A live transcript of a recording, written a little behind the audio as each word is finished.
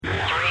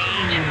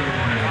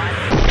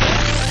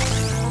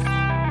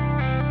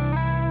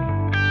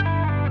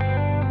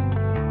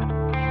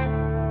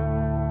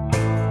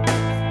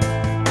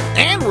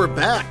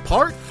back.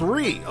 Part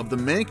 3 of the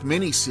Mank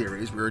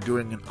miniseries. We are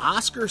doing an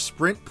Oscar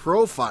sprint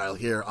profile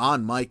here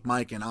on Mike,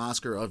 and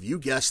Oscar of, you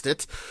guessed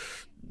it,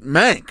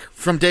 Mank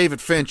from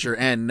David Fincher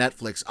and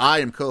Netflix. I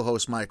am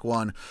co-host Mike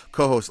 1.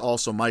 Co-host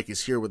also Mike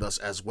is here with us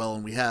as well.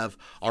 And we have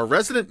our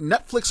resident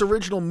Netflix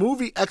original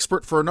movie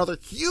expert for another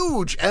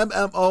huge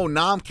MMO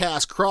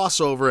Nomcast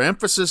crossover.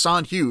 Emphasis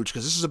on huge,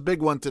 because this is a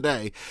big one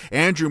today.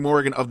 Andrew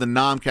Morgan of the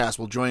Nomcast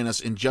will join us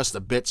in just a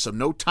bit. So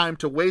no time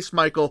to waste,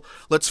 Michael.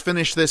 Let's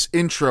finish this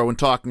intro and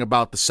talking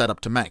about the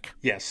setup to Mank.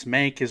 Yes,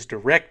 Mank is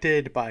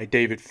directed by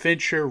David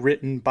Fincher,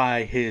 written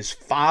by his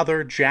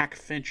father, Jack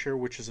Fincher,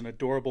 which is an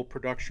adorable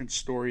production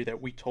story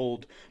that we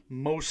told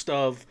most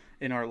of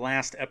in our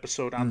last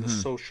episode on The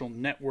Social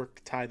Network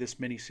to tie this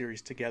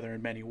miniseries together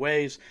in many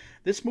ways.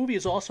 This movie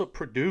is also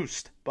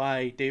produced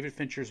by David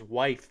Fincher's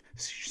wife,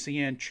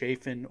 Sian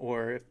Chafin,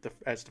 or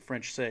as the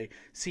French say,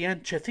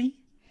 Sian Chaffee?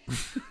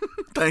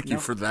 Thank you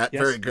for that.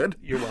 Yes, very good.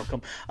 You're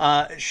welcome.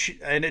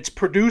 And it's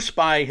produced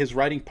by his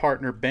writing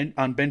partner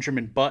on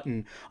Benjamin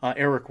Button,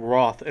 Eric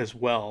Roth, as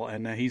well.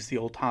 And he's the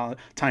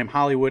old-time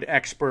Hollywood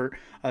expert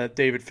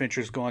David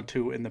Fincher's gone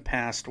to in the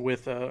past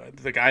with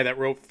the guy that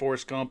wrote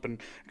Forrest Gump and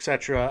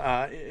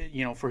etc.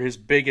 For his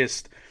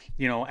biggest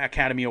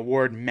Academy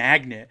Award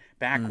magnet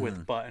back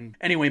with Button.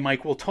 Anyway,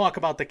 Mike, we'll talk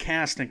about the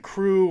cast and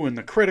crew and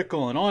the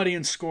critical and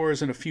audience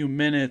scores in a few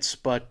minutes,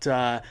 but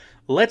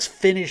let's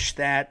finish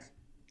that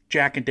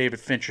Jack and David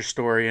Fincher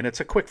story, and it's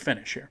a quick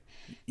finish here.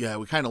 Yeah,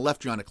 we kind of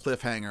left you on a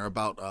cliffhanger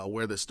about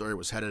where this story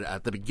was headed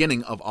at the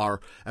beginning of our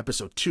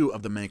episode 2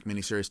 of the Mank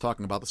miniseries,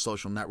 talking about The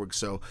Social Network.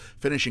 So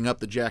finishing up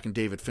the Jack and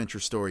David Fincher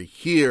story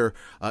here,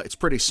 it's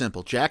pretty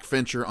simple. Jack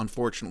Fincher,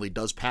 unfortunately,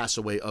 does pass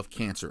away of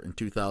cancer in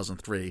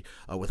 2003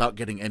 without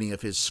getting any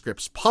of his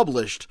scripts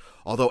published,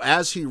 although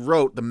as he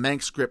wrote, the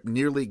Mank script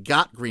nearly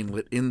got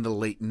greenlit in the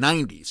late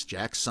 90s.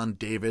 Jack's son,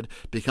 David,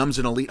 becomes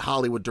an elite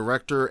Hollywood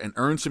director and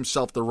earns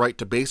himself the right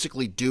to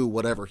basically do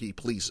whatever he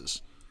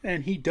pleases.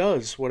 And he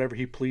does whatever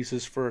he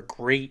pleases for a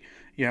great,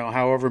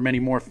 however many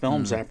more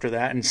films after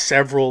that, and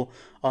several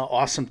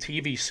awesome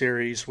TV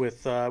series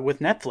with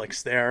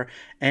Netflix there.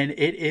 And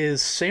it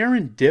is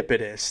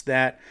serendipitous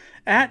that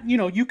at,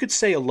 you could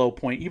say a low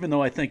point, even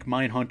though I think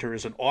Mindhunter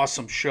is an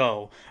awesome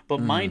show,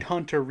 but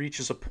Mindhunter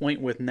reaches a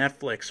point with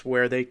Netflix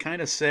where they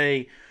kind of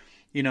say,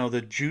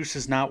 the juice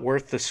is not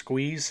worth the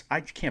squeeze.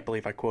 I can't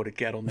believe I quoted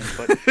Gettleman,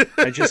 but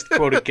I just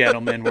quoted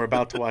Gettleman. We're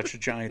about to watch the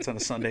Giants on a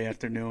Sunday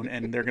afternoon,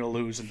 and they're going to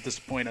lose and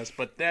disappoint us.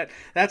 But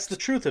that's the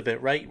truth of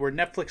it, right? Where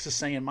Netflix is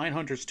saying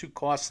Mindhunter's too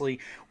costly.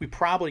 We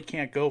probably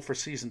can't go for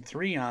season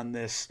 3 on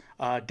this,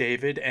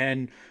 David.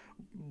 And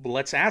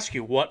let's ask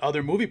you, what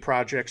other movie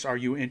projects are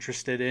you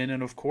interested in?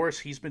 And, of course,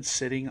 he's been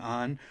sitting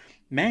on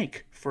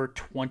Mank for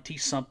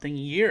 20-something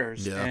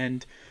years. Yeah.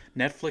 And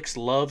Netflix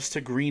loves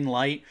to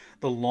greenlight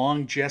the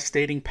long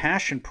gestating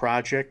passion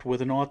project with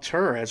an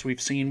auteur, as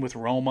we've seen with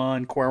Roma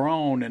and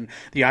Cuarón and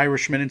The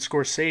Irishman and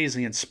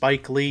Scorsese and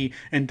Spike Lee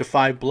and Da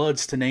 5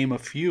 Bloods, to name a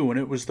few. And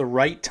it was the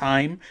right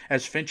time,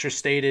 as Fincher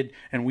stated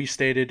and we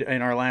stated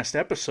in our last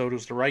episode, it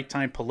was the right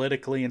time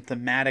politically and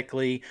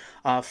thematically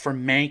for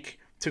Mank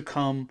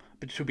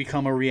to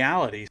become a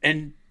reality.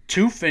 And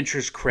to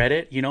Fincher's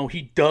credit,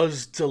 he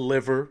does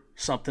deliver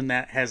something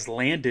that has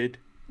landed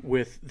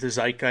with the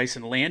zeitgeist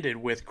and landed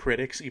with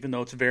critics, even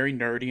though it's very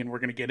nerdy, and we're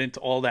going to get into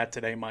all that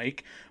today,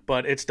 Mike.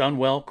 But it's done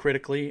well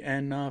critically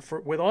and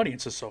with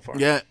audiences so far.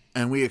 Yeah,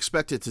 and we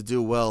expect it to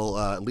do well,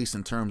 at least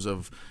in terms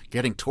of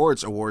getting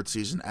towards award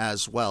season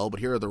as well.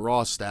 But here are the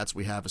raw stats.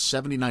 We have a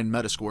 79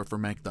 Metascore for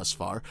Mank thus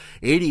far,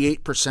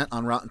 88%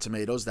 on Rotten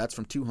Tomatoes. That's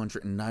from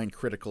 209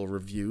 critical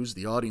reviews.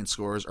 The audience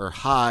scores are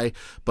high,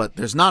 but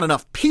there's not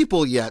enough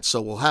people yet,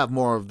 so we'll have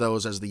more of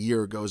those as the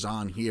year goes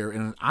on here.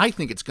 And I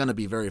think it's going to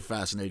be very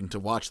fascinating to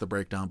watch the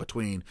breakdown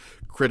between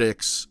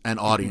critics and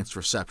audience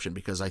reception,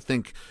 because I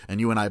think, and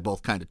you and I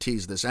both kind of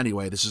teased this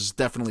anyway, this is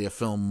definitely a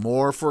film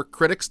more for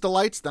critics'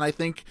 delights than I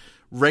think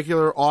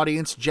regular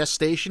audience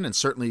gestation, and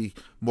certainly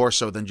more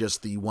so than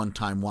just the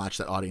one-time watch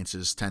that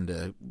audiences tend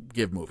to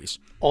give movies.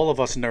 All of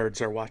us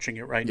nerds are watching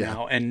it right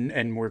now,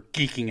 and we're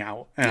geeking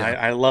out. And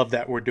I love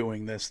that we're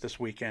doing this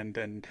weekend,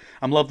 and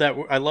I love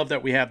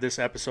that we have this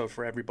episode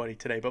for everybody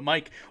today. But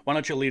Mike, why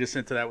don't you lead us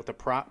into that with the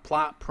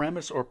plot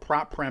premise or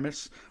prop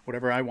premise,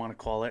 whatever I want to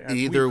call it.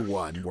 Either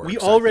one works. We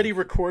already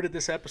recorded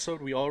this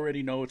episode. We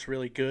already know it's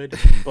really good,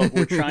 but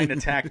we're trying to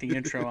tack the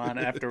intro on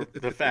after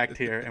the fact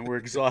here, and we're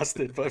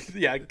exhausted. But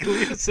yeah,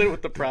 lead us in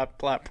with the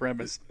plot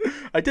premise.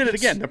 I did it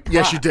again.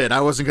 Yes, you did. I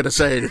wasn't going to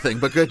say anything,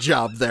 but good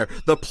job there.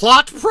 The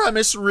plot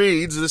premise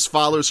reads, this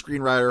follows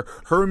screenwriter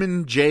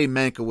Herman J.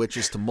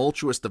 Mankiewicz's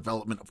tumultuous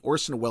development of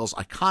Orson Welles'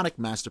 iconic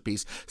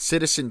masterpiece,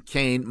 Citizen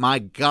Kane. My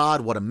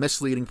God, what a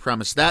misleading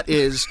premise that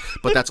is,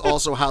 but that's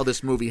also how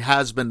this movie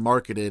has been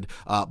marketed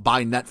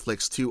by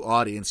Netflix to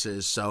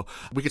audiences. So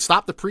we could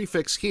stop the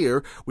prefix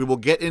here. We will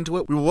get into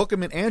it. We will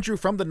welcome in Andrew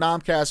from the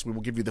Nomcast. We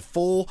will give you the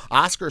full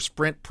Oscar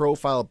sprint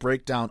profile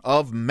breakdown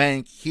of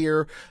Mank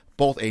here.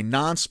 Both a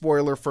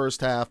non-spoiler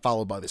first half,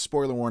 followed by the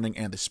spoiler warning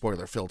and the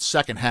spoiler-filled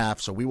second half.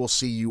 So we will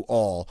see you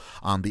all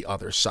on the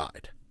other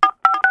side.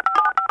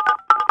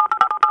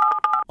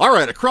 All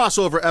right, a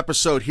crossover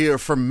episode here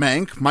from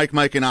Mank,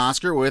 Mike, and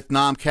Oscar with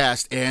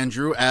Nomcast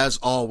Andrew. As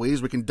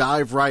always, we can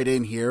dive right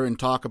in here and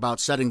talk about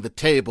setting the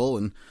table.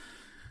 And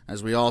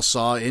as we all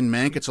saw in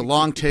Mank, it's a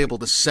long table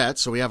to set,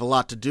 so we have a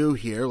lot to do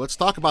here. Let's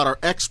talk about our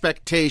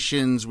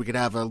expectations. We could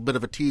have a bit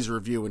of a teaser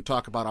review and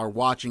talk about our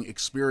watching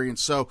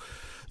experience. So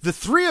the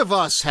three of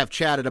us have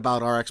chatted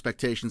about our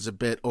expectations a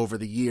bit over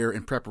the year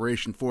in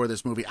preparation for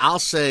this movie. I'll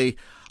say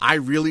I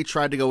really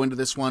tried to go into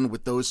this one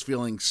with those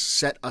feelings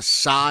set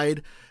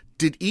aside.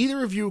 Did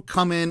either of you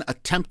come in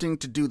attempting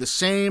to do the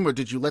same, or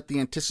did you let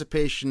the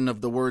anticipation of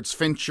the words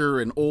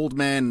Fincher and Old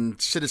Man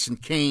and Citizen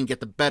Kane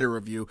get the better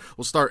of you?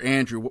 We'll start,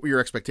 Andrew. What were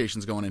your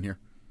expectations going in here?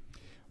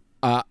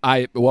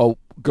 Well,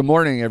 good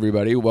morning,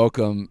 everybody.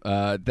 Welcome.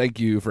 Thank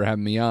you for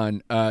having me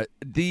on.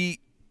 The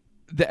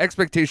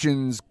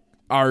expectations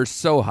are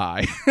so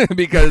high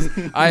because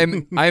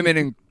I'm an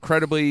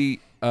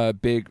incredibly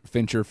big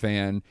Fincher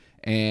fan,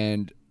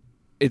 and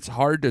it's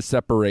hard to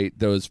separate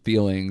those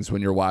feelings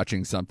when you're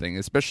watching something,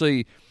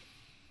 especially,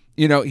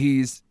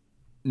 he's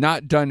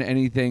not done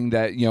anything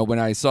that, when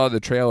I saw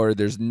the trailer,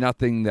 there's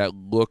nothing that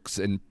looks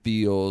and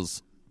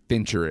feels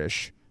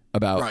Fincher-ish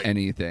about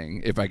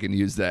anything, if I can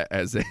use that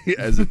as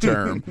a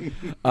term.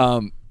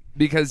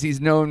 Because he's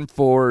known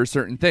for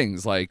certain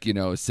things like,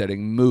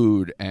 setting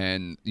mood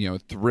and,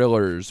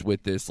 thrillers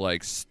with this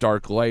like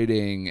stark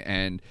lighting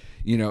and,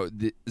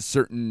 the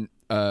certain,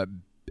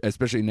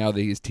 especially now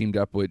that he's teamed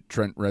up with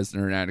Trent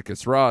Reznor and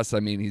Atticus Ross. I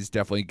mean, he's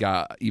definitely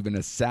got even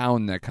a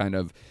sound that kind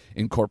of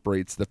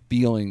incorporates the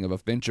feeling of a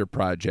Fincher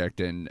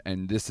project. And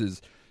this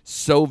is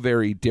so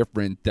very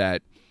different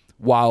that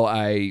while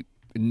I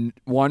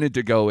wanted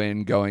to go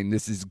in going,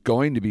 this is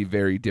going to be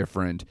very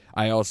different,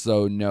 I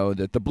also know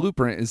that the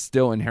blueprint is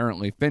still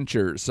inherently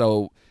Fincher.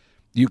 So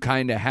you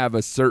kind of have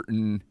a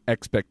certain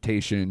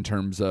expectation in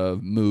terms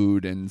of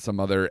mood and some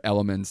other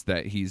elements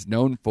that he's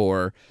known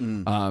for.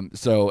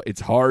 So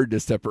it's hard to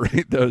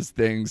separate those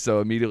things.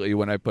 So immediately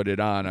when I put it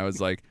on, I was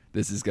like,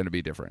 this is going to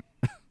be different.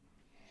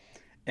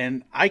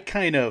 And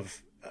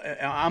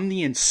I'm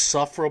the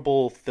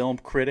insufferable film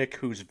critic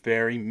who's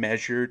very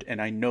measured,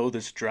 and I know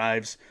this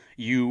drives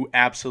you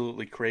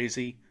absolutely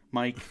crazy,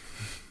 Mike,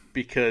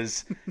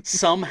 because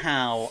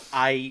somehow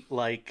I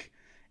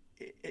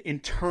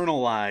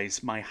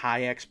internalize my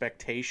high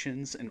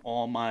expectations and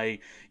all my,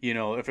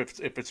 if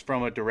it's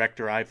from a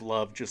director I've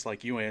loved, just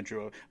like you,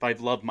 Andrew, if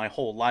I've loved my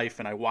whole life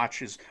and I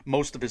watch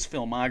most of his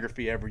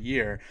filmography every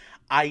year,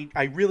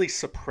 I really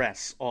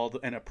suppress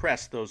and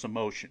oppress those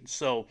emotions.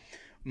 So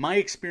my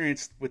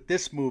experience with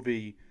this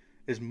movie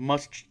is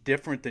much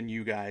different than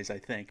you guys, I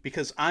think,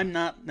 because I'm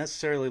not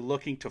necessarily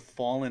looking to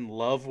fall in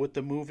love with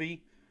the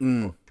movie,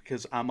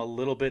 because I'm a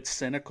little bit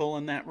cynical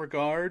in that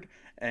regard.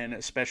 And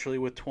especially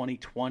with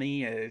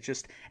 2020,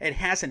 it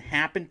hasn't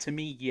happened to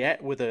me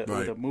yet with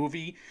a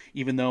movie,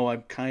 even though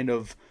I've kind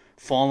of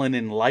fallen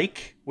in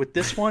with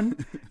this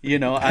one.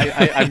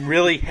 I'm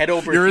really head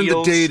over heels. You're in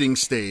the dating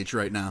stage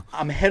right now.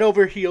 I'm head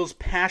over heels,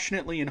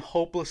 passionately and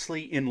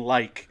hopelessly in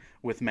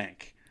with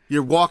Mank.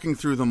 You're walking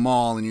through the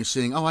mall and you're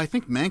seeing, I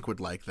think Mank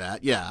would like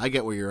that. Yeah, I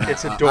get where you're at.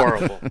 It's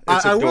adorable.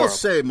 I will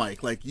say,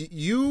 Mike,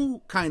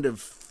 you kind of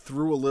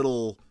threw a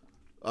little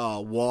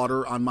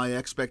water on my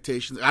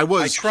expectations. I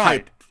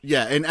tried. Hyped.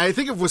 Yeah, and I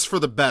think it was for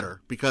the better,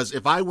 because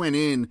if I went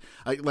in,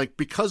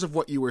 because of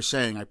what you were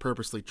saying, I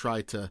purposely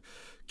tried to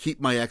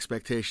keep my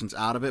expectations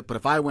out of it. But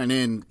if I went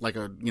in like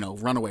a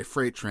runaway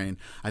freight train,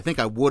 I think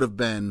I would have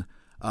been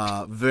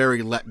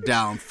very let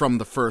down from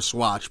the first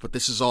watch. But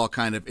this is all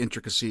kind of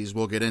intricacies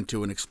we'll get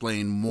into and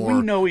explain more.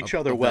 We know each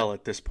other well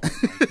at this point.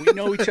 We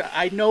know each other.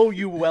 I know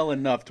you well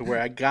enough to where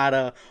I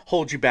gotta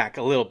hold you back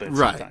a little bit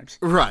sometimes.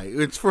 Right.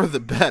 It's for the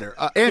better.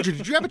 Andrew,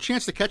 did you have a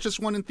chance to catch this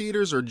one in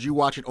theaters, or did you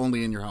watch it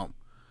only in your home?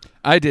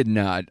 I did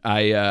not.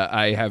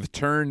 I have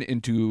turned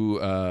into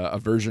a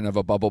version of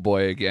a bubble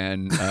boy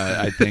again.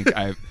 I think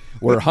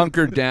we're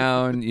hunkered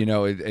down.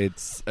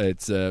 It's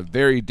a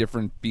very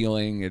different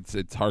feeling.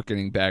 It's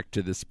harkening back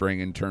to the spring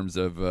in terms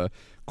of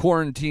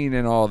quarantine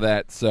and all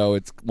that. So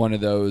it's one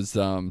of those.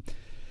 I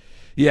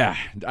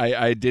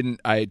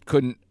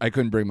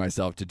couldn't bring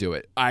myself to do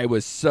it. I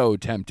was so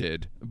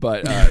tempted,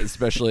 but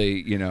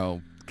especially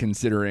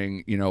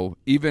considering,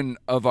 even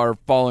of our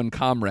fallen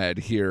comrade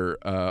here,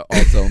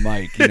 also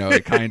Mike,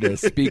 it kind of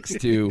speaks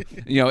to,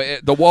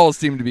 the walls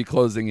seem to be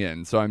closing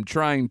in. So I'm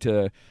trying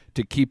to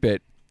keep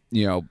it,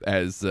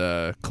 as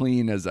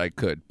clean as I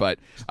could. But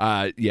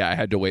I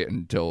had to wait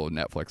until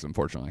Netflix,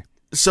 unfortunately.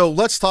 So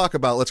let's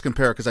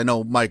compare, because I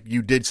know, Mike,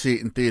 you did see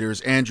it in theaters.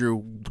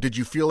 Andrew, did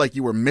you feel like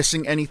you were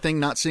missing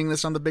anything not seeing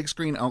this on the big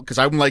screen? Because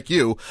I'm like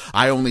you,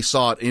 I only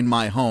saw it in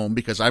my home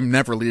because I'm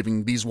never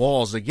leaving these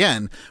walls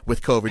again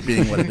with COVID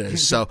being what it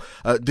is. So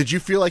did you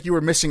feel like you were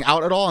missing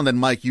out at all? And then,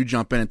 Mike, you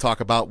jump in and talk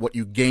about what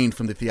you gained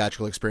from the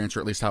theatrical experience, or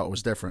at least how it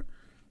was different.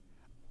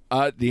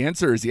 The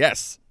answer is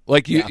yes.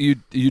 Like you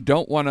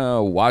don't want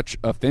to watch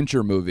a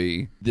Fincher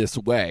movie this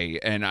way,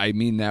 and I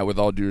mean that with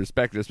all due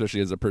respect,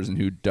 especially as a person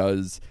who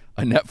does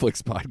a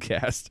Netflix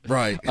podcast.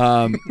 Right.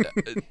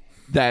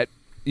 That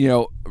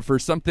for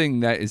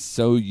something that is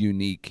so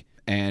unique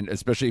and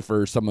especially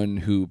for someone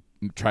who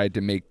tried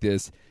to make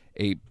this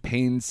a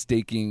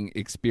painstaking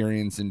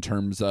experience in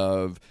terms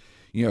of,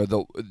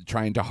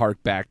 trying to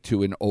hark back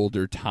to an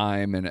older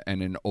time and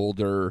an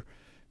older,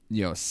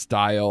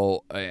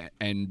 style,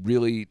 and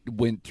really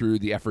went through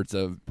the efforts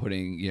of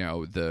putting,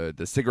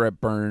 the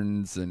cigarette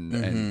burns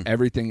and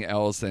everything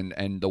else,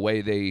 and the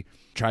way they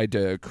tried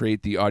to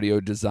create the audio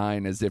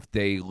design as if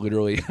they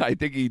literally, I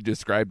think he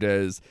described it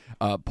as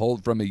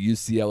pulled from a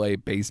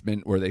UCLA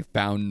basement where they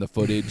found the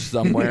footage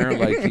somewhere.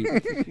 Like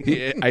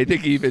I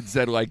think he even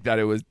said like that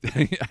it was,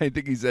 I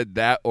think he said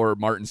that or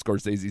Martin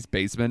Scorsese's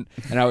basement.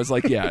 And I was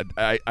like, yeah,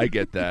 I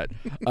get that.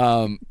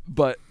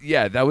 But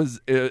yeah, that was,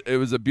 it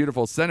was a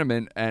beautiful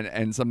sentiment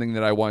and something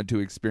that I wanted to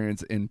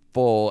experience in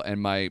full. And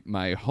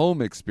my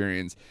home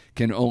experience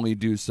can only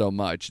do so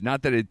much.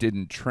 Not that it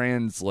didn't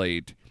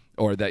translate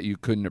or that you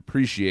couldn't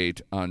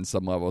appreciate on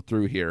some level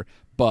through here,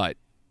 but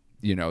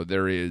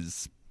there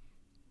is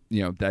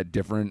that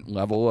different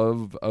level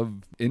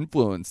of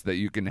influence that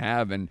you can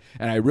have, and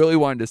I really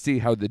wanted to see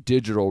how the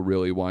digital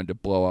really wanted to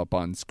blow up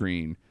on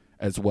screen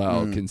as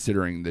well,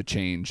 considering the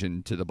change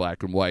into the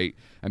black and white.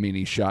 I mean,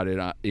 he shot it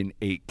in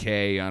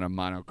 8K on a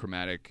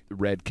monochromatic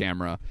red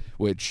camera,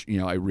 which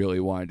I really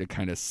wanted to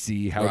kind of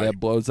see how that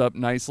blows up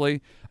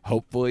nicely.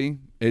 Hopefully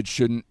it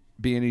shouldn't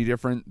be any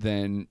different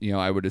than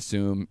I would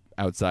assume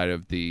outside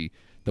of the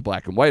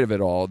black and white of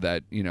it all,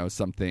 that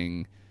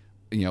something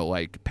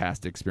like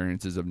past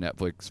experiences of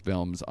Netflix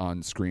films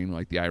on screen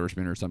like The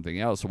Irishman or something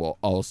else will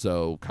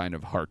also kind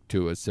of hark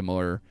to a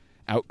similar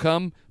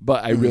outcome,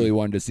 but I really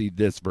wanted to see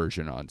this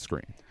version on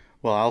screen.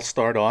 Well, I'll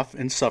start off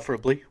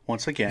insufferably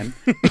once again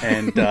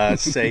and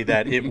say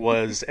that it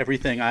was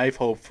everything I've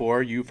hoped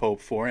for, you've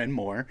hoped for, and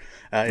more.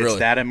 It's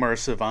that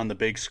immersive on the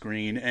big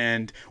screen.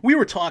 And we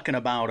were talking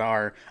about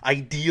our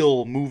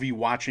ideal movie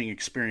watching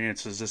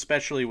experiences,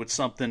 especially with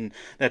something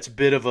that's a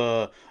bit of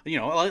a,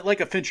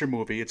 like a Fincher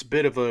movie. It's a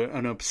bit of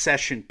an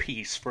obsession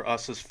piece for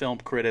us as film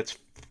critics,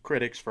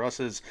 for us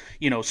as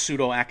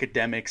pseudo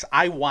academics.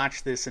 I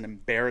watched this an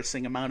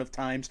embarrassing amount of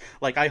times.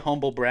 Like, I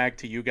humble brag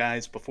to you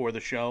guys before the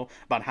show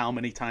about how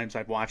many times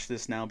I've watched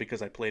this now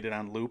because I played it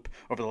on loop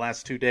over the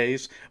last 2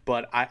 days.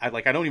 But I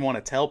don't even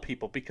want to tell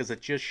people because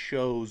it just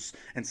shows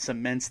and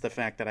cements the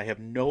fact that I have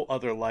no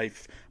other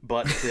life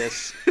but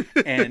this.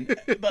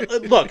 But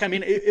look, I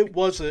mean, it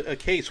was a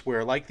case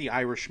where, like The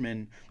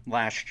Irishman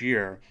last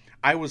year,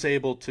 I was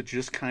able to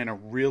just kind of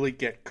really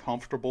get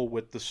comfortable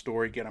with the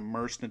story, get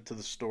immersed into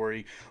the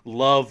story,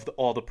 love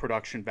all the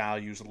production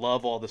values,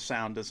 love all the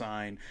sound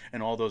design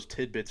and all those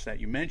tidbits that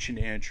you mentioned,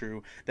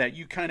 Andrew, that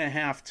you kind of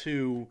have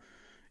to,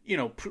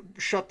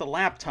 shut the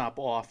laptop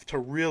off to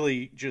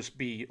really just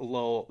be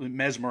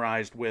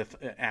mesmerized with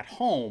at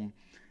home.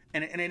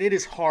 And it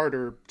is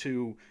harder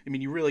to,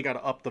 you really got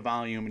to up the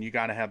volume and you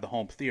got to have the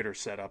home theater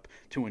set up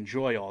to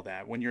enjoy all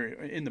that. When you're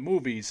in the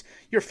movies,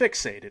 you're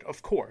fixated,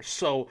 of course.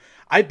 So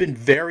I've been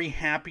very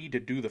happy to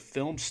do the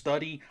film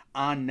study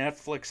on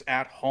Netflix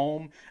at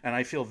home, and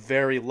I feel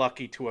very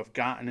lucky to have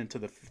gotten into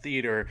the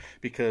theater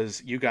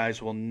because you guys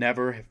will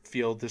never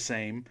feel the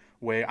same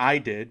way I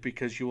did,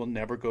 because you will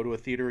never go to a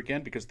theater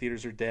again because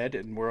theaters are dead,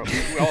 and we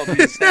all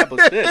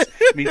established this.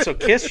 So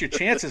kiss your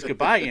chances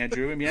goodbye,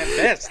 Andrew. At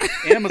best,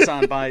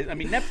 Amazon buys.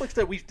 Netflix,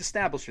 that we've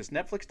established this.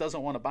 Netflix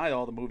doesn't want to buy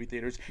all the movie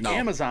theaters. No.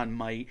 Amazon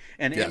might,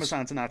 and yes.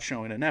 Amazon's not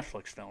showing a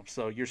Netflix film,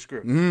 so you're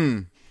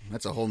screwed.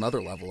 That's a whole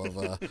nother level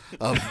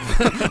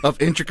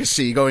of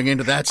intricacy going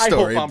into that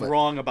story. I hope I'm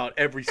wrong about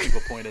every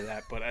single point of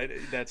that, but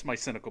that's my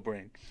cynical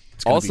brain.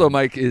 Also,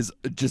 Mike is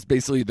just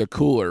basically the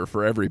cooler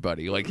for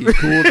everybody. Like, he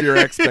cooled your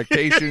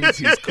expectations.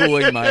 He's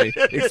cooling my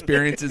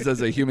experiences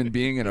as a human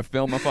being and a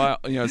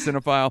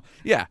cinephile.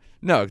 Yeah.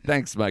 No,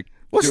 thanks, Mike.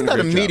 Wasn't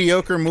that a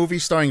mediocre movie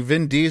starring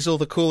Vin Diesel,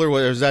 the cooler,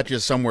 or is that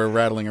just somewhere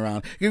rattling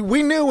around?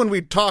 We knew when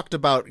we talked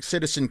about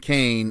Citizen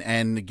Kane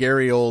and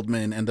Gary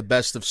Oldman and the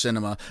best of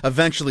cinema,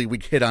 eventually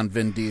we'd hit on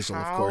Vin Diesel,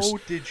 of course. How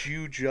did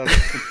you just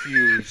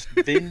confuse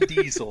Vin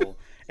Diesel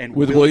and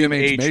with William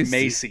H.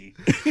 Macy?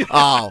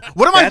 Oh,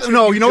 what am I?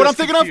 No, you know what I'm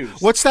thinking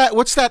of? What's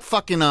that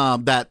fucking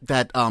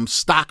that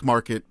stock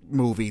market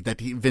movie that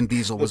Vin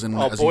Diesel was in?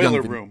 As Boiler a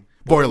young Room.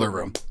 Boiler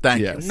Room.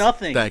 Thank you.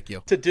 Nothing Thank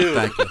you. to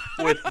do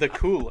with the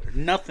cooler.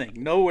 Nothing.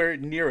 Nowhere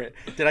near it.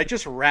 Did I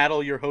just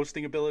rattle your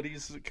hosting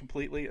abilities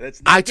completely?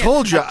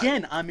 Told you.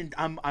 Again,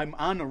 I'm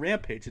on a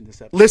rampage in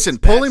this episode. Listen,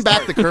 pulling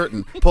back the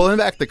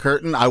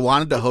curtain, I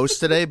wanted to host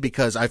today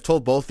because I've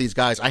told both these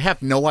guys I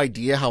have no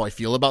idea how I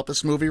feel about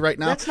this movie right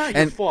now. That's not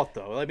your fault,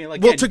 though.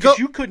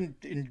 You couldn't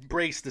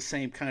embrace the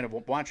same kind of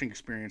watching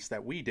experience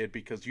that we did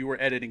because you were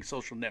editing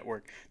Social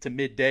Network to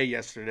midday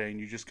yesterday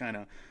and you just kind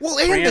of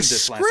and the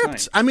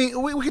script.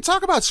 We could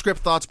talk about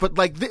script thoughts, but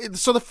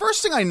so the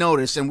first thing I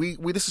noticed, and we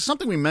this is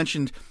something we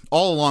mentioned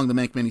all along the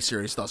Mank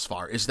miniseries thus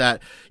far is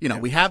that,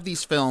 we have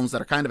these films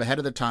that are kind of ahead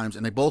of their times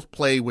and they both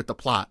play with the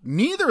plot.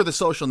 Neither The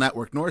Social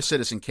Network nor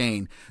Citizen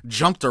Kane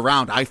jumped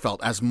around, I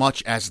felt, as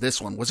much as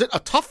this one. Was it a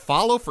tough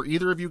follow for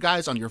either of you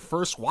guys on your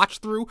first watch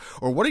through?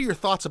 Or what are your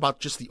thoughts about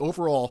just the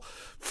overall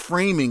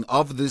framing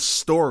of this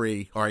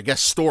story, or I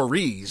guess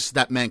stories,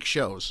 that Mank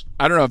shows?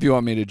 I don't know if you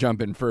want me to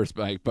jump in first,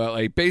 Mike, but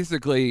like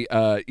basically,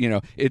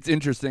 it's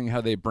interesting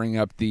how they bring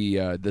up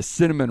the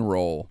cinnamon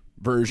roll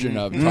version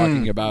of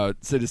talking about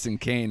Citizen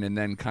Kane and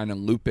then kind of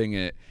looping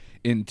it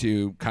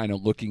into kind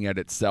of looking at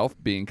itself,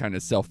 being kind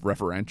of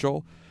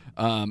self-referential.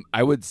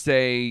 I would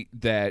say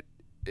that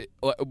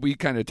we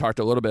kind of talked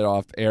a little bit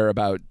off air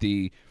about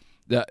the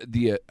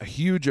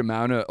huge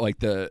amount of like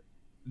the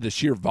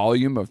sheer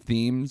volume of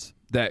themes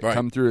that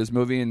come through his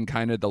movie and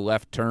kind of the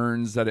left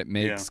turns that it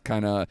makes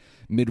kind of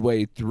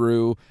midway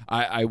through.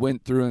 I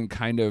went through and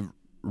kind of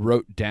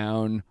wrote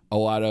down a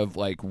lot of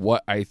like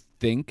what I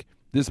think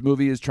this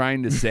movie is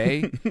trying to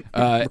say,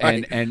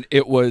 and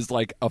it was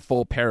like a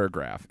full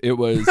paragraph. It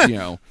was,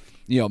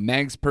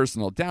 Mank's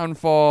personal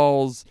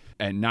downfalls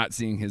and not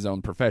seeing his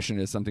own profession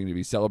as something to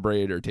be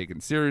celebrated or taken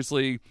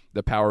seriously,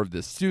 the power of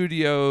the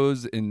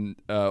studios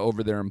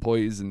over their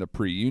employees in the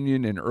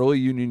pre-union and early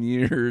union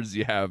years.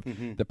 You have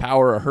the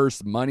power of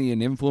Hearst's money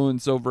and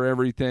influence over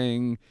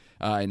everything,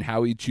 and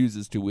how he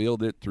chooses to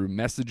wield it through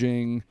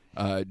messaging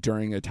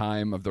during a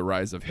time of the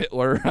rise of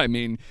Hitler. I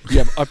mean, you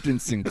have Upton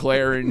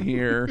Sinclair in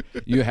here.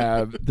 You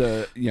have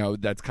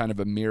that's kind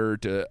of a mirror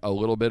to a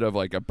little bit of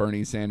like a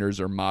Bernie Sanders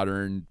or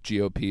modern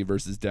GOP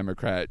versus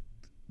Democrat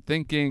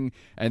thinking.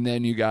 And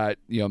then you got,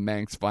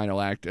 Mank's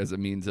final act as a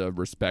means of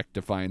respect,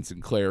 defiance,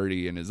 and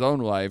clarity in his own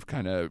life,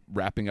 kind of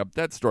wrapping up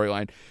that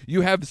storyline.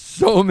 You have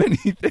so many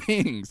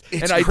things.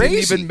 It's and I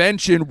crazy. didn't even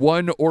mention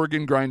one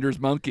organ grinder's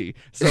monkey.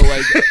 So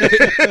like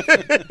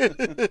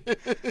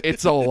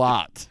it's a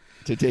lot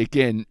to take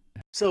in.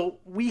 So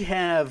we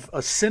have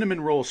a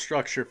cinnamon roll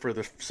structure for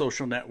The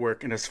Social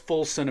Network and a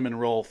full cinnamon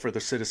roll for the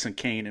Citizen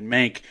Kane. And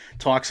Mank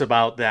talks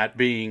about that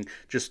being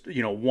just,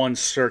 one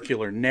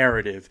circular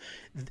narrative.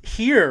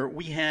 Here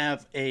we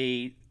have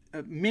a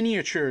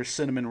miniature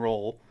cinnamon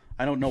roll.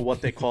 I don't know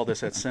what they call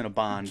this at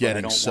Cinnabon. Getting but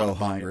I don't so want to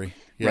buy hungry. it.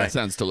 Yeah. Right.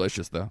 Sounds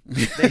delicious, though.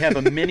 They have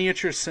a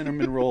miniature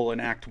cinnamon roll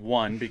in Act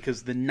 1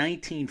 because the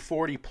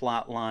 1940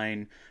 plot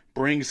line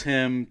brings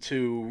him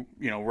to,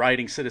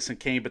 writing Citizen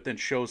Kane, but then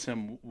shows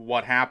him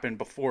what happened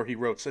before he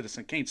wrote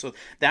Citizen Kane. So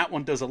that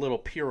one does a little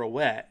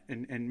pirouette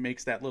and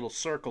makes that little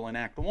circle in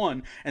Act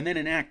 1. And then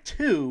in Act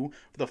 2,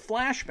 the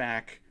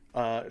flashback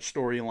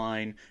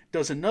storyline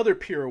does another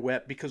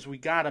pirouette because we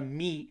got to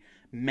meet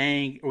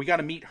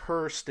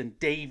Hearst and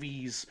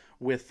Davies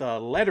with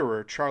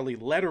Lederer, Charlie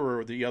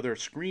Lederer, the other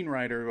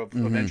screenwriter of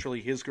eventually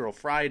His Girl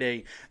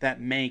Friday,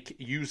 that Mank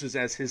uses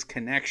as his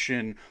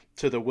connection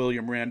to the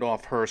William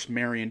Randolph Hearst,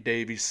 Marion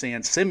Davies,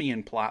 San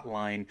Simeon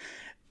plotline.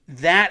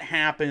 That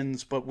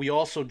happens, but we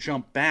also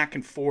jump back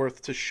and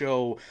forth to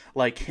show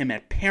like him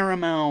at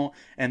Paramount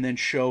and then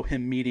show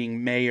him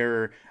meeting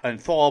Mayer and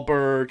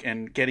Thalberg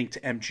and getting to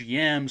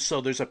MGM. So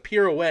there's a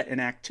pirouette in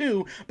Act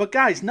 2. But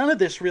guys, none of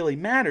this really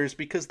matters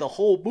because the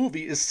whole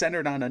movie is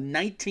centered on a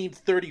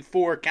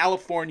 1934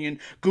 Californian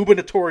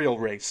gubernatorial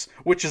race,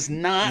 which is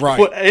not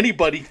what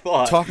anybody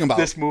thought Talking about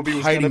this movie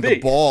was going to hiding be.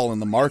 the ball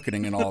and the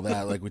marketing and all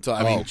that. Like we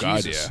talk. I mean,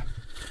 God, Jesus.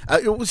 yeah.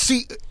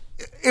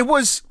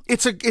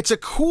 It's a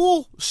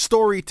cool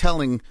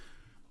storytelling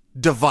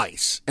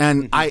device,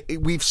 and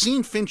we've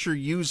seen Fincher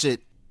use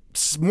it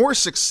more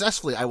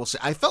successfully, I will say.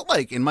 I felt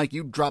like, and Mike,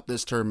 you dropped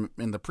this term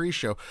in the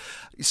pre-show,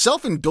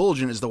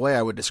 self-indulgent is the way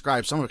I would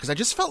describe some of it, because I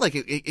just felt like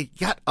it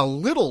got a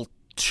little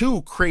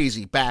too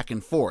crazy back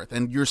and forth,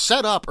 and you're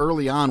set up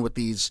early on with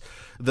these.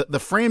 The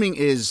framing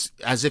is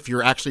as if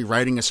you're actually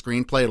writing a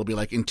screenplay. It'll be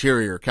like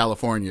interior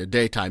California,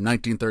 daytime,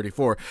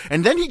 1934,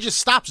 and then he just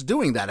stops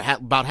doing that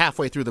about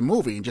halfway through the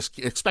movie and just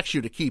expects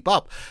you to keep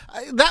up.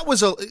 That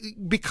was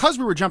because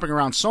we were jumping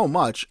around so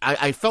much.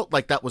 I felt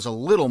like that was a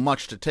little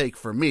much to take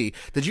for me.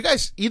 Did you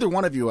guys? Either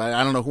one of you?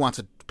 I don't know who wants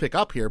to pick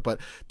up here, but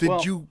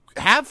did you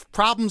have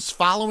problems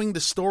following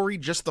the story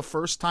just the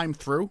first time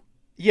through?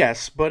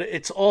 Yes, but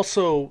it's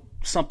also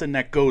something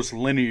that goes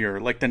linear.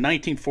 Like the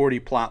 1940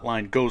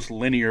 plotline goes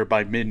linear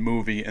by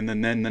mid-movie, and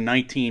then the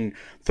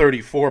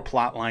 1934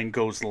 plotline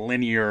goes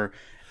linear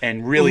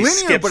and really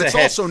skips but it's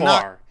ahead also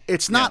far.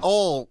 It's not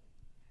all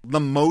the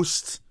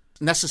most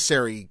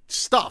necessary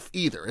stuff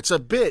either. It's a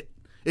bit.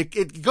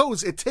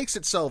 It takes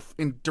itself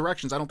in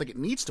directions I don't think it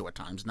needs to at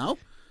times. No.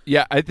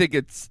 Yeah, I think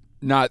it's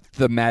not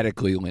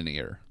thematically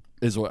linear,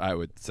 is what I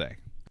would say.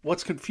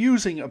 What's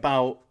confusing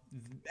about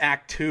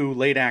Act 2,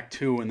 late Act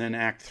 2, and then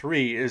Act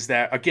 3 is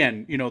that,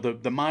 again,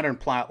 the modern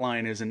plot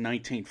line is in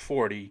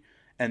 1940,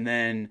 and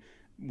then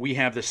we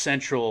have the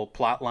central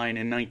plot line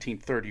in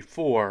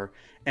 1934,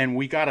 and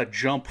we got to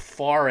jump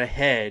far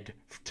ahead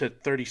to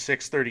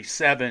 36,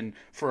 37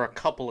 for a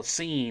couple of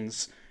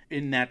scenes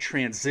in that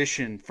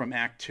transition from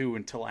Act 2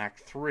 until Act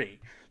 3.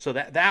 So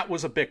that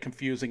was a bit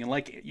confusing. And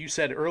like you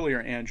said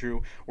earlier,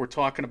 Andrew, we're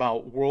talking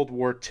about World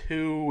War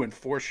II and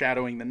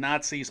foreshadowing the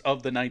Nazis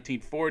of the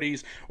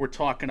 1940s. We're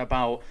talking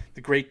about the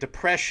Great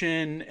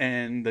Depression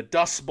and the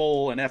Dust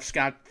Bowl and F.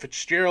 Scott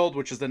Fitzgerald,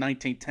 which is the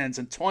 1910s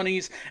and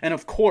 20s. And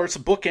of course,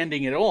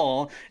 bookending it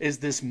all is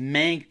this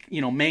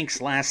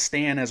Mank's last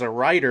stand as a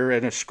writer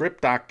and a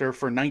script doctor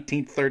for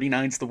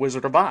 1939's The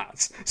Wizard of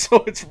Oz.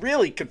 So it's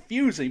really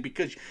confusing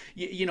because,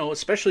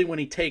 especially when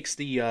he takes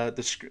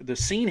the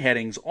scene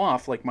headings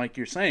off, like Mike,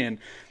 you're saying,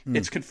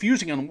 it's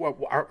confusing on what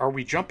are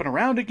we jumping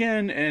around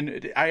again?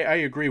 And I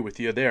agree with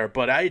you there,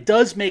 but it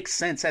does make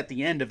sense at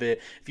the end of it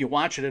if you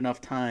watch it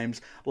enough times,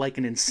 like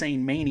an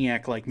insane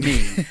maniac like me.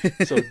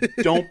 So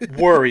don't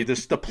worry,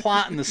 the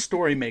plot and the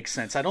story makes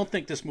sense. I don't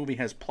think this movie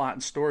has plot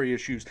and story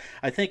issues.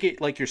 I think it,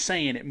 like you're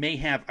saying, it may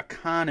have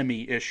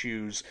economy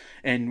issues,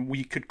 and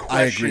we could question.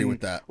 I agree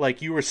with that.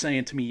 Like you were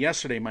saying to me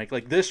yesterday, Mike,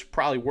 like this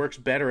probably works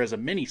better as a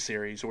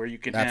miniseries where you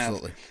can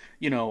have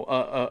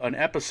an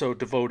episode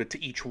devoted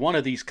to each one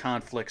of these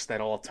conflicts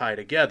that all tie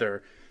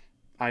together.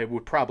 I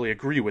would probably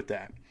agree with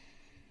that.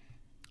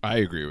 I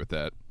agree with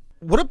that.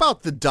 What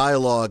about the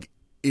dialogue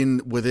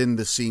within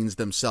the scenes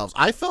themselves?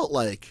 I felt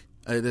like,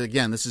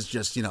 again, this is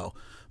just,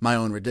 my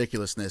own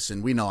ridiculousness,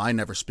 and we know I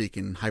never speak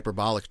in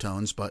hyperbolic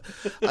tones, but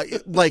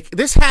like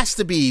this has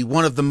to be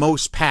one of the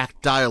most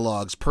packed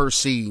dialogues per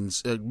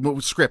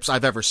scripts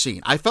I've ever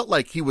seen. I felt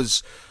like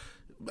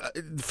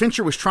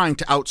Fincher was trying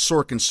to out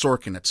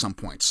Sorkin at some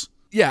points.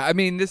 Yeah, I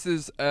mean, this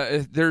is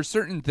there are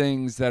certain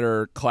things that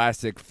are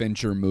classic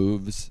Fincher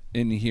moves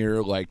in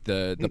here, like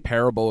the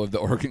parable of the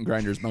organ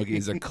grinder's monkey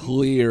is a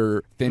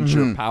clear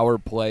Fincher power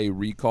play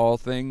recall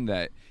thing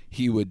that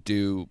he would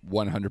do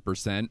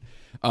 100%.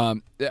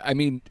 I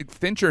mean,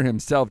 Fincher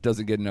himself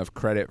doesn't get enough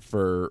credit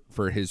for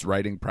his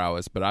writing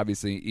prowess, but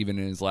obviously even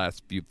in his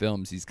last few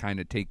films, he's kind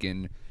of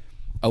taken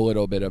a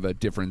little bit of a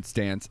different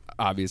stance,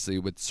 obviously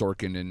with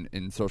Sorkin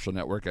and Social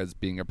Network as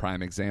being a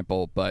prime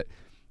example, but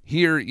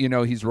here,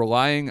 he's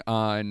relying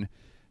on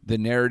the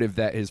narrative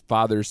that his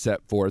father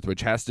set forth,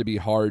 which has to be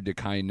hard to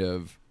kind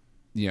of,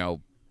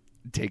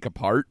 take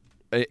apart,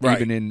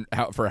 right. Even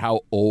for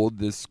how old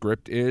this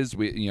script is.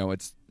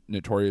 It's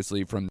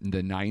notoriously from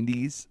the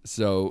 90s.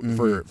 So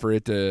for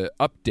it to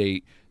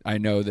update, I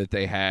know that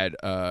they had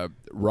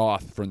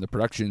Roth from the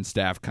production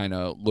staff kind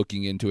of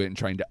looking into it and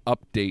trying to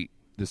update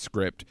the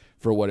script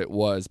for what it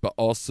was, but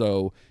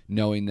also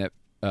knowing that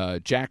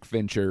Jack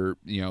Fincher,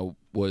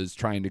 was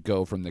trying to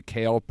go from the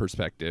Kale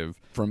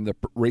perspective, from the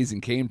Raising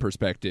Cain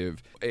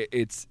perspective.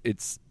 It's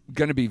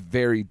going to be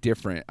very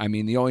different. I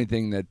mean, the only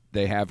thing that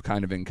they have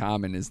kind of in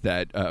common is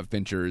that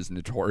Fincher is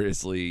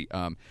notoriously,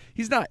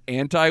 he's not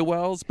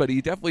anti-Welles, but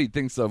he definitely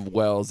thinks of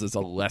Welles as a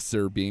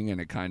lesser being,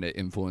 and it kind of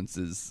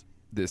influences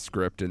this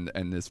script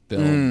and this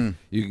film.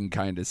 You can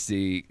kind of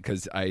see,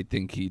 because I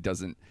think he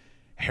doesn't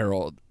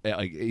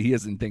he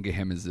doesn't think of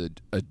him as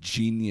a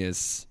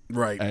genius,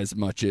 right, as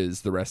much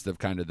as the rest of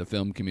kind of the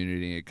film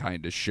community. It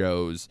kind of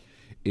shows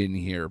in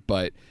here.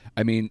 But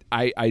I mean,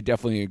 I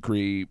definitely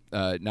agree,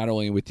 not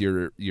only with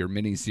your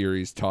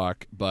miniseries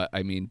talk, but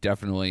I mean,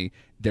 definitely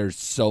there's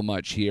so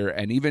much here.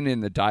 And even in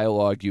the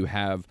dialogue, you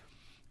have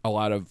a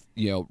lot of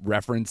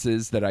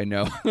references that I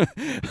know.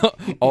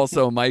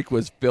 Also, Mike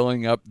was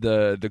filling up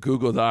the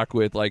Google Doc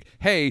with like,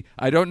 "Hey,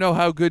 I don't know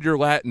how good your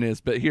Latin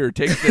is, but here,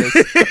 take this."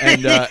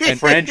 and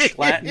French,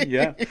 Latin,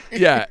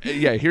 yeah.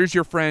 Here's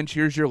your French.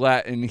 Here's your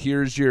Latin.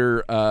 Here's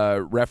your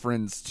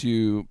reference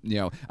to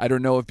I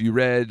don't know if you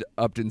read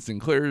Upton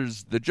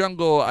Sinclair's The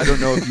Jungle. I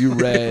don't know if you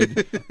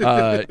read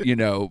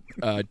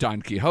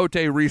Don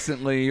Quixote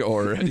recently,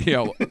 or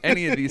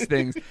any of these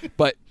things,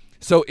 but.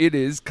 So it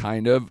is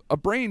kind of a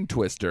brain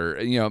twister,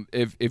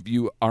 if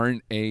you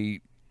aren't a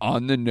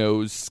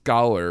on-the-nose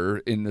scholar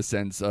in the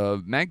sense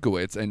of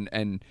Mankiewicz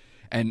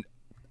and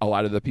a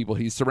lot of the people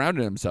he's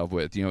surrounded himself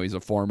with. He's a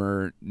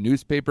former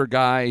newspaper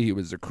guy. He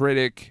was a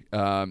critic.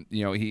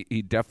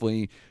 He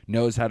definitely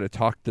knows how to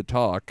talk the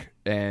talk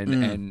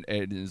and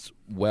is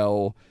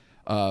well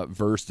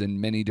versed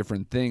in many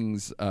different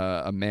things,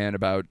 a man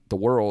about the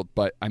world.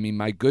 But, I mean,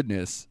 my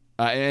goodness,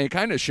 and it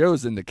kind of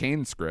shows in the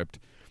Cain script.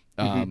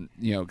 Kind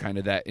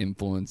of that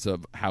influence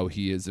of how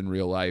he is in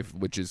real life,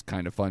 which is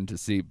kind of fun to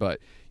see. But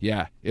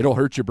yeah, it'll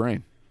hurt your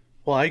brain.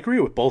 Well, I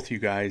agree with both you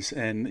guys.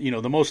 And,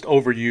 the most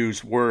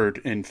overused word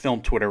in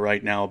film Twitter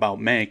right now about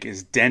Mank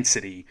is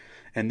density.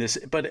 And this,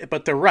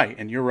 but they're right.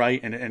 And you're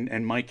right.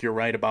 And Mike, you're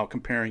right about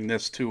comparing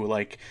this to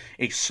like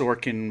a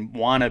Sorkin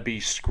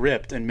wannabe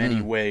script in many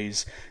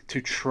ways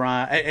to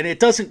try. And it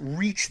doesn't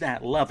reach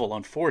that level,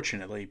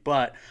 unfortunately.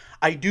 But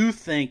I do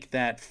think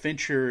that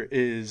Fincher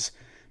is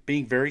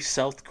being very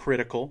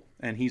self-critical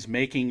and he's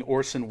making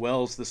Orson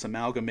Welles this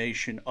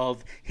amalgamation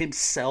of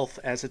himself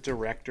as a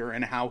director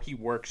and how he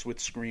works with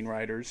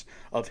screenwriters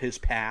of his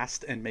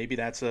past. And maybe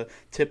that's a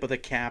tip of the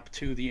cap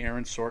to the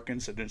Aaron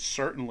Sorkins, and it's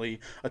certainly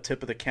a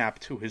tip of the cap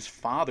to his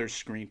father's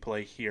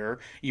screenplay here,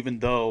 even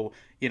though,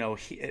 you know,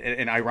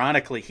 and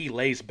ironically, he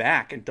lays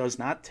back and does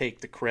not take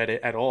the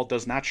credit at all,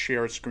 does not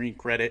share a screen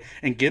credit,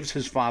 and gives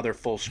his father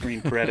full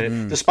screen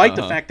credit, despite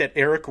the fact that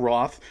Eric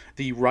Roth,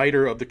 the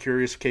writer of The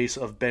Curious Case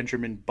of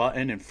Benjamin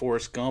Button and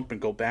Forrest Gump, and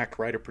go back,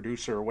 writer,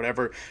 producer, or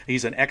whatever,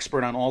 he's an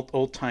expert on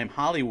old-time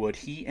Hollywood.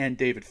 He and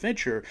David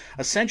Fincher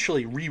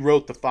essentially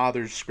rewrote the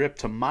father's script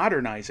to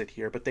modernize it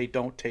here, but they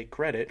don't take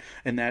credit,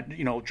 and that,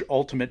 you know,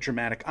 ultimate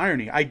dramatic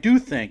irony. I do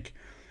think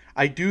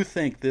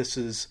this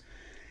is,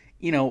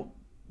 you know,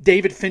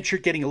 David Fincher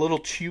getting a little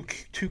too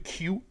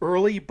cute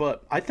early,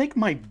 but I think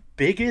my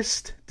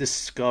biggest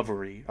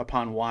discovery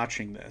upon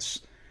watching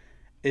this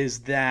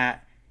is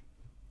that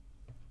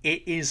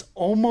it is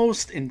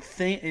almost in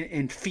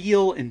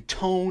feel, in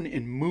tone,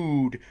 in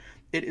mood,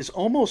 it is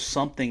almost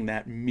something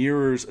that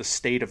mirrors a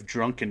state of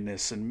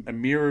drunkenness and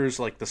mirrors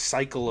like the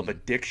cycle of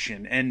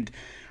addiction. And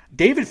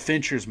David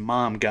Fincher's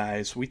mom,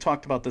 guys, we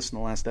talked about this in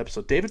the last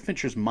episode. David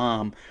Fincher's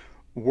mom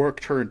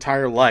worked her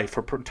entire life,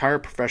 her entire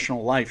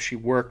professional life, she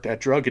worked at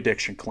drug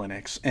addiction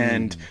clinics.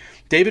 And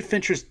David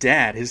Fincher's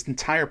dad, his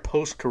entire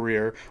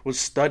post-career was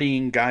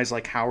studying guys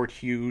like Howard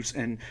Hughes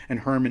and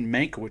Herman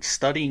Mankiewicz,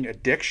 studying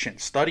addiction,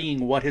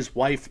 studying what his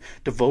wife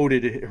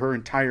devoted her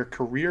entire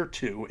career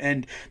to.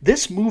 And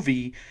this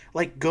movie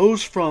like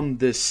goes from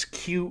this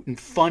cute and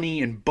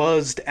funny and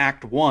buzzed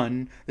Act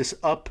 1, this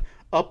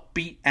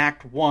upbeat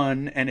Act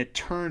 1, and it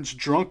turns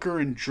drunker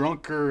and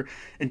drunker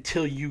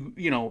until you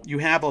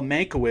have a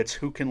Mankiewicz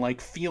who can like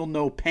feel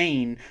no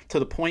pain, to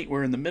the point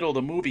where in the middle of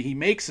the movie he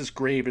makes his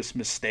gravest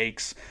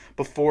mistakes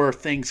before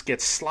things get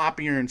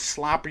sloppier and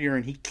sloppier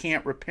and he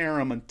can't repair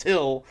them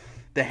until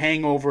the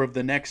hangover of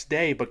the next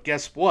day. But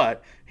guess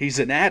what? He's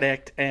an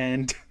addict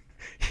and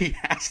he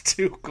has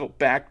to go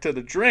back to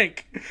the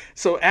drink.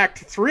 So Act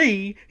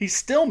 3, he's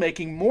still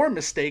making more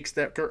mistakes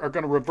that are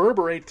going to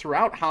reverberate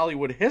throughout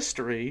Hollywood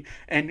history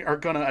and are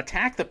going to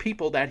attack the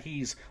people that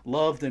he's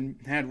loved and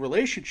had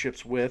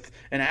relationships with.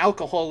 And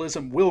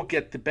alcoholism will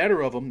get the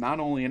better of him, not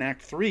only in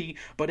Act 3,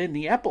 but in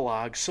the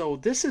epilogue. So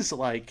this is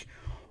like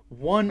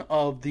one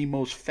of the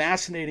most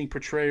fascinating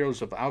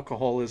portrayals of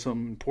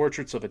alcoholism,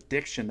 portraits of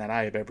addiction that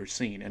I have ever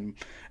seen. And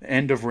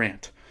end of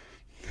rant.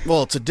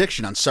 Well, it's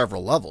addiction on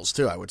several levels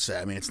too, I would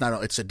say. I mean,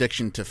 it's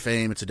addiction to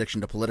fame, it's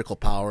addiction to political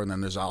power, and then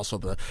there's also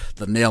the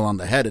nail on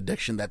the head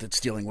addiction that it's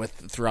dealing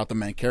with throughout the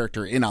main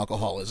character in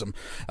alcoholism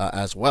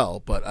as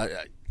well. But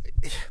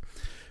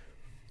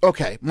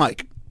okay,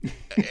 Mike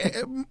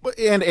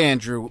and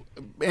Andrew,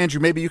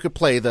 maybe you could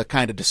play the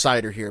kind of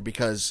decider here,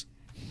 because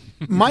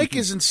Mike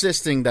is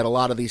insisting that a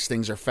lot of these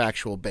things are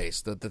factual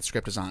based, that the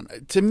script is on.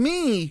 To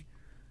me,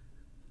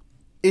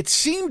 it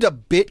seemed a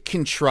bit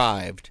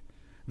contrived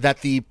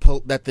that the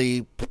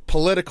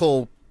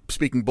political,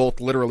 speaking both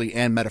literally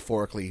and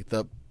metaphorically,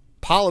 the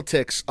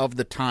politics of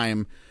the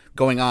time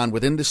going on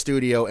within the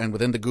studio and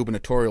within the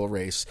gubernatorial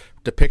race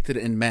depicted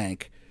in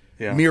Mank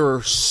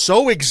mirror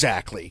so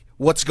exactly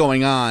what's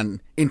going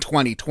on in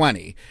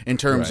 2020 in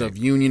terms of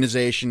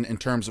unionization, in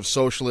terms of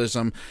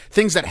socialism,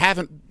 things that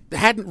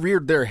hadn't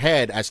reared their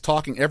head as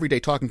everyday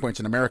talking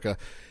points in America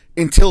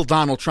until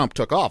Donald Trump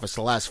took office,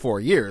 the last 4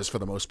 years for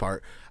the most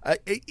part.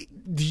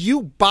 Do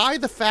you buy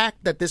the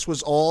fact that this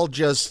was all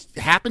just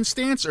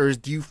happenstance, or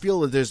do you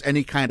feel that there's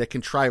any kind of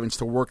contrivance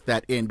to work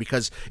that in?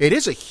 Because it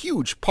is a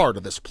huge part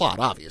of this plot,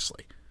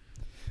 obviously.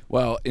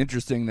 Well,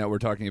 interesting that we're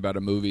talking about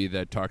a movie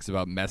that talks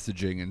about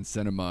messaging in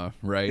cinema,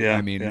 right? Yeah,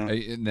 I mean,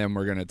 and then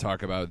we're going to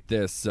talk about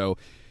this. So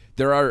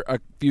there are a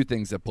few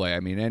things at play. I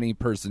mean, any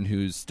person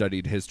who's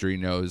studied history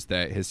knows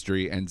that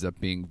history ends up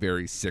being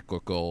very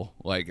cyclical,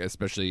 like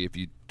especially if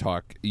you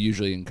talk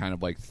usually in kind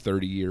of like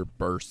 30-year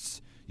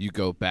bursts. You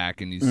go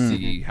back and you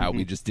see how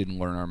we just didn't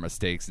learn our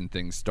mistakes and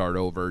things start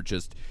over,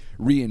 just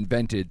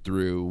reinvented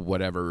through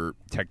whatever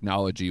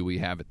technology we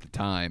have at the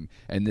time.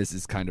 And this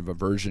is kind of a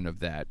version of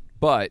that.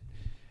 But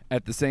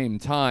at the same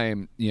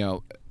time, you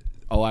know,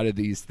 a lot of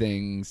these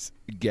things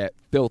get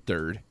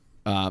filtered.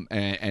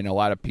 And a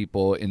lot of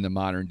people in the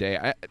modern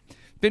day,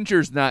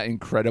 Fincher's not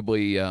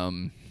incredibly.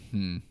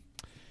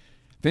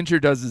 Fincher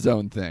does his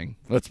own thing.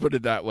 Let's put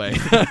it that way.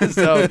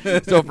 So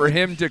for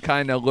him to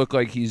kind of look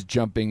like he's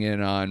jumping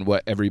in on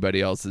what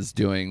everybody else is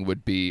doing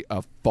would be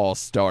a false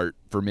start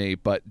for me.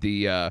 But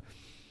the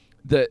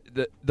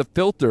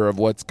filter of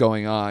what's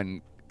going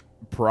on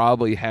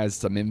probably has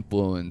some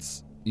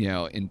influence, you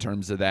know, in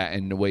terms of that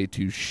and the way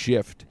to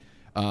shift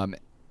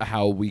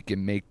how we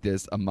can make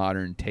this a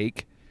modern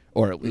take.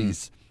 Or at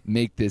least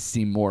make this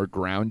seem more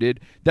grounded.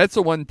 That's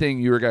the one thing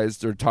you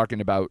guys are talking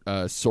about,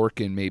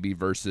 Sorkin maybe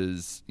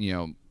versus, you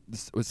know,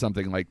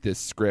 something like this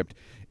script,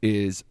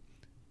 is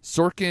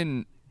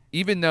Sorkin,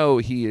 even though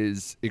he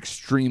is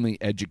extremely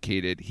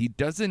educated, he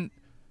doesn't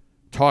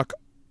talk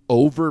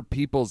over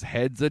people's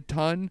heads a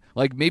ton.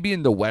 Like maybe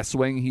in The West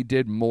Wing he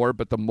did more,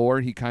 but the more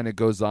he kind of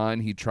goes on,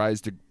 he tries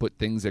to put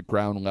things at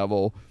ground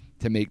level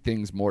to make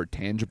things more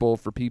tangible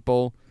for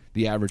people,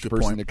 the average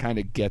person, to kind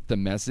of get the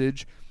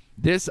message.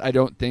 This, I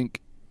don't think,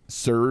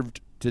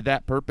 served to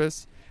that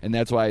purpose, and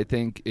that's why I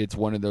think it's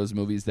one of those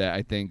movies that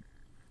I think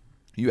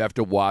you have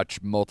to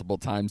watch multiple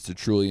times to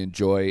truly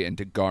enjoy and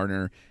to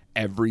garner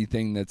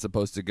everything that's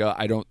supposed to go.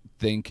 I don't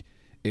think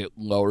it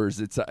lowers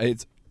it's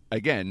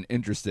again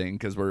interesting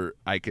because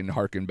I can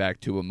harken back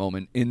to a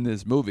moment in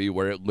this movie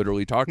where it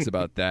literally talks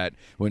about that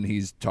when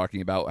he's talking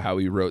about how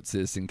he wrote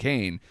Citizen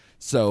Kane.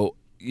 So,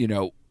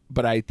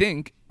 but I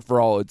think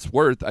for all it's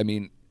worth, I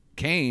mean,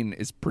 Kane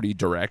is pretty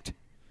direct,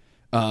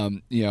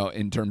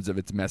 in terms of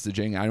its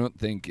messaging. I don't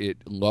think it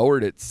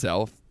lowered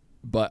itself,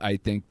 but I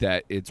think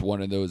that it's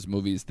one of those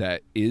movies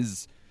that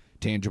is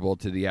tangible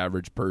to the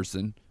average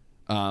person.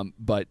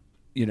 But,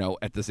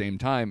 at the same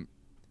time,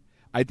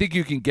 I think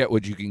you can get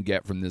what you can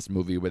get from this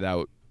movie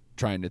without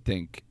trying to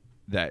think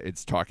that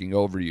it's talking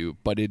over you,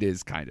 but it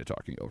is kind of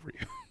talking over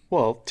you.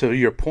 Well, to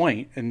your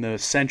point, in the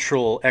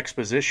central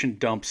exposition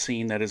dump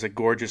scene, that is a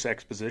gorgeous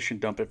exposition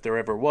dump if there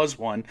ever was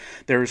one,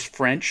 there's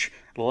French,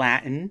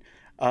 Latin,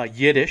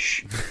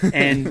 Yiddish,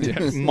 and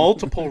Yes.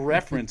 multiple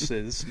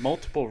references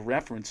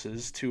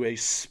to a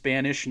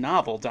Spanish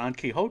novel, Don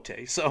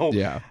Quixote. So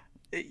Yeah.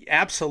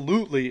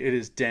 absolutely it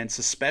is dense,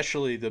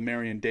 especially the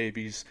Marion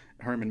Davies,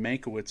 Herman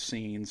Mankiewicz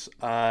scenes.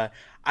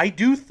 I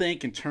do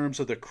think in terms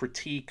of the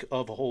critique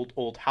of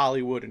old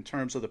Hollywood, in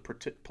terms of the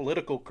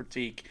political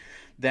critique,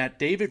 that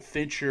David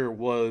Fincher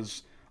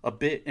was a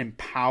bit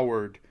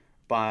empowered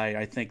by,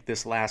 I think,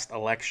 this last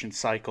election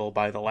cycle,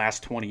 by the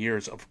last 20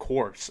 years, of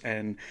course.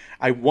 And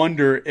I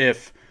wonder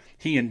if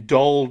he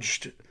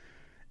indulged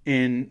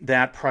in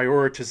that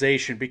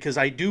prioritization, because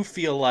I do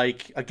feel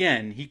like,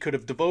 again, he could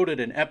have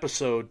devoted an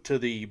episode to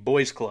the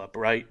boys club,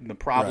 right? And the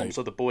problems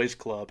of the boys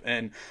club.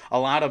 And a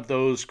lot of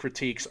those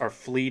critiques are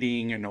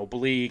fleeting and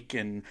oblique,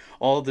 and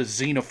all the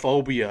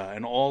xenophobia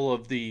and all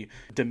of the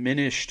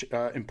diminished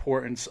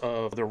importance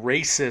of the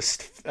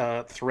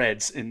racist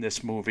threads in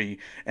this movie,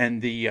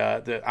 and the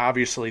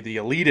obviously the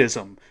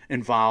elitism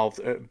involved.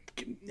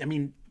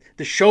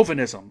 The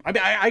chauvinism.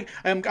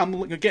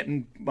 I'm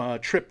getting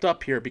tripped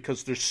up here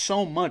because there's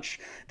so much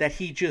that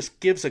he just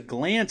gives a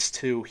glance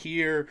to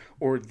here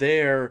or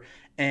there,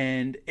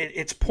 and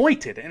it's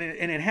pointed and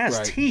it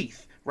has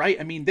teeth, right?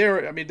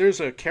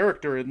 There's a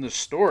character in the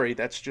story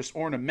that's just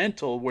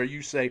ornamental where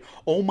you say,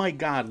 "Oh my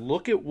God,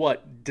 look at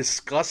what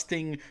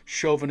disgusting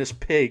chauvinist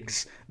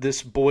pigs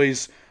this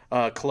boys'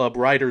 club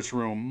writer's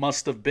room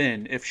must have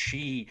been if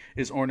she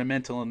is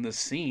ornamental in this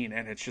scene."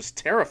 And it's just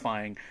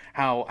terrifying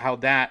how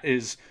that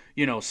is,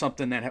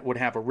 something that would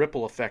have a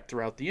ripple effect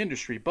throughout the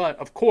industry. But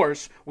of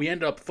course, we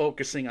end up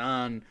focusing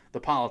on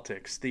the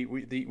politics.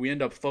 We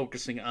end up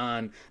focusing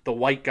on the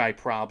white guy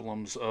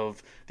problems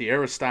of the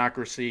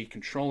aristocracy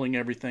controlling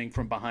everything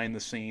from behind the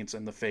scenes,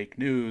 and the fake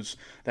news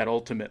that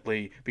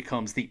ultimately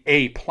becomes the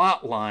A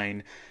plot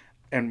line.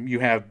 And you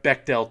have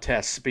Bechdel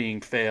tests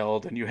being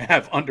failed, and you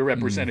have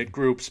underrepresented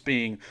groups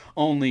being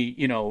only,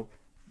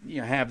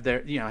 have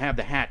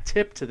the hat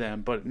tipped to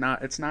them, but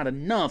it's not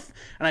enough.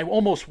 And I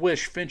almost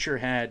wish Fincher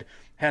had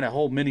a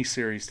whole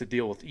miniseries to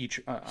deal with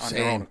each on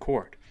their own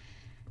accord.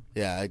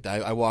 Yeah,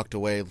 I walked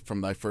away from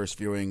my first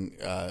viewing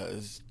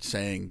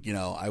saying,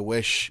 I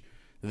wish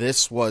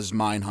this was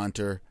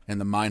Mindhunter and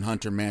the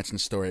Mindhunter Manson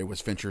story was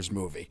Fincher's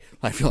movie.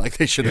 I feel like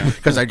they should have,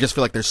 because I just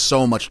feel like there's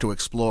so much to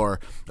explore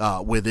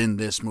within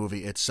this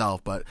movie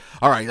itself. But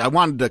all right, I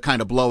wanted to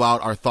kind of blow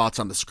out our thoughts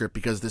on the script,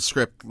 because the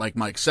script, like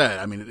Mike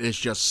said, it is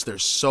just,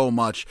 there's so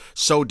much,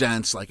 so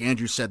dense. Like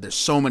Andrew said, there's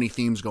so many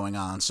themes going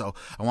on. So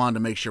I wanted to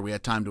make sure we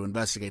had time to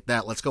investigate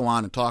that. Let's go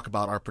on and talk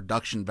about our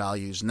production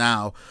values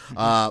now.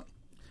 I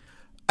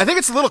think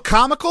it's a little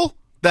comical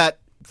that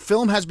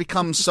film has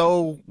become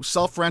so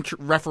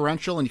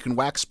self-referential, and you can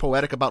wax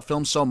poetic about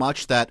film so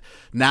much that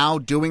now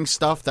doing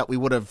stuff that we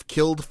would have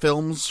killed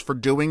films for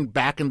doing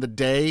back in the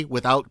day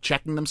without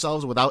checking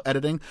themselves, without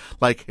editing.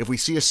 Like, if we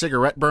see a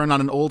cigarette burn on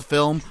an old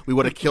film, we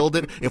would have killed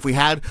it. If we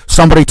had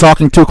somebody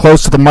talking too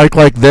close to the mic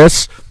like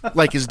this,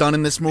 like is done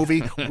in this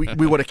movie,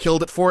 we would have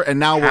killed it for it. And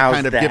now we're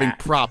kind of giving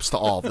props to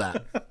all of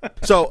that.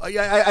 So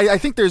I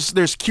think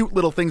there's cute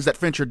little things that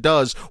Fincher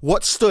does.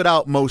 What stood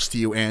out most to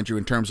you, Andrew,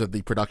 in terms of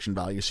the production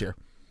values here?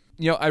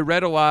 I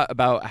read a lot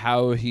about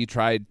how he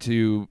tried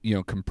to,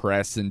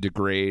 compress and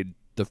degrade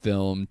the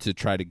film to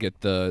try to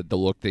get the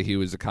look that he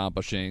was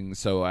accomplishing.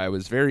 So I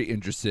was very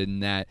interested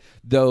in that.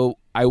 Though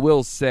I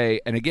will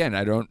say, and again,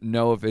 I don't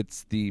know if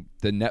it's the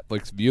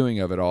Netflix viewing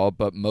of it all,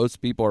 but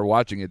most people are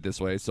watching it this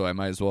way, so I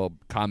might as well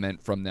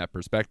comment from that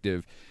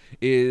perspective,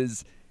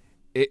 is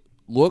it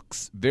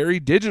looks very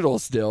digital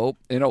still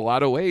in a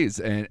lot of ways,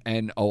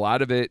 and a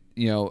lot of it,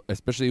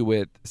 especially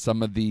with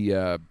some of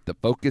the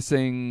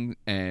focusing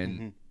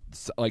and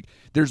like,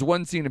 there's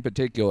one scene in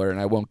particular, and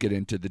I won't get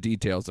into the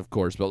details, of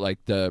course, but like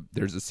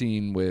there's a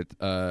scene with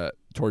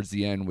towards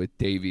the end with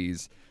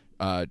Davies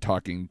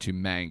talking to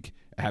Mank,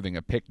 having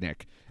a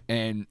picnic,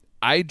 and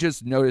I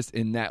just noticed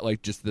in that,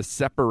 like, just the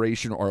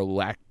separation or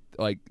lack,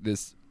 like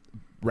this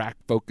rack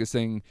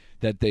focusing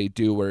that they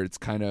do where it's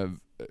kind of,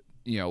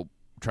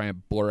 trying to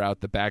blur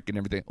out the back and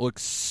everything. It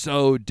looks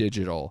so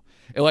digital.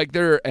 Like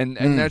and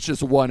that's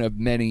just one of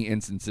many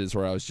instances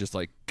where I was just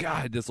like,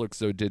 God, this looks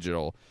so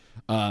digital.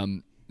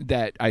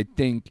 That I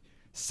think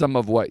some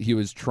of what he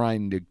was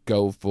trying to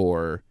go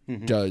for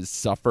does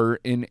suffer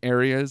in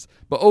areas.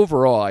 But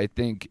overall, I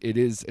think it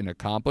is an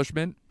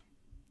accomplishment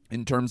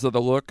in terms of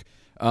the look.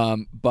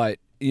 But,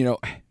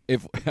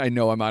 if I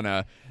know I'm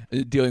on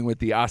dealing with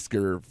the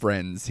Oscar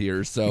friends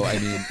here. So, I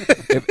mean,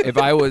 if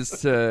I was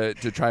to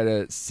try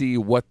to see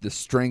what the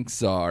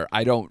strengths are,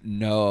 I don't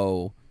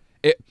know.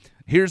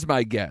 Here's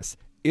my guess.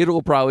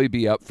 It'll probably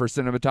be up for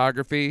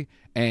cinematography.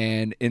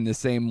 And in the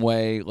same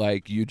way,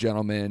 like you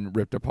gentlemen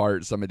ripped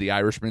apart some of the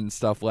Irishman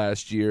stuff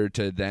last year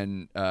to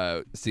then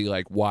see,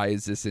 like, why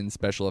is this in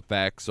special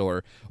effects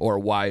or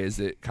why is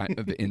it kind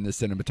of in the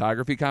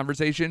cinematography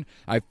conversation,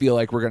 I feel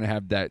like we're going to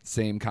have that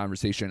same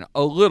conversation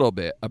a little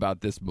bit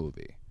about this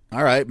movie.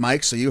 All right,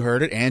 Mike, so you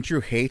heard it.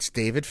 Andrew hates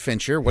David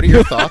Fincher. What are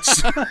your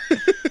thoughts?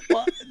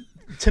 Well,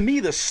 to me,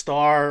 the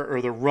star or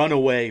the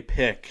runaway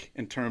pick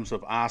in terms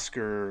of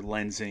Oscar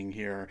lensing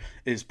here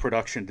is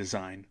production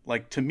design.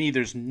 Like, to me,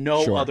 there's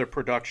no other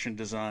production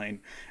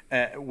design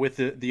with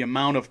the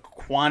amount of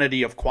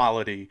quantity of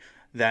quality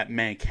that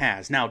Mank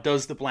has. Now,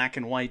 does the black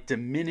and white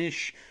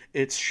diminish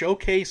its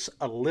showcase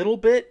a little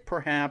bit?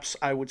 Perhaps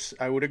I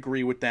would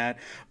agree with that.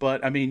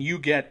 But I mean, you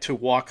get to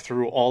walk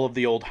through all of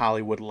the old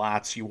Hollywood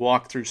lots. You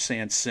walk through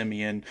San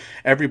Simeon.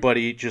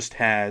 Everybody just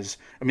has,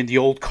 I mean, the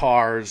old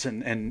cars,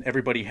 and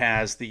everybody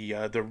has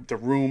the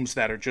rooms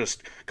that are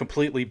just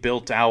completely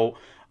built out.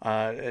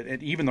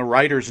 And even the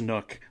writer's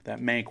nook that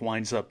Mank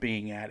winds up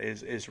being at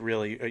is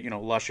really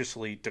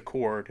lusciously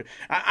decored.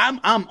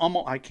 I'm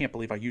almost, I can't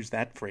believe I used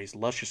that phrase,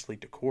 lusciously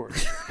decored.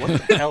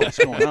 What the hell is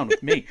going on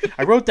with me?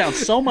 I wrote down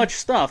so much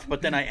stuff,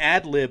 but then I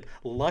ad-lib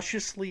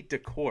lusciously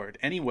decored.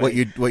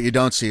 Anyway, what you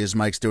don't see is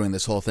Mike's doing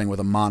this whole thing with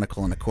a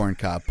monocle and a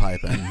corncob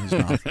pipe in his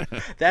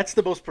mouth. That's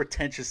the most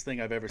pretentious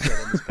thing I've ever said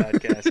on this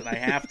podcast, and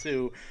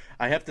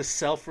I have to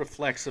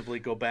self-reflexively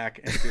go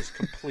back and just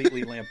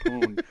completely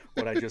lampoon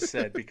what I just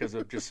said because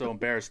I'm just so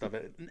embarrassed of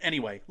it.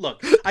 Anyway,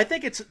 look, I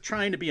think it's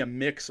trying to be a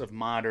mix of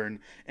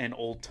modern and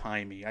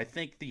old-timey. I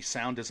think the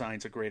sound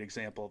design's a great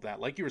example of that.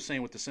 Like you were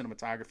saying with the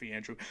cinematography,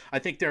 Andrew, I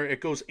think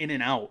it goes in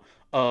and out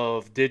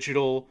of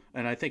digital,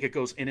 and I think it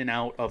goes in and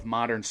out of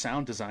modern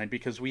sound design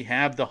because we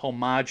have the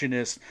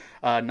homogenous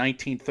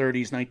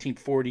 1930s,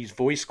 1940s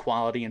voice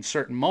quality in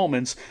certain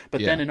moments,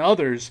 but then in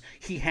others,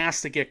 he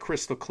has to get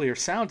crystal clear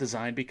sound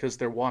design because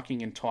they're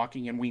walking and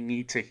talking, and we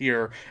need to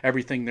hear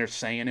everything they're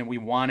saying, and we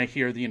want to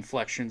hear the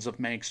inflections of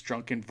Mank's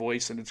drunken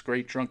voice, and it's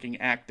great drunken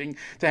acting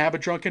to have a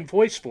drunken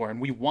voice for,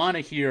 and we want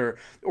to hear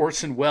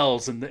Orson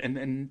Welles and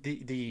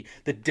the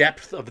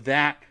depth of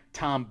that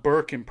Tom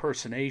Burke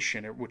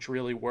impersonation, which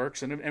really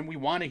works, and we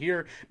want to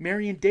hear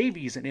Marion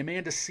Davies and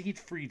Amanda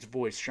Seyfried's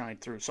voice shine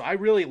through. So I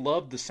really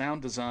love the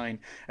sound design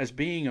as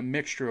being a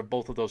mixture of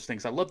both of those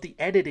things. I love the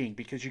editing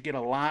because you get a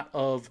lot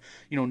of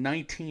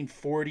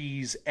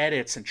 1940s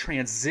edits and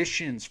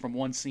transitions from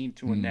one scene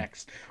to a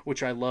next,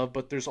 which I love.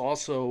 But there's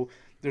also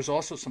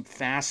some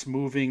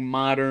fast-moving,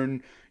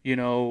 modern,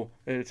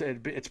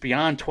 it's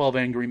beyond 12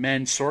 Angry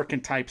Men,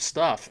 Sorkin-type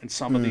stuff in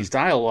some of these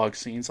dialogue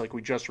scenes like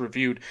we just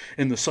reviewed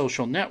in The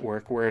Social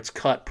Network, where it's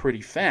cut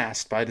pretty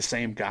fast by the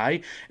same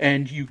guy,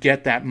 and you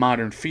get that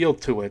modern feel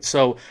to it.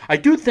 So I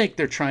do think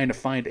they're trying to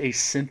find a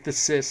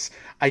synthesis.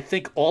 I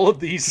think all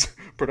of these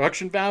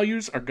production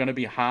values are going to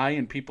be high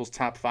in people's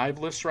top 5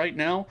 lists right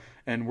now,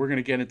 and we're going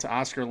to get into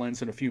Oscar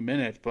lens in a few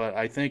minutes, but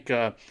I think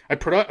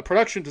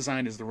production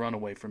design is the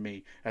runaway for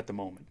me at the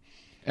moment.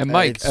 And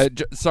Mike,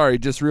 sorry,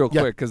 just real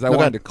quick, because I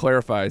wanted to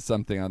clarify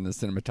something on the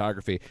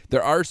cinematography.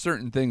 There are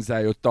certain things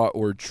that I thought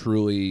were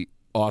truly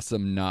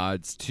awesome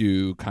nods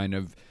to kind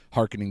of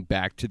hearkening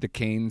back to the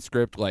Kane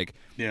script. Like,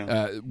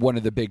 one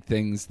of the big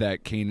things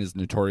that Kane is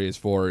notorious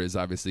for is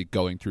obviously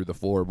going through the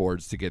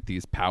floorboards to get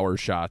these power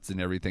shots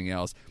and everything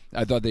else.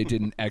 I thought they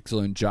did an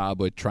excellent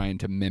job with trying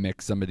to mimic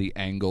some of the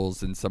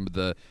angles and some of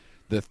the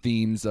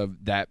themes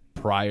of that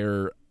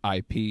prior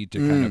IP to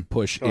kind of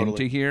push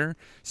into here.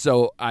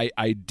 So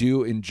I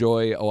do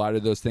enjoy a lot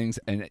of those things,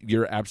 and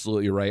you're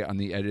absolutely right on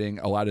the editing.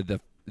 A lot of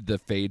the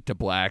fade to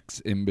blacks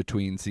in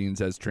between scenes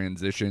as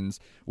transitions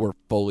were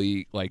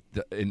fully like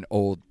an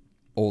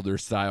older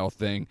style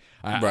thing.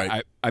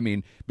 I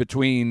mean,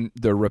 between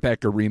the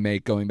Rebecca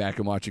remake, going back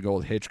and watching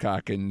old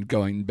Hitchcock, and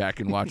going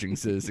back and watching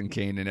Citizen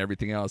Kane and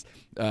everything else,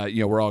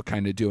 we're all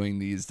kind of doing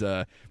these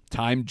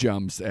time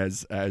jumps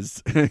as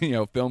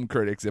film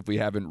critics if we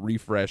haven't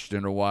refreshed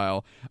in a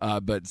while.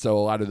 But so a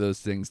lot of those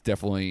things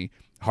definitely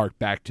hark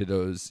back to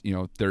those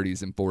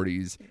 30s and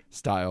 40s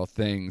style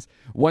things.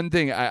 One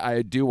thing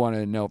I do want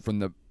to note from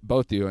the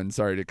both of you, and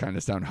sorry to kind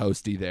of sound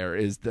hosty there,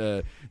 is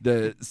the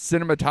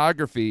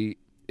cinematography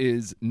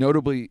is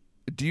notably.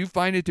 Do you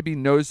find it to be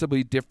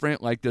noticeably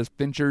different? Like, does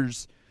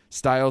Fincher's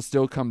style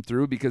still come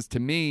through? Because to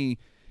me,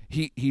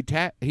 he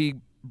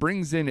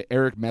brings in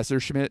Eric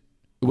Messerschmidt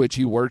which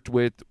he worked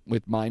with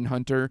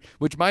Mindhunter,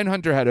 which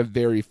Mindhunter had a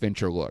very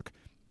Fincher look.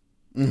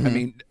 I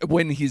mean,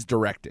 when he's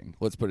directing,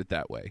 let's put it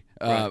that way.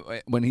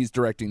 Right. When he's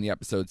directing the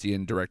episodes, he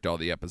didn't direct all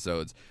the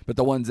episodes, but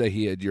the ones that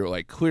he had, you're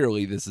like,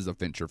 clearly this is a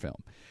Fincher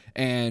film.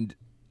 And,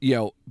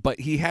 but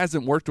he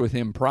hasn't worked with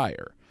him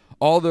prior.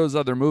 All those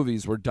other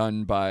movies were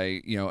done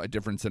by, a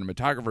different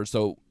cinematographer.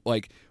 So,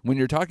 like, when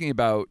you're talking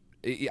about,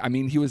 I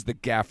mean, he was the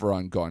gaffer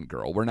on Gone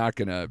Girl. We're not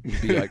going to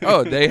be like,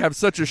 oh, they have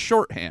such a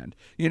shorthand.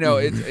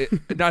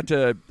 Not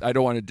to, I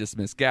don't want to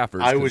dismiss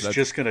gaffers. I was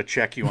just going to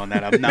check you on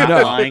that. I'm not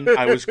lying.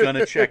 I was going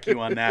to check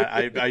you on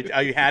that.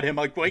 I had him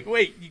like,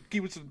 wait, he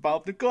was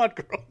involved in Gone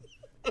Girl.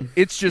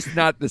 It's just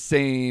not the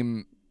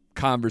same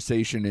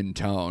conversation in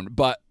tone.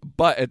 But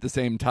at the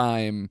same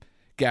time,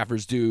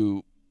 gaffers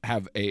do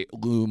have a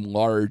loom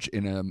large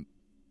in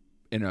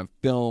a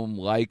film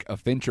like a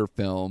Fincher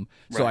film,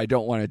 so right. I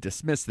don't want to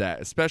dismiss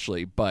that,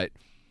 especially, but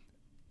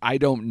I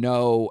don't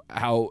know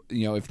how,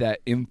 if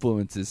that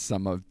influences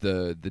some of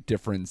the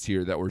difference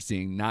here that we're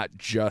seeing, not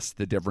just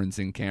the difference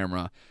in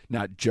camera,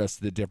 not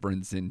just the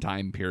difference in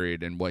time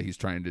period and what he's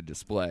trying to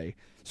display.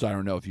 So I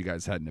don't know if you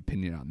guys had an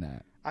opinion on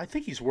that. I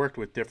think he's worked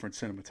with different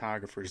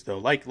cinematographers, though,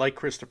 like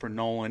Christopher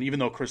Nolan, even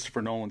though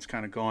Christopher Nolan's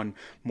kind of gone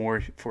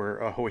more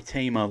for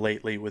Hoytema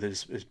lately with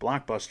his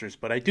blockbusters.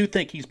 But I do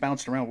think he's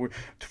bounced around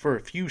for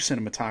a few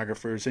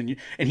cinematographers,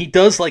 and he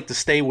does like to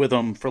stay with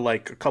them for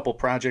like a couple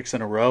projects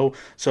in a row.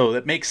 So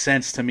it makes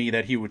sense to me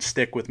that he would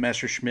stick with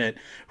Messerschmitt,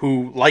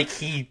 who, like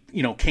he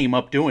came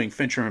up doing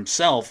Fincher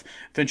himself.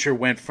 Fincher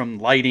went from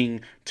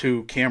lighting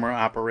to camera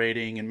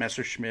operating, and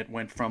Messerschmitt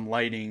went from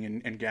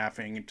lighting and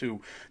gaffing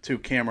to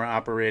camera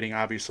operating,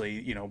 obviously,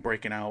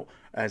 breaking out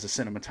as a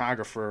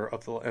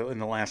cinematographer in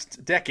the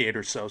last decade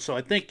or so. So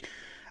I think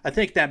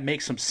that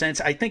makes some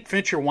sense. I think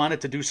Fincher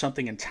wanted to do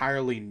something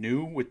entirely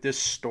new with this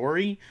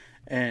story,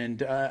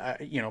 and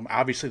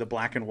obviously the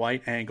black and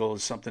white angle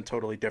is something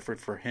totally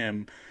different for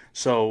him.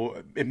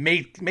 So it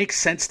makes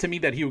sense to me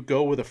that he would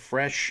go with a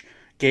fresh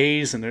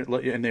gaze, and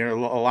there are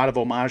a lot of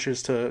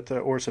homages to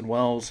Orson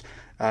Welles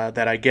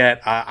that I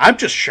get. I'm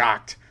just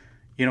shocked,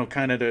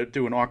 kind of to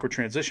do an awkward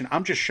transition.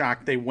 I'm just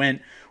shocked they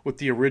went with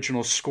the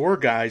original score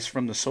guys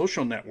from The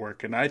Social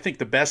Network. And I think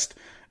the best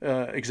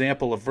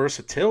example of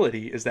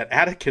versatility is that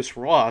Atticus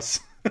Ross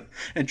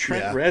and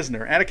Trent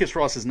Reznor. Atticus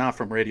Ross is not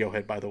from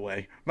Radiohead, by the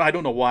way. I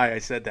don't know why I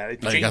said that.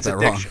 Jane's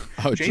Addiction.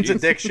 Jane's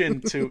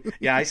Addiction to...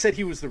 Yeah, I said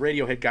he was the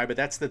Radiohead guy, but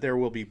that's the There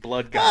Will Be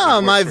Blood guy.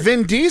 Oh, my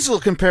Vin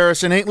Diesel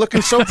comparison ain't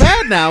looking so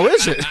bad now,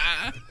 is it?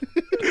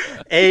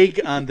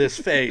 Egg on this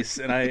face,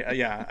 and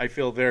I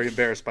feel very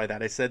embarrassed by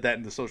that. I said that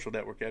in the Social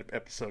Network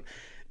episode.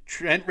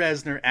 Trent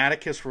Reznor,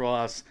 Atticus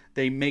Ross,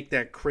 they make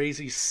that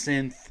crazy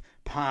synth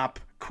pop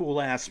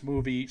cool ass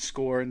movie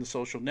score in the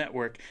Social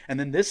Network, and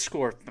then this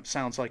score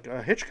sounds like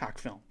a Hitchcock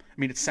film. I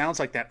mean, it sounds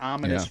like that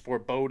ominous,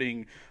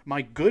 foreboding.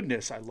 My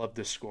goodness, I love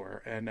this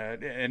score,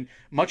 and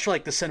much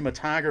like the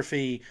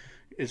cinematography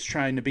is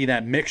trying to be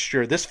that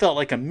mixture. This felt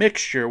like a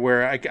mixture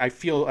where I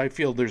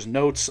feel there's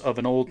notes of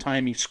an old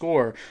timey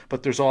score,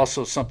 but there's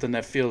also something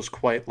that feels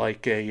quite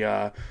like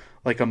a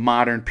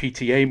modern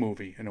PTA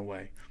movie in a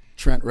way.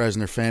 Trent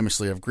Reznor,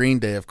 famously of Green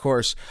Day, of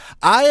course.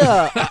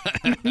 I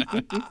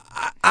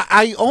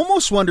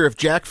almost wonder if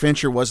Jack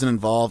Fincher wasn't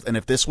involved, and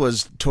if this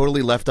was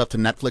totally left up to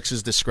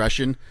Netflix's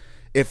discretion,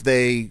 if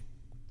they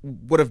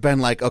would have been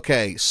like,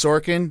 okay,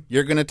 Sorkin,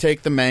 you're going to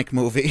take the Mank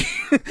movie,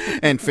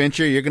 and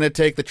Fincher, you're going to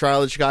take the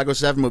Trial of the Chicago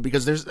 7 movie,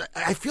 because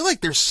I feel like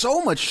there's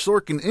so much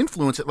Sorkin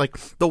influence. Like,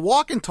 the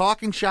walk and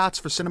talking shots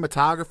for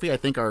cinematography, I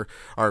think, are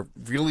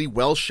really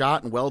well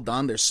shot and well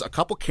done. There's a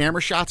couple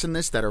camera shots in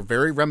this that are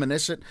very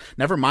reminiscent.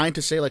 Never mind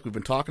to say, like we've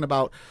been talking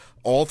about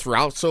all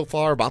throughout so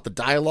far, about the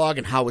dialogue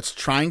and how it's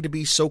trying to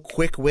be so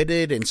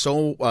quick-witted and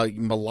so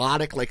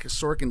melodic like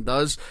Sorkin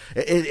does.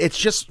 It's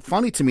just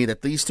funny to me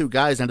that these two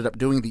guys ended up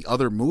doing the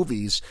other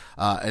movies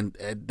and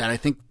that I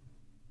think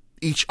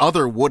each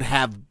other would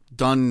have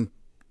done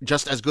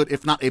just as good,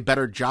 if not a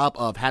better job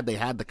of, had they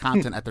had the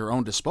content at their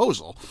own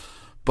disposal.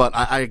 But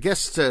I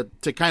guess to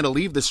kind of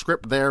leave the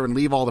script there and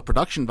leave all the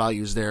production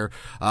values there,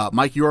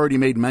 Mike, you already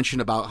made mention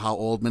about how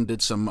Oldman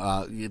did some,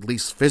 at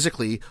least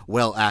physically,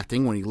 well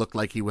acting when he looked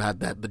like he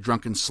had the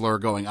drunken slur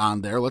going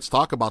on there. Let's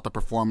talk about the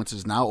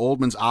performances now.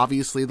 Oldman's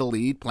obviously the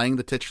lead, playing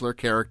the titular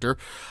character.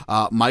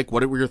 Mike,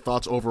 what were your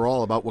thoughts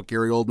overall about what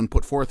Gary Oldman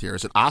put forth here?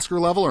 Is it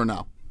Oscar level or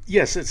no?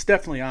 Yes, it's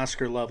definitely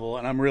Oscar level,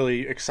 and I'm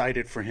really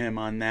excited for him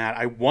on that.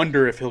 I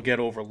wonder if he'll get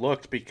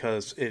overlooked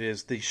because it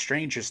is the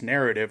strangest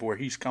narrative where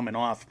he's coming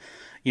off,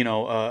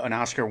 an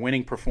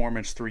Oscar-winning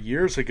performance 3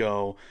 years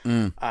ago.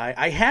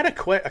 I had a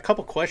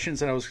couple questions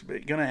that I was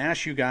going to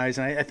ask you guys,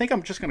 and I think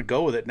I'm just going to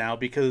go with it now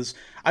because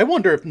I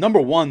wonder if,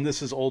 number one,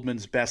 this is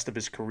Oldman's best of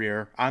his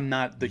career. I'm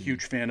not the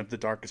huge fan of the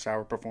Darkest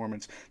Hour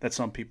performance that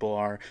some people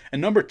are.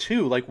 And number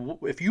two, like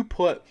if you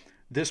put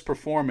this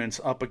performance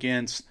up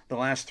against the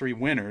last three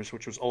winners,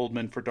 which was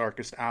Oldman for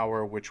Darkest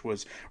Hour, which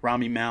was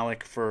Rami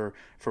Malek for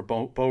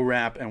Bo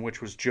Rap, and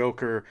which was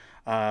Joker,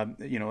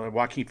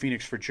 Joaquin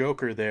Phoenix for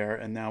Joker there,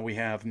 and now we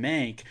have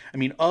Mank. I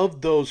mean,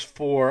 of those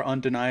four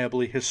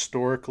undeniably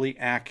historically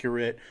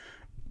accurate,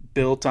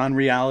 built on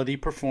reality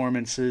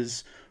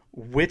performances,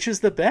 which is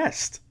the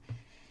best?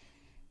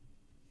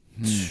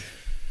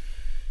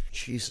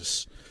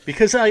 Jesus.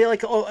 Because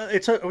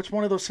it's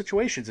one of those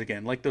situations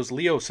again, like those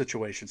Leo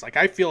situations. Like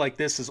I feel like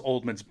this is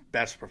Oldman's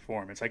best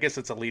performance. I guess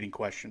it's a leading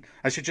question.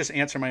 I should just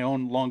answer my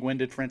own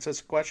long-winded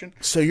Francisco question.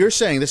 So you're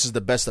saying this is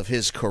the best of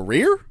his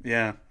career?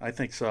 Yeah, I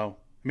think so.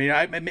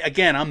 I mean,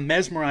 again, I'm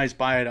mesmerized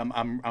by it.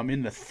 I'm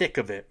in the thick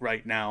of it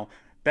right now.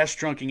 Best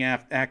drunken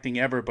acting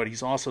ever, but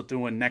he's also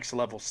doing next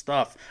level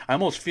stuff. I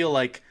almost feel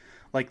like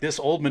this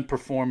Oldman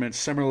performance,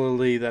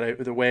 similarly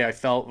the way I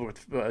felt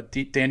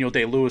with Daniel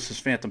Day-Lewis's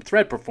Phantom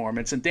Thread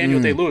performance, and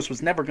Daniel Day-Lewis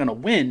was never going to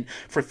win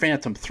for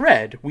Phantom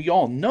Thread. We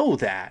all know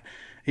that.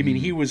 I mean,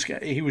 he was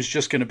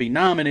just going to be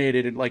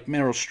nominated like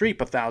Meryl Streep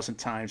 1,000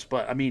 times.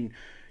 But I mean,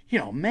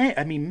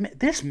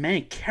 this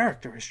Mank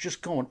character is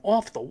just going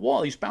off the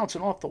wall. He's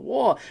bouncing off the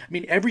wall. I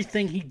mean,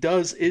 everything he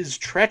does is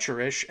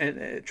treacherous,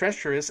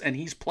 and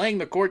he's playing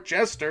the court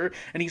jester,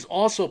 and he's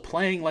also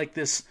playing like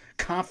this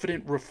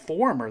confident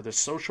reformer, the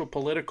social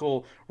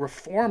political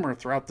reformer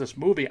throughout this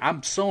movie.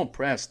 I'm so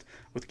impressed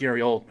with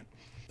Gary Oldman.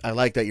 I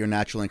like that your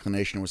natural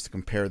inclination was to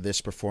compare this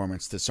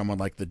performance to someone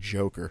like the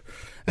Joker,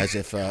 as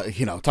if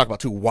talk about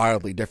two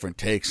wildly different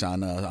takes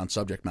on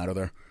subject matter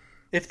there.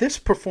 If this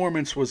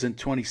performance was in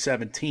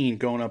 2017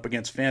 going up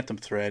against Phantom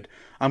Thread,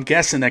 I'm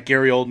guessing that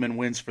Gary Oldman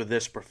wins for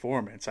this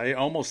performance. I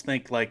almost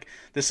think like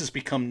this has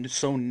become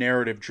so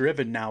narrative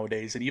driven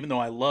nowadays. And even though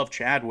I love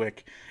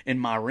Chadwick in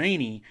Ma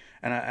Rainey,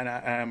 and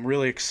I'm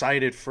really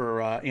excited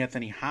for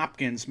Anthony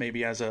Hopkins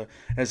maybe as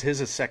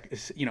his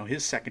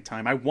second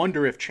time, I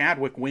wonder if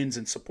Chadwick wins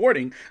in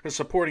supporting, because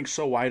supporting's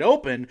so wide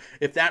open,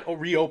 if that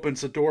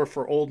reopens the door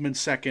for Oldman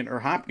second or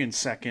Hopkins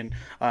second,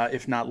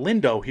 if not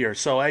Lindo here.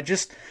 So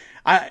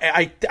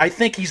I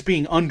think he's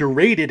being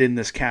underrated in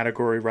this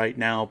category right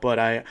now, but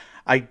I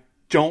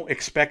don't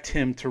expect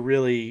him to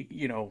really,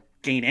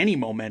 gain any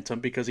momentum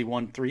because he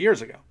won 3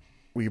 years ago.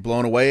 Were you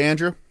blown away,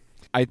 Andrew?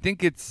 I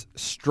think it's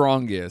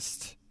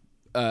strongest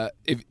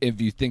if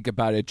you think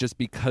about it, just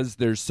because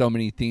there's so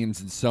many themes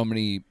and so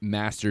many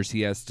masters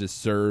he has to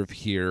serve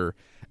here,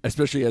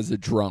 especially as a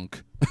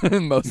drunk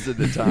most of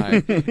the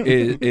time,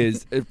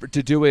 is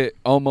to do it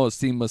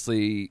almost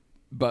seamlessly.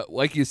 But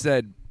like you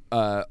said,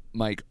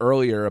 Mike,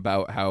 earlier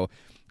about how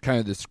kind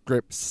of the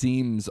script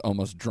seems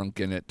almost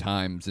drunken at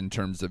times in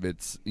terms of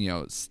its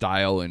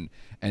style and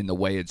the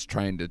way it's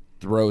trying to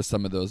throw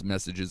some of those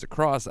messages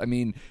across. I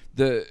mean,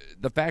 the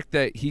fact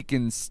that he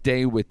can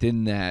stay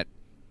within that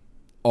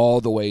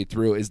all the way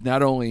through is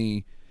not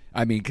only,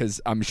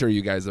 because I'm sure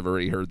you guys have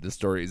already heard the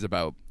stories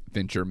about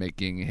Fincher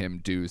making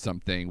him do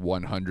something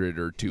 100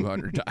 or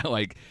 200 times.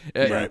 Like,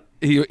 right.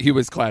 He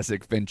was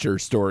classic Fincher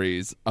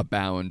stories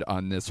abound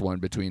on this one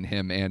between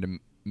him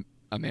and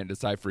Amanda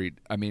Seyfried.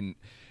 I mean,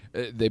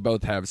 they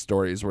both have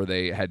stories where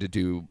they had to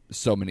do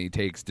so many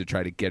takes to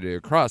try to get it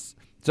across.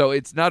 So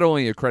it's not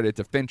only a credit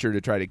to Fincher to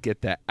try to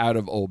get that out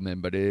of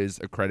Oldman, but it is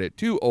a credit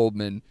to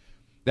Oldman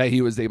that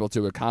he was able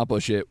to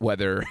accomplish it,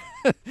 whether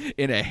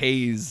in a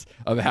haze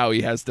of how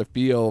he has to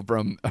feel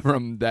from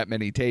that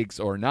many takes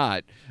or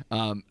not.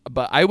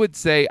 But I would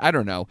say, I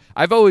don't know,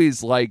 I've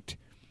always liked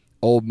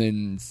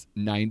Oldman's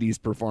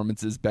 90s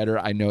performances better.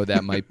 I know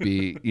that might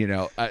be,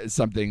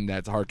 something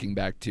that's harking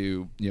back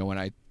to, when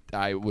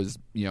I was,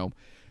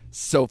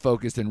 so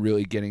focused and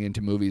really getting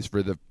into movies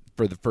for the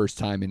first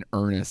time in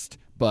earnest.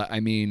 But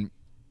I mean,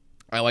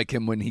 I like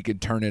him when he can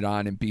turn it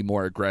on and be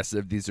more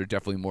aggressive. These are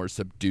definitely more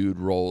subdued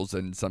roles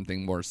and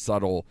something more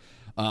subtle.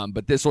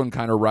 But this one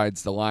kind of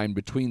rides the line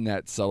between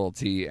that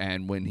subtlety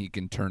and when he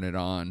can turn it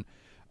on.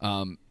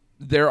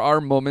 There are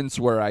moments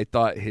where I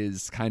thought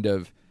his kind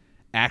of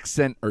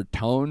accent or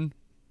tone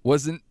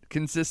wasn't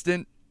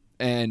consistent.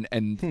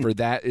 And for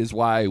that is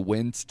why I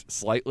winced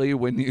slightly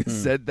when you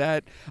said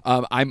that.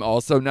 I'm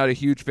also not a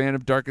huge fan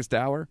of Darkest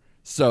Hour,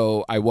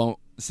 so I won't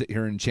sit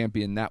here and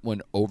champion that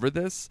one over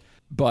this.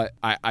 But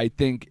I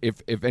think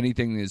if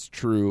anything is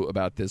true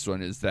about this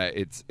one is that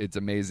it's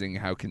amazing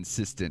how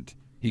consistent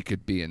he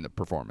could be in the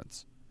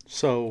performance.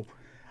 So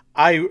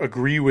I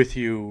agree with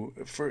you.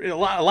 For a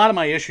lot of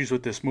my issues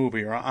with this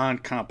movie are on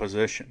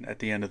composition at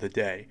the end of the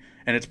day.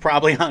 And it's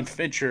probably on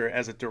Fincher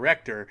as a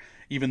director,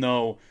 even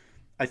though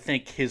I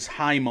think his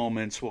high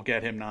moments will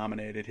get him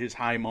nominated. His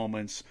high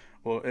moments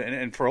will,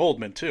 and for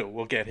Oldman too,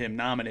 will get him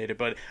nominated.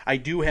 But I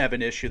do have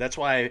an issue. That's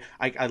why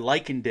I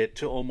likened it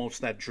to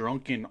almost that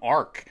drunken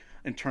arc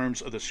in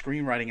terms of the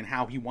screenwriting and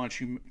how he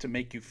wants you to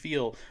make you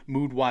feel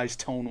mood-wise,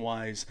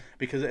 tone-wise.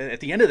 Because at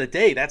the end of the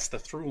day, that's the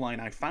through line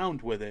I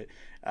found with it,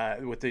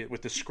 with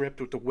the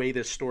script, with the way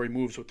this story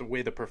moves, with the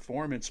way the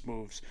performance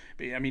moves.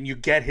 I mean, you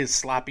get his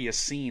sloppiest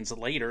scenes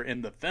later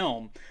in the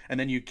film, and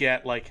then you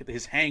get like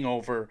his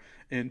hangover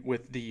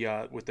with the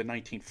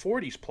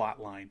 1940s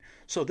plot line.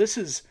 So this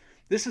is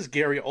This is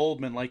Gary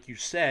Oldman, like you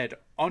said,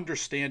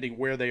 understanding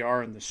where they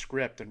are in the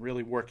script and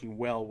really working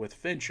well with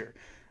Fincher.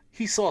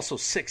 He's also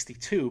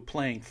 62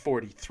 playing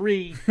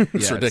 43.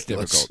 It's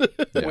ridiculous.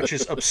 Which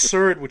is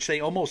absurd, which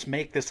they almost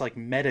make this like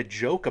meta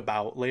joke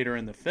about later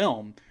in the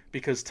film,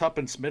 because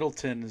Tuppence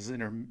Middleton is in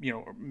her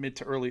mid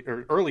to early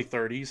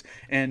 30s,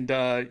 and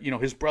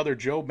his brother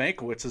Joe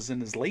Mankiewicz is in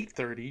his late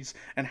 30s,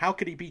 and how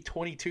could he be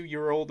 22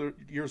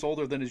 years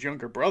older than his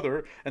younger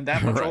brother and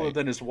that much older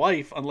than his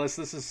wife, unless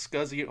this is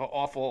scuzzy,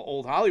 awful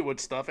old Hollywood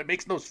stuff? It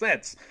makes no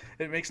sense.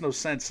 It makes no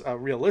sense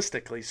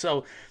realistically.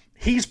 So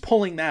he's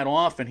pulling that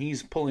off, and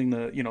he's pulling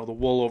the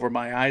wool over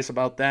my eyes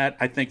about that.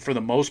 I think for the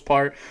most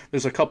part,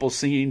 there's a couple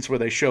scenes where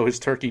they show his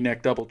turkey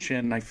neck double chin,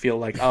 and I feel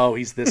like, oh,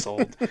 he's this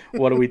old.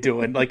 What are we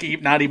doing? Like,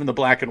 not even the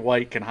black and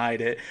white can hide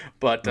it.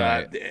 But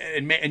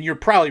and you're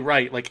probably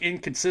right. Like,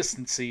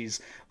 inconsistencies,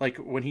 like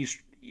when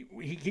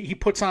he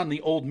puts on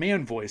the old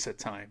man voice at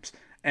times,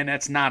 and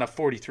that's not a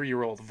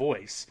 43-year-old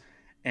voice.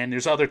 And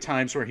there's other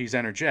times where he's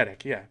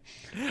energetic, yeah.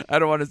 I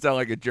don't want to sound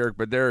like a jerk,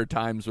 but there are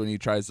times when he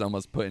tries to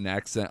almost put an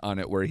accent on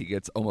it where he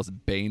gets almost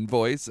Bane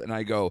voice, and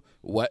I go,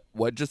 "What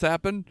just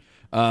happened?"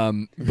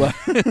 But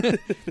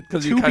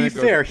because to be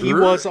fair, he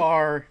was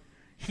our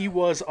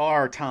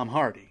Tom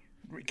Hardy,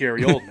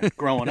 Gary Oldman,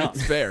 growing up.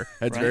 That's fair.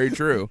 That's very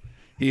true.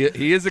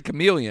 He is a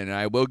chameleon, and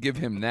I will give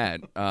him that.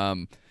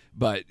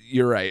 But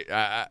you're right.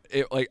 I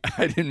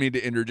didn't mean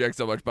to interject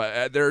so much,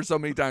 but there are so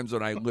many times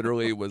when I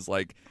literally was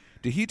like,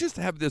 did he just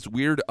have this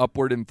weird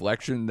upward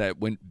inflection that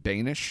went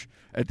Banish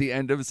at the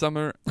end of some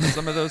of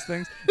those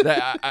things?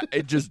 That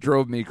it just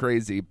drove me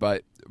crazy.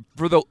 But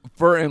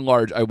for and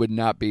large, I would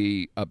not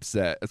be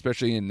upset,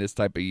 especially in this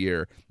type of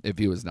year, if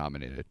he was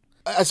nominated.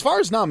 As far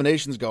as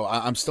nominations go,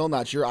 I'm still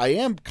not sure. I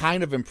am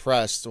kind of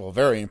impressed, well,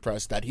 very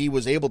impressed, that he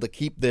was able to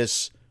keep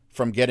this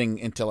from getting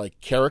into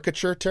like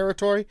caricature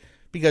territory.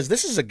 Because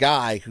this is a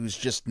guy who's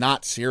just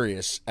not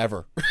serious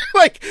ever.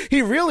 Like,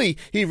 he really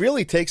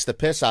takes the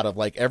piss out of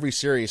like every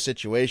serious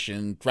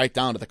situation, right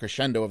down to the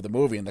crescendo of the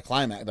movie and the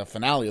climax, the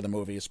finale of the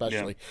movie,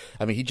 especially. Yeah.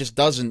 I mean, he just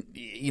doesn't,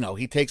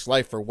 he takes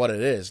life for what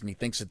it is, and he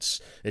thinks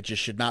it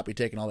just should not be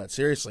taken all that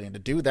seriously. And to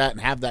do that and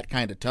have that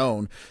kind of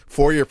tone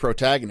for your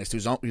protagonist,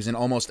 who's in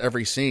almost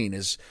every scene,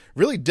 is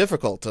really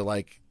difficult to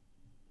like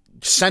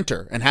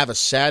center and have a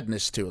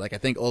sadness to. Like, I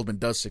think Oldman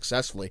does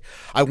successfully.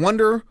 I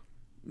wonder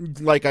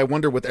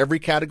with every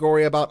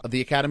category about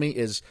the Academy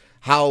is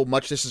how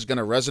much this is going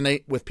to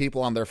resonate with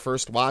people on their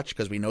first watch,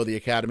 because we know the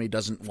Academy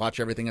doesn't watch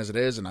everything as it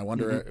is, and I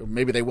wonder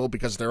maybe they will,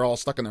 because they're all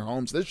stuck in their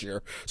homes this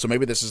year, so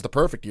maybe this is the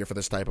perfect year for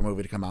this type of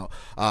movie to come out.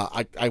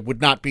 I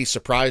would not be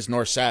surprised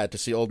nor sad to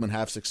see Oldman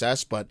have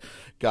success, but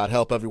God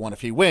help everyone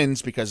if he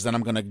wins, because then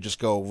I'm going to just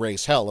go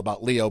raise hell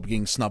about Leo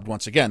being snubbed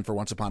once again for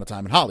Once Upon a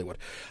Time in Hollywood.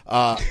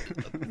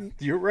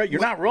 You're right. You're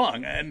not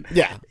wrong. And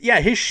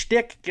his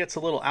shtick gets a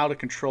little out of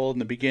control in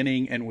the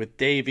beginning and with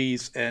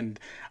Davies, and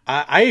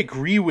I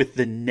agree with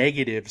the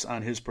negatives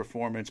on his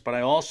performance, but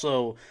I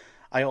also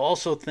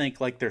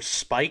think like there's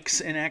spikes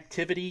in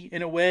activity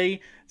in a way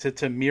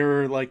to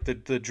mirror like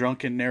the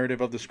drunken narrative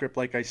of the script,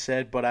 like I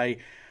said. But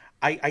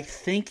I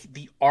think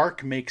the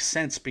arc makes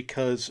sense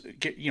because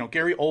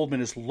Gary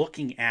Oldman is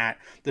looking at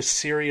the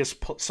serious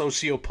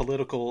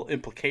socio-political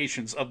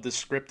implications of the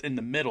script in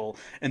the middle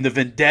and the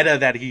vendetta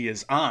that he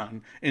is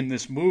on in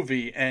this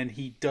movie, and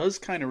he does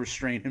kind of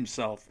restrain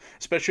himself,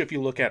 especially if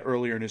you look at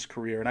earlier in his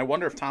career. And I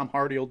wonder if Tom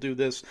Hardy will do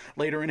this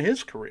later in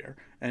his career,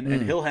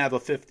 and he'll have a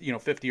 50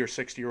 or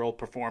 60-year-old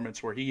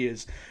performance where he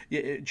is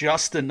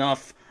just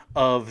enough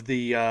of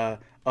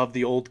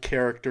the old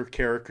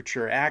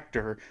caricature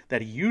actor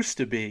that he used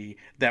to be,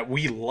 that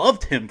we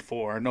loved him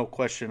for, no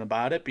question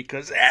about it,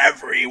 because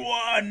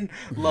everyone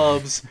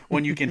loves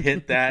when you can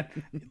hit that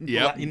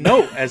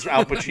note, as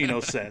Al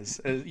Pacino says.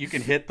 You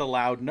can hit the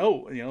loud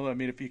note. I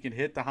mean, if you can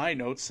hit the high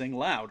note, sing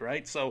loud,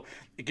 right? So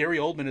Gary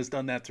Oldman has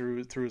done that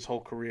through his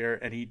whole career,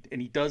 and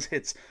he does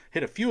hit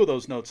a few of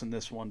those notes in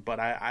this one. But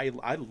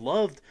I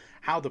loved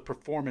how the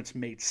performance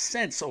made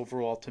sense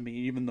overall to me,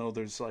 even though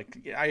there's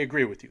I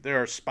agree with you.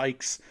 There are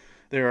spikes.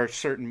 There are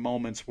certain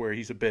moments where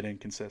he's a bit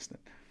inconsistent.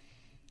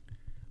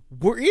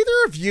 Were either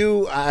of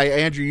you,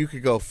 Andrew, you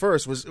could go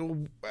first, was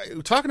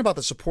talking about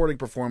the supporting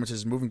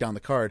performances moving down the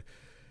card.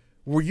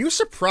 Were you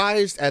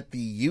surprised at the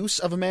use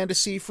of Amanda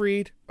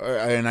Seyfried?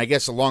 And I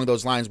guess along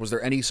those lines, was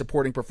there any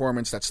supporting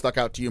performance that stuck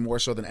out to you more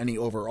so than any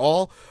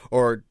overall?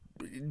 Or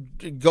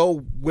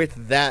go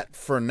with that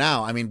for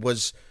now? I mean,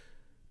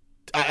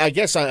 I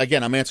guess,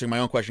 again, I'm answering my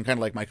own question kind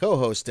of like my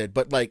co-host did,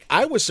 but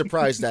I was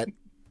surprised that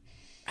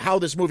how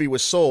this movie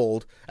was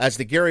sold as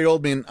the Gary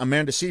Oldman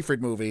Amanda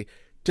Seyfried movie,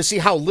 to see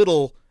how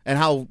little and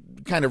how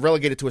kind of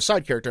relegated to a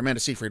side character Amanda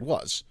Seyfried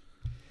was.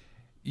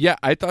 Yeah,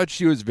 I thought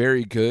she was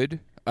very good.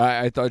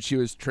 I thought she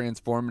was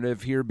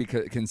transformative here,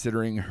 because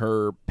considering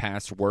her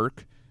past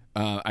work,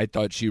 I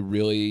thought she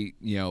really,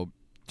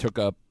 took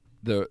up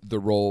the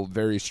role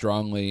very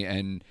strongly,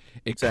 and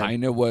it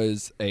kind of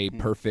was a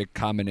perfect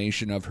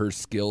combination of her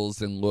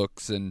skills and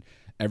looks and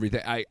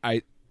everything.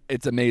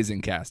 It's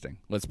amazing casting.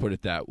 Let's put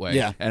it that way.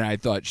 Yeah. And I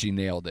thought she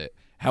nailed it.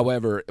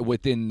 However,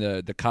 within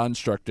the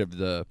construct of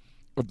the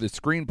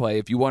screenplay,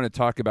 if you want to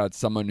talk about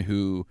someone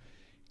who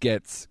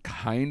gets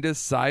kind of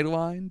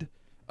sidelined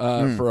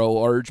for a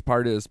large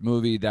part of this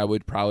movie, that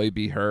would probably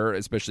be her,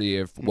 especially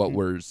if what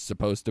we're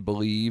supposed to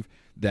believe,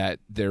 that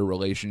their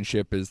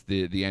relationship is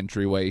the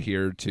entryway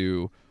here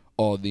to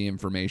all the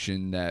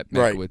information that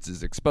Mankiewicz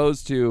is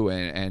exposed to,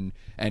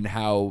 and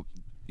how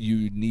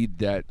you need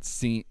that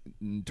scene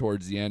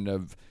towards the end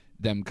of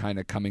them kind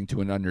of coming to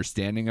an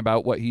understanding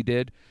about what he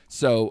did.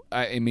 So,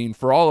 I mean,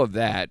 for all of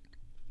that,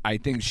 I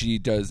think she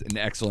does an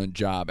excellent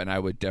job, and I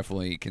would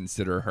definitely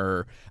consider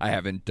her. I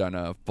haven't done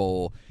a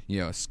full,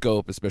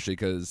 scope, especially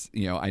because,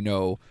 I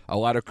know a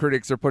lot of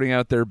critics are putting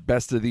out their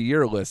best of the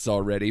year lists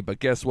already, but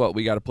guess what?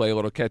 We got to play a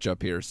little catch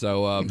up here.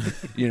 So,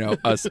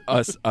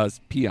 us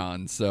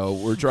peons. So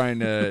we're trying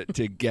to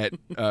get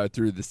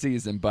through the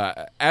season,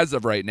 but as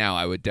of right now,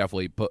 I would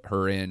definitely put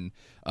her in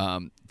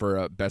for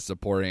a best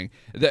supporting.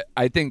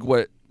 I think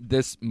what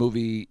this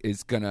movie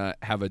is going to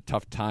have a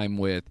tough time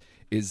with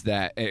is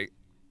that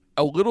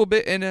a little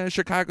bit in a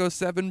Chicago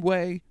 7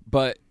 way,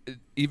 but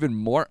even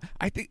more,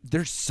 I think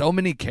there's so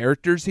many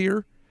characters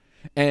here,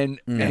 and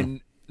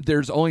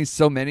there's only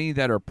so many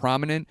that are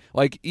prominent.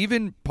 Like,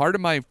 even part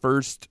of my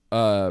first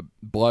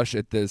blush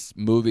at this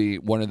movie,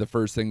 one of the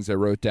first things I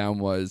wrote down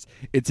was,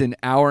 it's an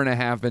hour and a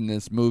half in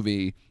this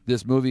movie.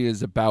 This movie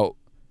is about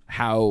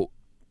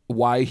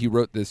why he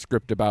wrote this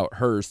script about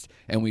Hearst,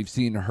 and we've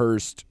seen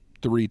Hearst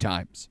 3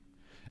 times.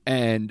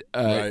 And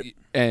and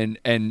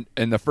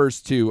the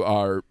first 2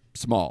 are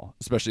small,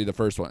 especially the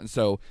first one.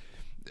 So,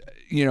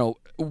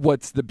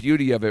 what's the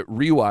beauty of it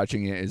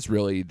rewatching it is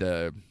really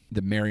the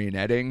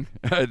marionetting,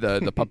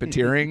 the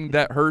puppeteering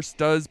that Hearst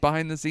does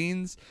behind the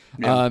scenes,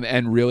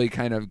 and really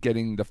kind of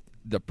getting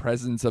the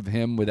presence of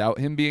him without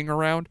him being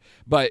around.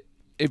 But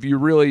if you're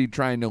really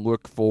trying to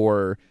look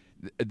for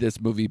this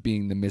movie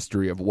being the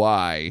mystery of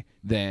why,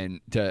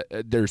 then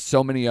there's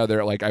so many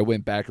other, like, I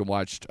went back and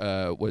watched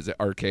was it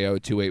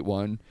RKO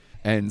 281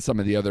 and some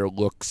of the other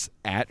looks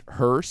at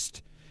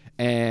Hearst.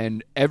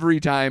 And every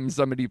time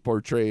somebody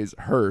portrays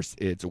Hearst,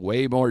 it's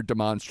way more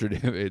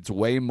demonstrative. It's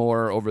way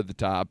more over the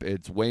top.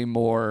 It's way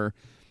more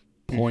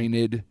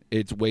pointed.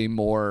 It's way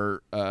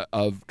more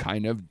of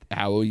kind of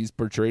how he's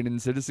portrayed in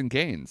Citizen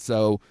Kane.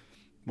 So,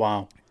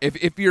 wow,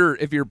 if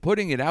you're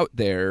putting it out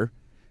there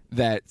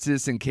that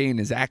Citizen Kane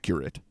is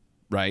accurate,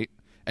 right,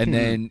 and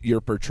then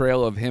your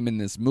portrayal of him in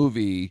this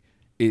movie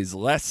is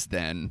less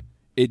than,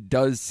 it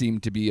does seem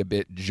to be a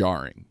bit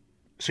jarring.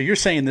 So you're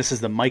saying this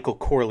is the Michael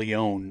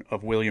Corleone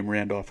of William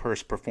Randolph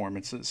Hearst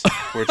performances,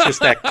 where it's just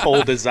that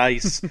cold as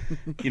ice,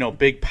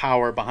 big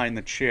power behind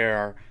the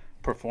chair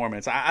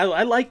performance.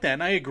 I like that,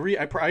 and I agree.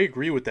 I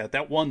agree with that.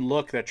 That one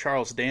look that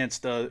Charles Dance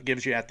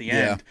gives you at the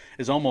end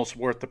is almost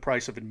worth the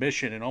price of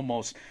admission, and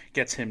almost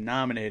gets him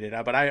nominated.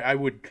 But I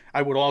would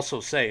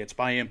also say it's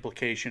by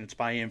implication, it's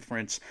by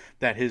inference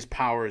that his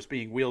power is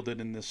being wielded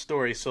in this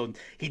story. So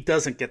he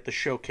doesn't get the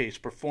showcase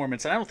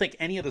performance, and I don't think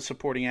any of the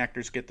supporting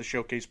actors get the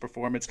showcase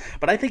performance.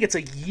 But I think it's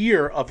a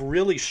year of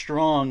really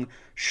strong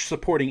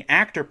supporting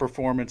actor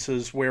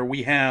performances where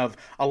we have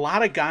a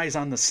lot of guys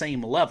on the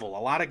same level, a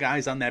lot of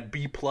guys on that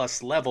B+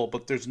 level,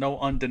 but there's no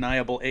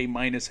undeniable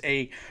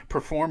A-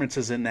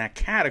 performances in that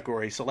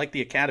category. So like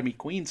the Academy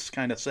Queens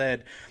kind of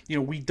said,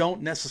 we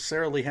don't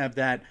necessarily have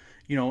that,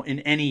 in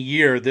any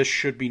year this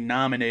should be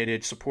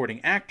nominated supporting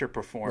actor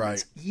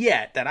performance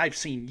that I've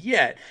seen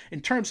yet.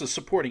 In terms of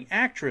supporting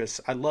actress,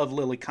 I love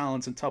Lily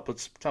Collins and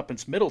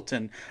Tuppence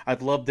Middleton.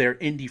 I've loved their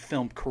indie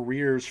film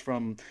careers,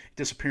 from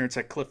Disappearance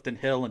at Clifton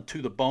Hill and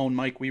To the Bone.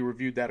 Mike, we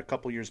reviewed that a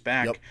couple years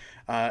back.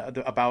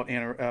 About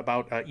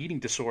eating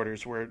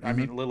disorders, where I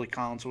mean, Lily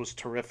Collins was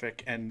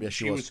terrific, and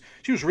she was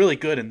really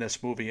good in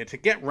this movie. And to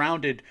get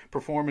rounded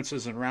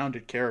performances and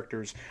rounded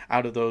characters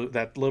out of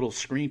that little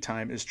screen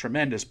time is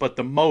tremendous. But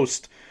the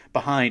most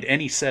behind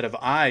any set of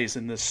eyes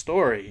in this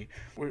story,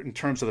 in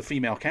terms of the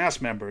female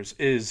cast members,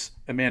 is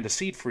Amanda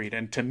Seyfried.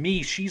 And to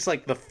me, she's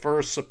like the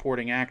first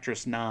supporting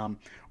actress nom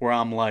where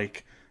I'm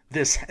like,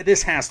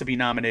 This has to be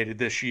nominated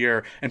this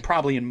year, and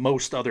probably in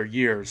most other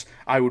years,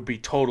 I would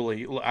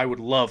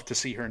love to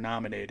see her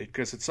nominated,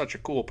 because it's such a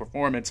cool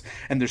performance,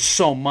 and there's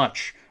so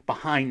much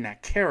behind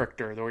that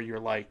character, where you're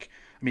like,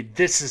 I mean,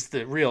 this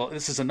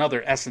is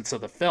another essence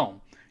of the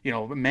film.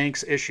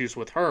 Mank's issues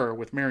with her,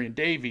 with Marion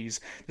Davies,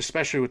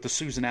 especially with the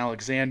Susan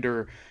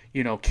Alexander,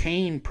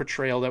 Kane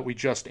portrayal that we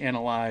just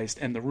analyzed,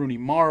 and the Rooney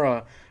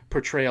Mara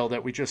portrayal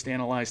that we just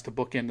analyzed to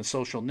bookend The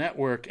Social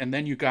Network, and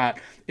then you got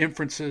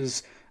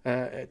inferences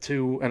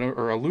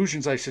or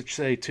allusions, I should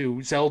say,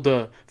 to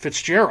Zelda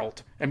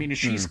Fitzgerald. I mean,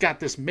 she's got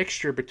this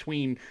mixture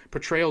between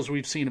portrayals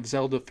we've seen of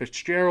Zelda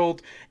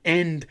Fitzgerald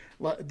and,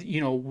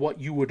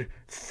 what you would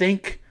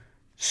think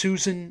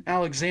Susan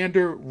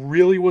Alexander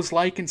really was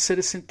like in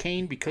Citizen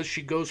Kane, because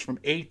she goes from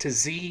A to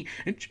Z,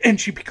 and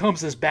she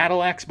becomes this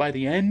battle axe by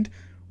the end,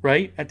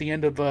 right? At the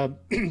end of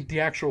the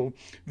actual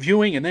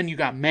viewing. And then you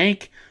got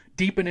Mank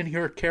deepening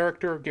her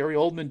character, Gary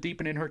Oldman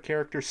deepening her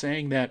character,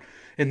 saying that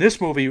in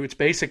this movie it's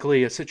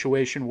basically a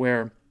situation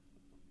where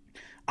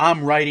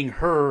I'm writing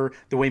her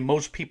the way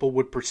most people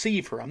would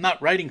perceive her. I'm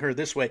not writing her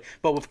this way,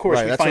 but of course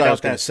right, we that's find what I out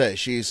was going that to say.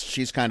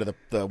 She's kind of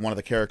the one of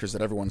the characters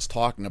that everyone's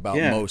talking about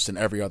most in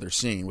every other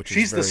scene, which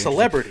she's is very the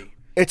celebrity.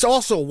 It's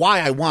also why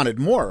I wanted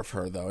more of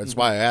her, though. It's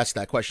why I asked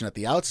that question at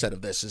the outset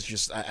of this. Is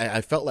just I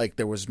felt like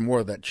there was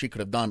more that she could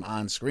have done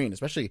on screen,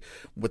 especially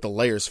with the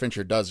layers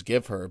Fincher does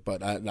give her.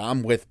 But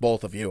I'm with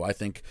both of you. I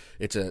think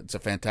it's a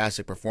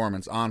fantastic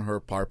performance on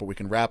her part. But we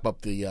can wrap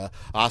up the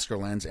Oscar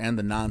lens and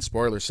the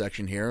non-spoiler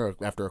section here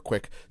after a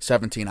quick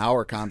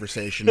 17-hour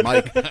conversation.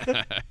 Mike,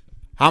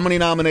 how many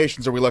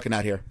nominations are we looking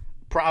at here?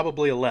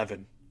 Probably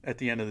 11. At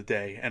the end of the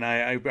day. And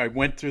I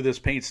went through this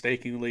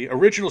painstakingly.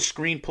 Original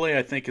screenplay,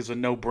 I think, is a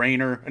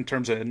no-brainer in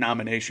terms of a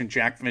nomination.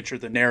 Jack Fincher,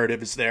 the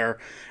narrative is there.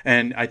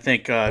 And I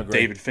think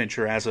David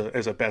Fincher as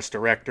a best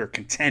director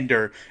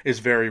contender is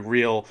very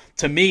real.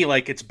 To me,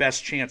 like, its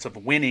best chance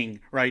of winning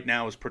right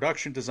now is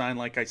production design.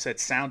 Like I said,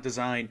 sound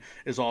design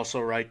is also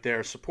right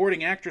there.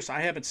 Supporting actress,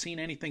 I haven't seen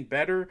anything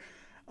better.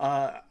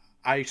 I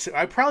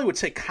probably would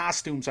say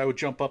costumes, I would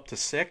jump up to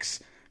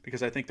 6.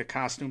 Because I think the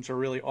costumes are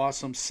really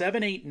awesome.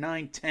 7, 8,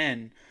 9,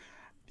 10.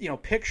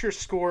 Picture,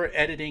 score,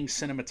 editing,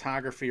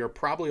 cinematography are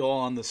probably all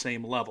on the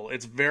same level.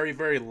 It's very,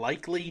 very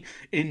likely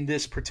in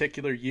this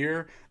particular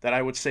year that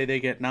I would say they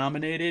get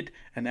nominated,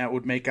 and that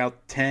would make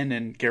out 10,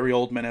 and Gary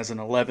Oldman as an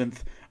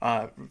 11th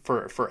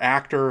for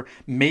actor.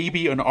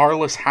 Maybe an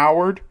Arliss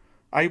Howard,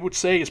 I would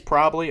say, is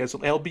probably as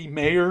L.B.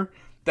 Mayer.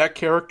 That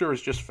character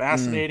is just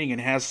fascinating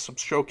and has some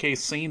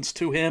showcase scenes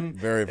to him.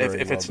 Very,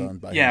 very well done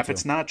by him, if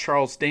it's not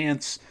Charles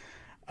Dance.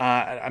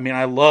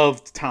 I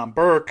loved Tom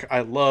Burke.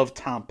 I loved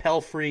Tom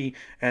Pelphrey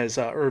as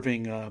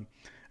Irving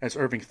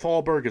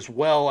Thalberg as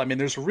well. I mean,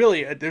 there's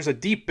a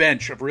deep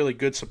bench of really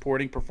good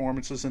supporting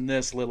performances in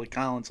this. Lily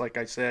Collins, like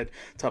I said,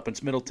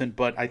 Tuppence Middleton.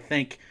 But I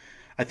think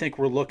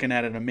we're looking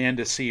at an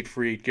Amanda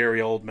Seyfried,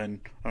 Gary Oldman.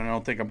 I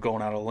don't think I'm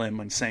going out on a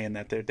limb and saying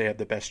that they have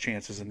the best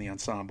chances in the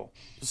ensemble.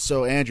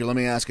 So, Andrew, let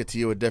me ask it to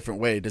you a different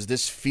way. Does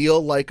this feel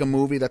like a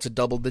movie that's a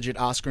double-digit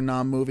Oscar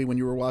nom movie when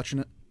you were watching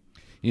it?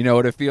 You know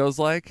what it feels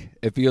like?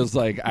 It feels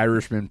like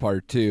Irishman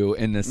Part 2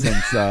 in the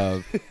sense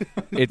of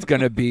it's going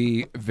to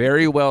be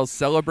very well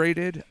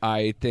celebrated.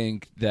 I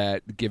think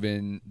that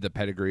given the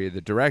pedigree of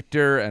the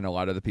director and a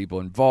lot of the people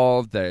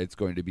involved, that it's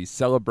going to be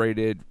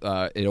celebrated.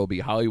 It'll be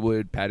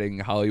Hollywood, patting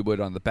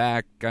Hollywood on the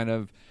back kind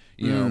of,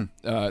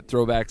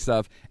 throwback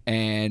stuff.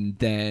 And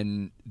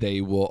then they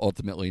will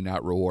ultimately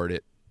not reward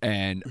it.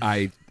 And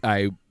I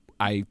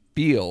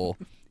feel,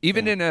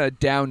 even in a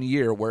down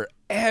year where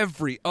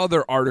every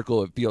other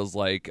article, it feels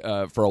like,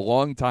 for a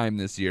long time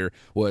this year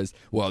was,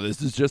 well,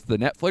 this is just the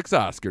Netflix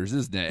Oscars,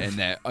 isn't it? And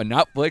that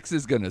Netflix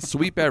is going to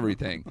sweep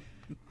everything.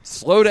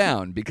 Slow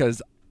down,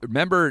 because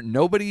remember,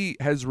 nobody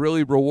has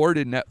really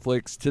rewarded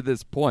Netflix to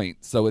this point.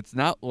 So it's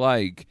not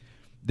like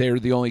they're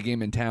the only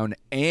game in town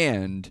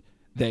and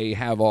they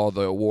have all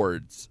the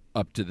awards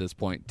up to this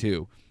point,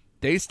 too.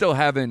 They still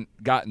haven't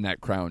gotten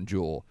that crown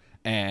jewel.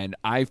 And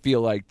I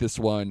feel like this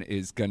one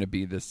is going to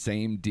be the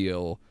same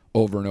deal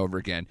over and over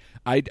again.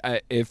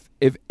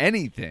 If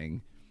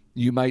anything,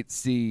 you might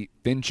see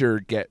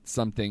Fincher get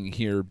something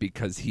here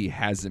because he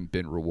hasn't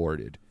been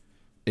rewarded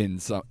in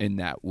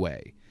that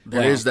way.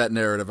 There is that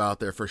narrative out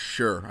there for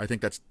sure. I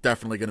think that's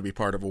definitely going to be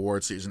part of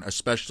award season,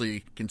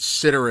 especially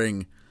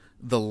considering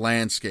the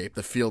landscape,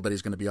 the field that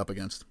he's going to be up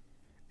against.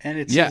 And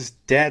it's his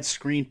dad's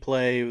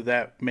screenplay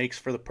that makes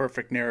for the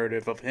perfect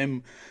narrative of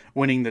him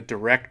winning the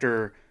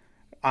director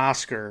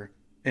Oscar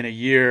in a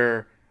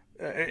year,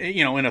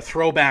 in a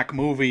throwback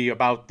movie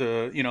about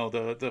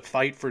the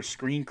fight for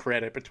screen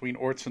credit between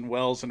Orson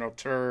Welles and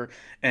Auteur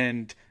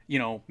and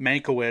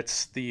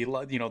Mankiewicz,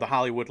 the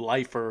Hollywood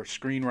lifer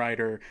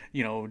screenwriter.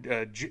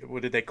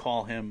 What did they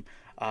call him?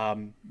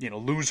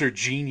 Loser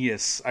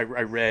genius. I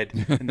read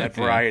in that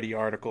Variety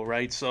article,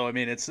 right? So I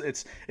mean, it's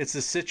a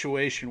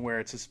situation where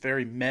it's this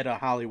very meta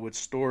Hollywood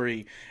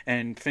story,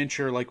 and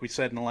Fincher, like we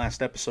said in the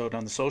last episode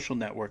on The Social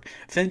Network,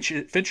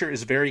 Fincher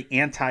is very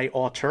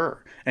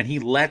anti-auteur, and he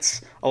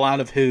lets a lot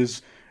of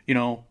his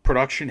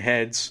production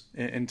heads,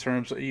 in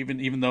terms of,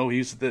 even though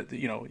he's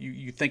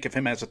you think of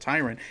him as a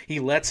tyrant, he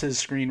lets his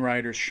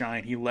screenwriters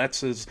shine. He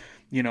lets his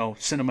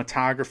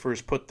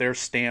cinematographers put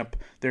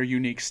their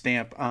unique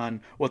stamp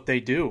on what they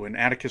do. And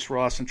Atticus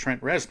Ross and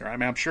Trent Reznor, I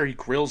mean, I'm sure he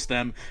grills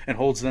them and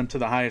holds them to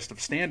the highest of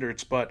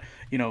standards, but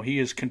he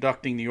is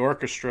conducting the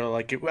orchestra.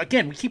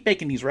 Again, we keep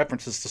making these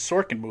references to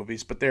Sorkin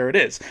movies, but there it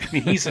is. I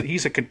mean,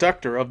 he's a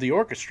conductor of the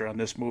orchestra in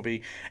this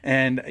movie,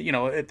 and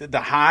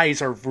the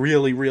highs are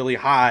really, really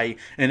high.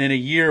 And in a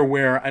year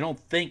where I don't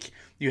think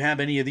you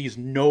have any of these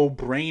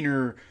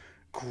no-brainer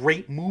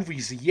great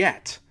movies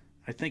yet,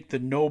 I think the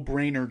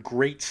no-brainer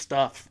great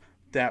stuff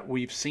that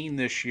we've seen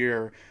this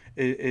year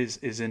is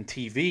in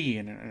TV,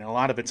 and a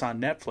lot of it's on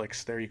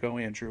Netflix. There you go,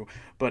 Andrew.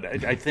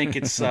 But I think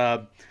it's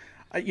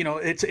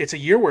it's a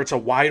year where it's a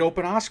wide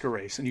open Oscar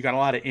race, and you got a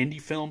lot of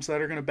indie films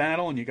that are going to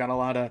battle, and you got a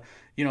lot of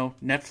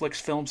Netflix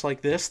films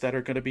like this that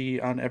are going to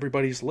be on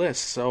everybody's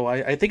list. So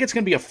I think it's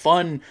going to be a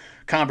fun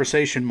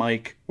conversation,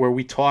 Mike, where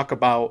we talk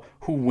about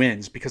who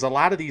wins, because a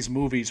lot of these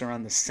movies are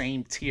on the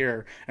same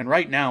tier, and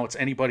right now it's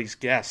anybody's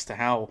guess to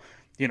how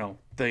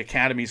the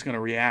Academy is going to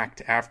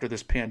react after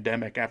this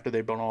pandemic, after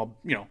they've been all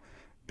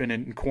been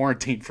in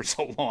quarantine for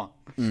so long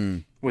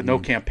with no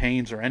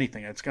campaigns or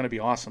anything. It's going to be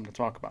awesome to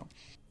talk about.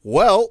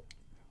 Well,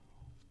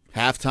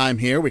 halftime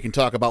here. We can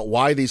talk about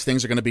why these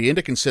things are going to be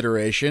into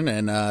consideration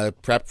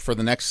and prep for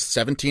the next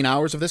 17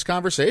 hours of this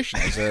conversation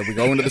as we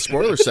go into the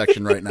spoilers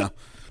section right now.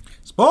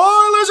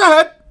 Spoilers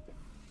ahead!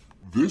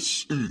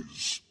 This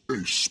is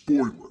a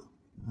spoiler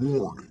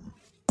warning.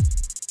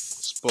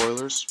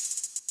 Spoilers.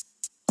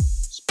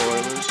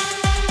 Spoilers.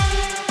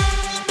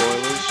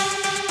 Spoilers.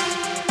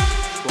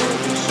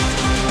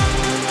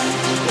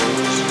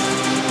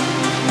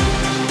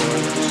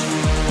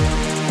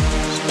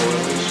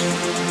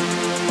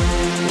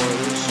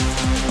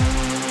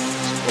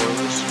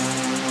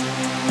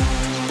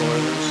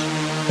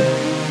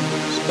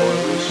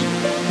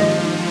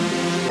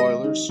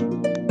 Spoilers.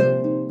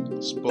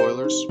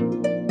 Spoilers.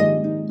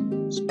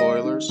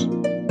 Spoilers.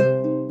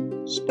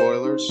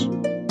 Spoilers.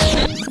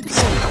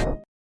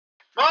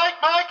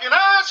 Mike, and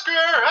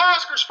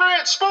Oscar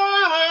Sprint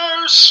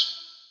spoilers!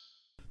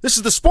 This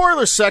is the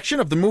spoilers section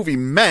of the movie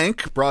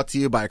Mank, brought to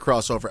you by a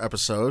crossover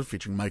episode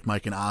featuring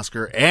Mike, and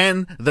Oscar,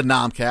 and the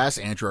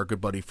Nomcast. Andrew, our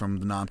good buddy from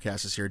the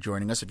Nomcast, is here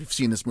joining us. If you've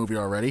seen this movie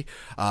already,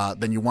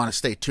 then you want to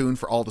stay tuned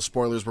for all the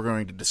spoilers we're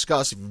going to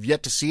discuss. If you've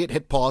yet to see it,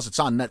 hit pause. It's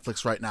on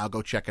Netflix right now.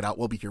 Go check it out.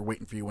 We'll be here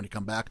waiting for you when you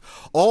come back.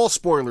 All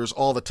spoilers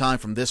all the time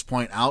from this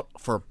point out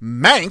for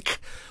Mank.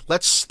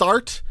 Let's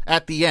start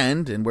at the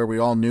end, and where we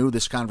all knew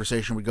this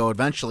conversation would go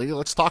eventually.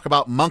 Let's talk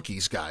about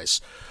monkeys,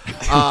 guys.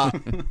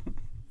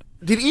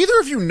 Did either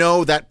of you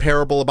know that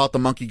parable about the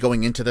monkey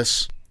going into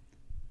this?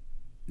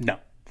 No.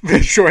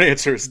 The short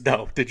answer is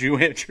no. Did you,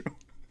 Andrew?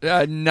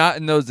 Not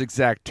in those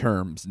exact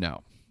terms,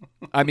 no.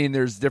 I mean,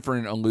 there's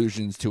different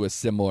allusions to a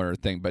similar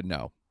thing, but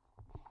no.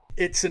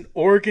 It's an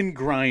organ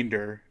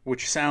grinder,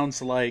 which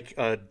sounds like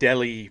a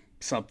deli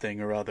something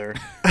or other,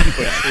 but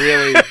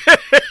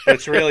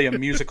it's really a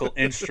musical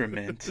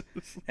instrument.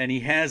 And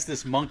he has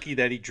this monkey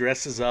that he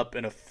dresses up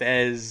in a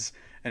fez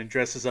and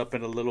dresses up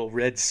in a little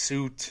red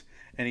suit,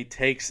 and he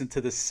takes into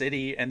the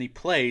city and he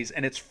plays,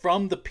 and it's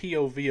from the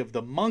POV of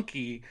the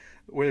monkey,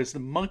 whereas the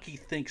monkey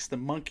thinks the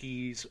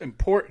monkey's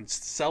importance,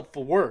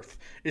 self-worth,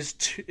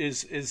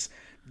 is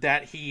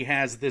that he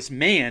has this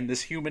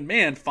human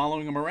man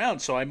following him around,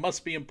 so I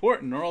must be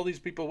important, or all these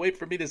people wait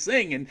for me to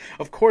sing. And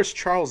of course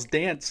Charles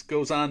Dance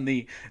goes on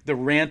the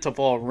rant of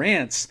all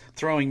rants,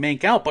 throwing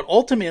Mank out, but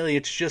ultimately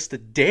it's just a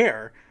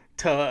dare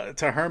to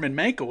Herman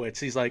Mankiewicz.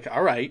 He's like,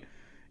 all right,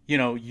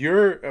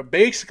 you're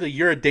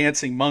a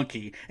dancing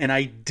monkey, and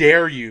I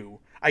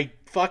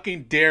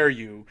fucking dare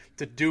you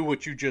to do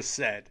what you just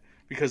said.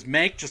 Because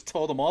Mank just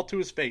told him all to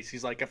his face.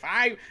 He's like, if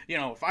I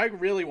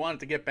really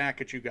wanted to get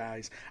back at you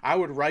guys, I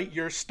would write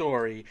your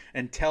story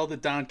and tell the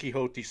Don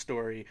Quixote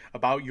story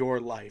about your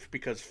life,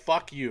 because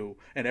fuck you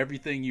and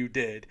everything you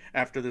did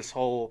after this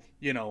whole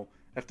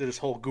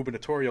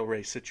gubernatorial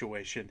race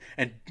situation,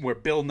 and where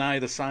Bill Nye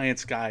the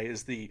Science Guy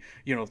is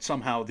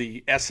somehow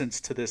the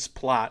essence to this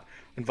plot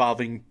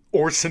involving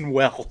Orson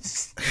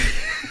Welles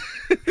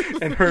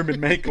and Herman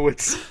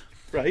Mankiewicz,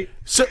 right?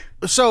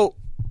 So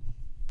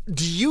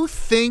do you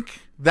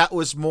think that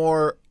was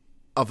more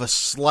of a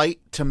slight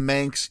to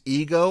Mank's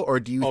ego, or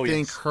do you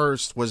think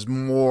Hearst was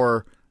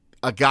more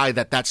a guy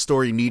that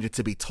story needed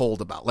to be told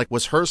about? Like,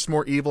 was Hearst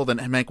more evil than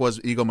Mank was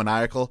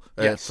egomaniacal?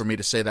 Yes. For me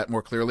to say that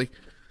more clearly?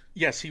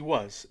 Yes, he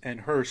was. And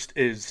Hearst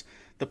is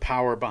the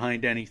power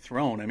behind any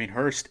throne. I mean,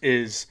 Hearst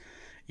is,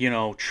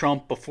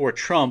 Trump before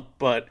Trump,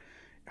 but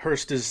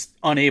Hearst is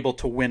unable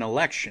to win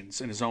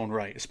elections in his own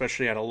right,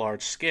 especially at a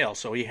large scale.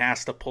 So he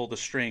has to pull the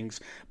strings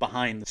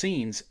behind the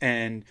scenes.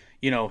 And,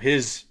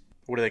 his,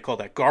 what do they call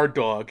that, guard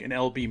dog, and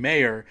L.B.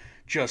 Mayer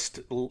just,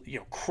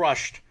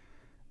 crushed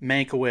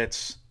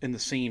Mankiewicz in the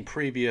scene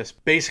previous,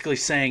 basically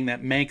saying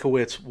that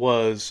Mankiewicz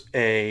was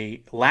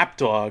a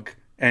lapdog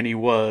and he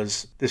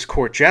was this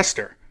court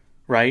jester,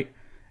 right?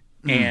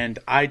 And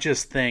I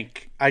just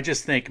think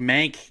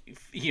Mank,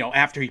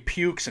 after he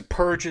pukes and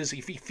purges,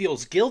 he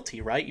feels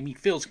guilty, right? And he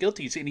feels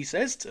guilty, and he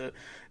says to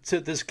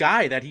this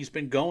guy that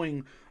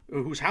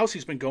whose house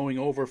he's been going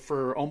over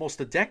for almost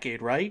a decade,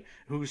 right?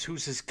 Who's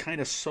his kind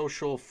of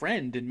social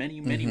friend in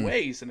many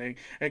ways, and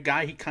a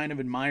guy he kind of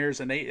admires.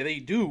 And they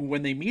do,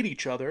 when they meet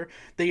each other,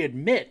 they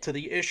admit to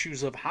the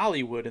issues of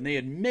Hollywood, and they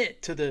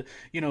admit to the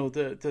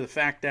the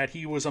fact that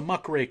he was a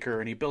muckraker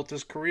and he built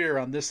his career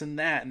on this and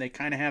that, and they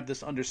kind of have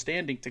this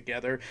understanding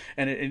together.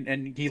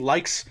 And he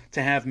likes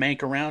to have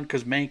Mank around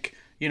because Mank,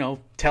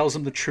 tells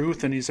him the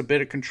truth, and he's a bit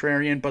of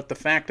contrarian. But the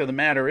fact of the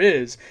matter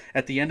is,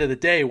 at the end of the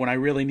day, when I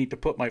really need to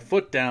put my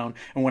foot down,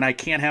 and when I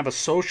can't have a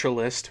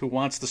socialist who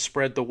wants to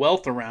spread the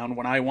wealth around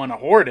when I want to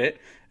hoard it,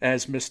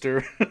 as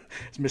Mr.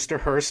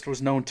 Hearst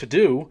was known to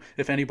do,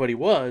 if anybody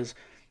was,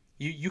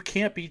 You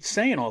can't be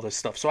saying all this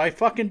stuff. So I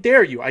fucking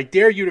dare you. I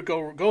dare you to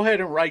go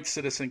ahead and write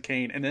Citizen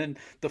Kane. And then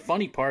the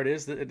funny part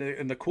is,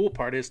 and the cool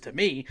part is to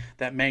me,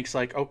 that Mank's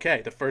like,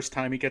 okay, the first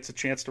time he gets a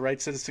chance to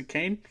write Citizen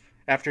Kane,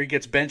 after he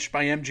gets benched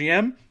by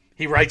MGM,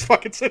 he writes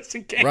fucking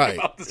Citizen Kane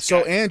about this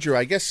So guy. Andrew,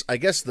 I guess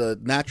the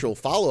natural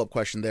follow-up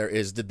question there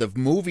is, did the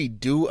movie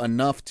do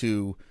enough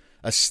to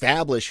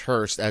establish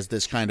Hearst as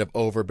this kind of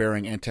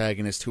overbearing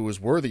antagonist who was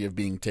worthy of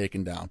being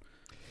taken down?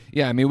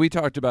 Yeah, I mean, we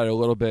talked about it a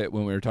little bit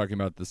when we were talking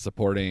about the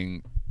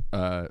supporting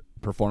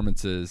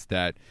performances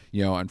that,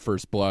 on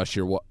first blush,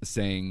 you're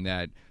saying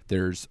that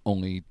there's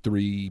only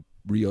 3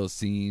 real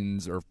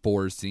scenes or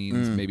 4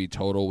 scenes maybe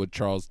total with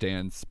Charles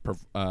Dance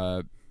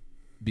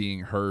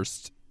being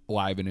Hearst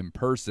live and in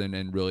person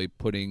and really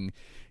putting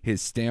his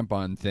stamp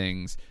on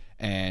things.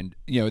 And,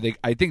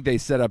 I think they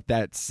set up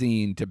that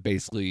scene to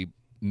basically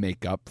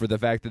make up for the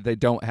fact that they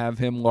don't have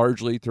him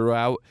largely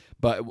throughout,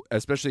 but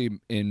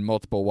especially in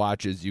multiple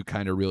watches, you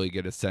kind of really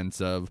get a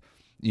sense of,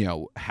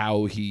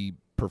 how he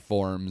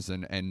performs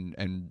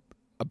and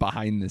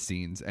behind the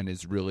scenes, and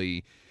is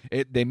really,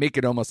 they make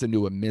it almost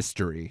into a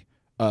mystery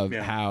of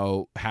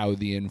how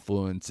the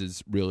influence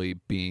is really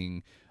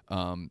being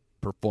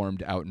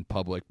performed out in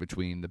public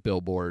between the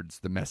billboards,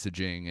 the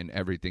messaging, and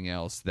everything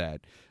else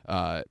that,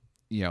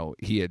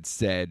 he had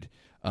said,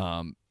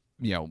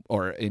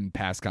 or in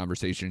past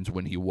conversations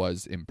when he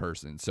was in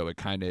person. So it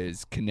kind of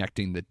is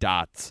connecting the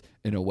dots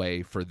in a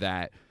way for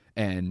that.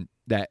 And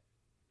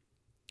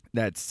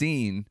that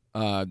scene,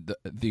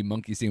 the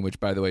monkey scene,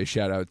 which, by the way,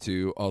 shout out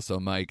to also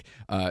Mike,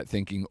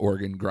 thinking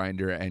organ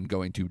grinder and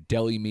going to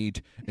deli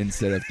meat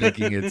instead of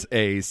thinking it's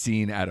a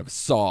scene out of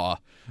Saw.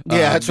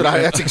 Yeah,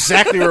 that's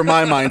exactly where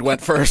my mind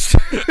went first.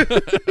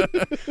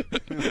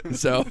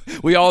 So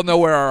we all know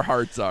where our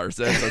hearts are,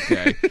 so that's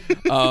okay.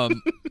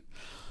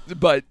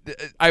 But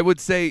I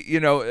would say,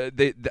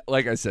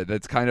 like I said,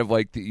 that's kind of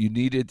like you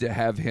needed to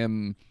have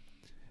him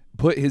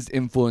put his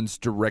influence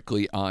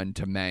directly on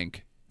to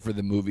Mank for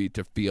the movie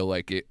to feel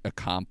like it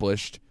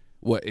accomplished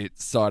what it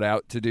sought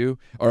out to do,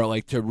 or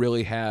like to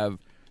really have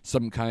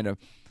some kind of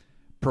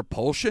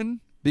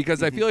propulsion.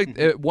 Because I feel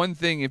like one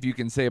thing, if you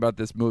can say about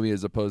this movie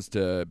as opposed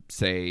to,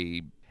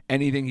 say,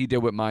 anything he did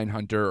with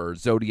Mindhunter or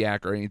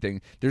Zodiac or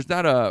anything, there's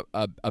not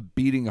a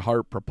beating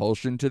heart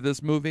propulsion to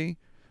this movie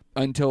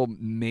until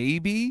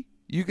maybe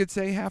you could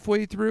say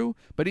halfway through,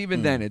 but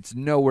even then it's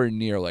nowhere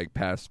near like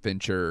past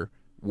Fincher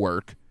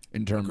work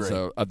in terms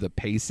of the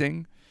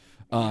pacing.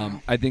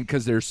 I think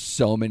because there's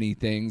so many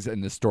things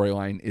and the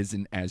storyline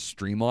isn't as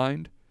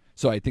streamlined,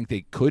 so I think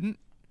they couldn't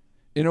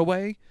in a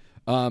way,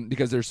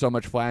 because there's so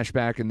much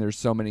flashback and there's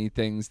so many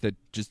things that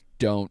just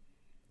don't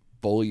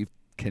fully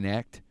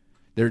connect.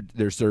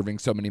 They're serving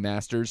so many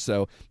masters.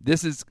 So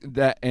this is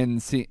that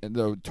end scene,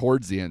 though,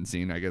 towards the end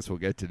scene. I guess we'll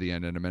get to the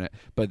end in a minute.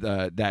 But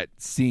that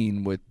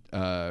scene with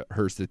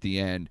Hearst at the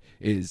end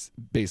is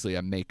basically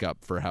a makeup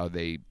for how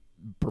they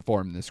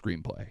perform the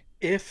screenplay.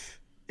 If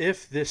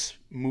this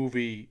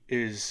movie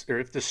is, or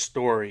if this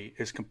story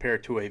is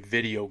compared to a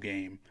video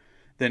game,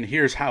 then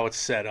here's how it's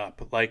set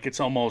up. Like, it's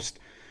almost,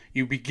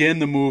 you begin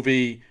the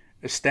movie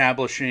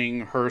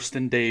establishing Hearst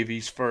and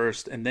Davies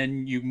first, and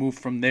then you move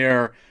from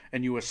there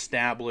and you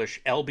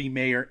establish L.B.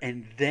 Mayer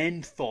and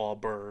then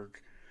Thalberg,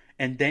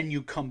 and then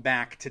you come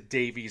back to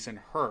Davies and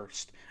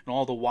Hearst, and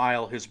all the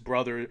while his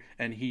brother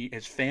and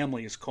his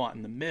family is caught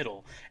in the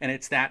middle. And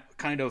it's that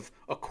kind of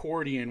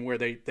accordion where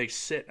they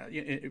sit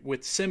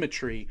with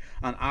symmetry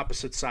on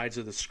opposite sides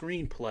of the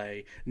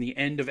screenplay. In the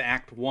end of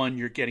Act 1,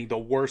 you're getting the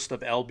worst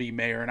of L.B.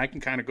 Mayer, and I can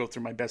kind of go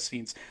through my best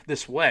scenes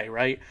this way,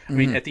 right? I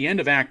mean, at the end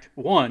of Act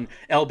 1,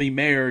 L.B.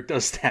 Mayer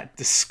does that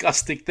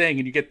disgusting thing,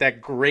 and you get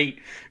that great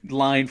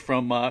line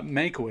from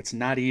Mankiewicz,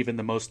 "Not even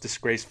the most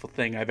disgraceful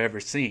thing I've ever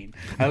seen."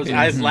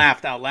 I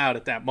laughed out loud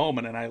at that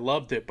moment, and I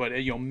loved it. But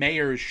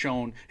Mayer is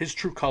shown, his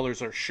true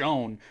colors are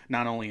shown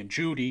not only in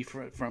Judy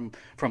from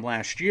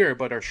last year,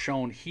 but are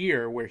shown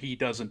here, where he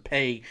doesn't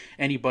pay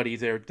anybody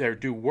their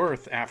due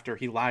worth after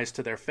he lies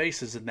to their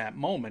faces in that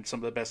moment. Some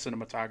of the best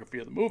cinematography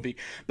of the movie.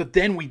 But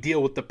then we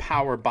deal with the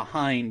power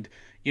behind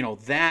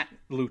that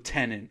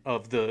lieutenant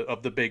of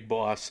the big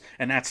boss,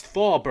 and that's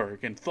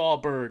Thalberg. And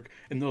Thalberg,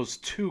 in those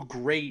two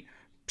great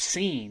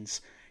scenes,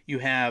 you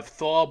have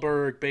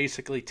Thalberg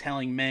basically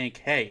telling Mank,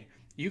 "Hey,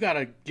 you got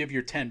to give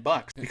your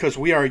 $10 because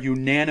we are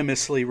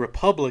unanimously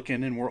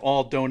Republican and we're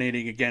all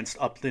donating against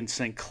Upton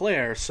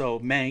Sinclair. So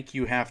Mank,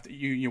 you have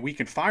to, we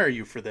can fire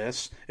you for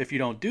this if you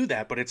don't do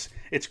that." But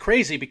it's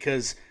crazy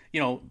because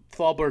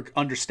Thalberg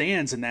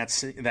understands in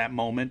that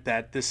moment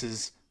that this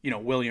is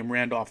William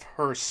Randolph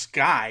Hearst's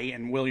guy,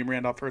 and William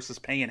Randolph Hearst is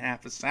paying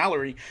half his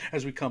salary,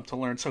 as we come to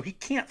learn. So he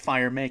can't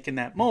fire Mank in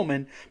that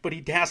moment, but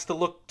he has to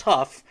look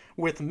tough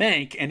with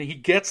Mank, and he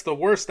gets the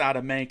worst out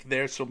of Mank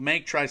there. So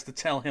Mank tries to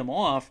tell him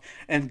off,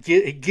 and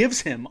it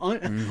gives him,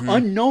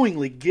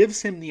 unknowingly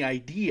gives him the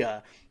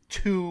idea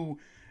to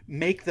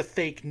make the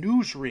fake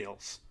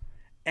newsreels.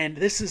 And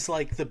this is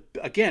like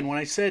again, when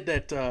I said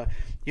that,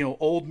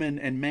 Oldman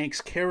and Mank's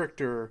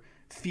character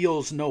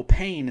feels no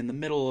pain in the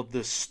middle of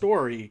this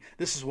story.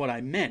 This is what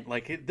I meant.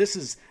 Like, this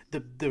is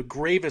the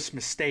gravest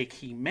mistake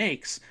he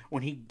makes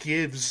when he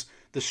gives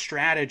the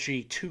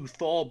strategy to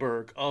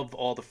Thalberg of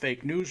all the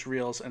fake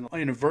newsreels and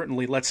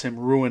inadvertently lets him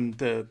ruin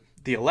the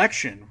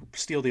election,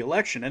 steal the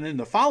election. And in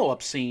the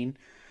follow-up scene,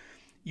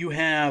 you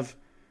have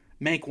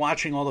Mank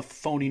watching all the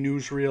phony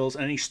newsreels,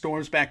 and he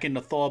storms back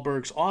into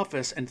Thalberg's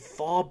office, and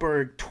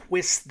Thalberg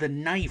twists the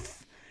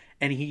knife,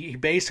 and he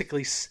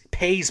basically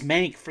pays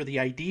Mank for the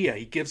idea.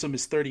 He gives him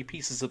his 30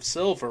 pieces of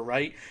silver,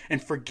 right,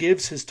 and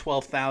forgives his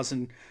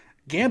 $12,000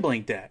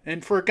 gambling debt.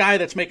 And for a guy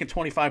that's making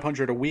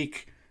 $2,500 a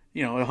week,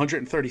 you know,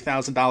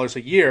 $130,000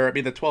 a year, I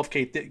mean, the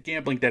 $12K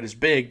gambling debt is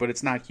big, but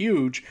it's not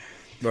huge.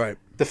 Right.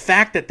 The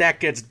fact that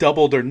gets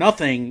doubled or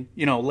nothing,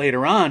 you know,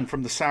 later on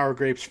from the sour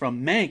grapes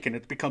from Mank, and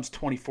it becomes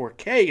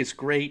 $24K is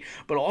great.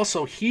 But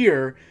also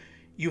here,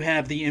 you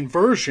have the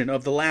inversion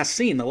of the last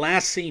scene. The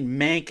last scene,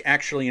 Mank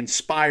actually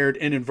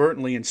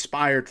inadvertently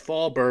inspired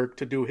Thalberg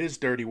to do his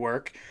dirty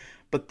work.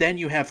 But then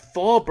you have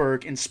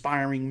Thalberg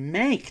inspiring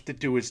Mank to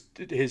do his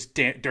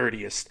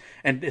dirtiest.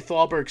 And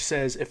Thalberg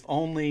says, if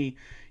only,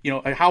 you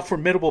know, how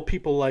formidable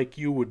people like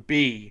you would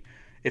be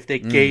if they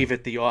gave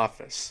it the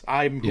office.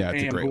 I am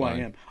who I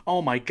am.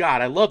 Oh my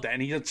God, I love that.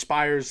 And he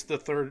inspires the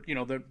third, you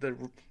know, the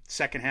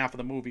second half of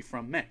the movie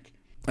from Mank.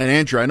 And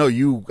Andrew, I know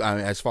you,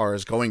 as far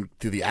as going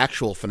to the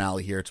actual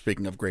finale here,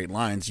 speaking of great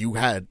lines, you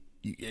had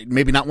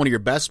maybe not one of your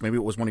best, maybe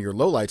it was one of your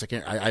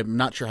lowlights. I'm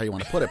not sure how you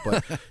want to put it,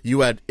 but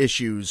you had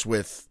issues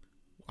with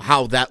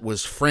how that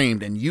was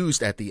framed and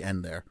used at the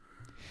end there.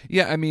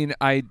 Yeah, I mean,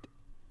 I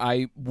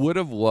would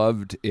have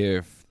loved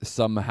if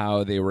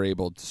somehow they were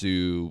able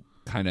to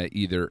kind of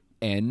either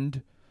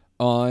end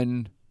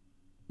on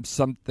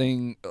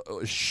something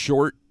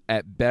short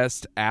at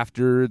best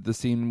after the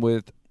scene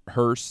with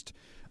Hearst,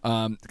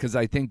 because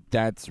I think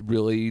that's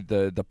really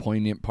the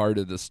poignant part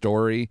of the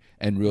story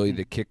and really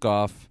the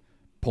kickoff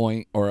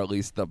point, or at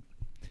least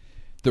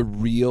the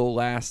real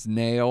last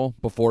nail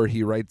before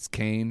he writes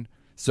Kane.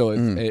 So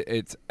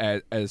it's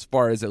as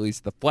far as at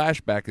least the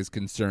flashback is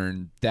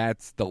concerned,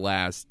 that's the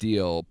last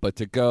deal. But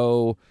to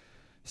go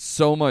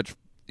so much,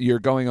 you're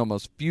going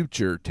almost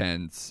future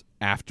tense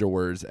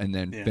afterwards, and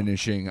then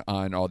finishing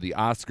on all the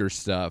Oscar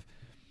stuff.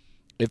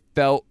 It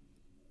felt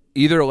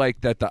either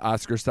like that the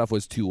Oscar stuff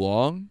was too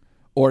long,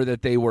 or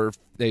that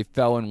they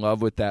fell in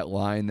love with that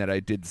line that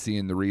I did see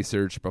in the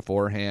research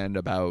beforehand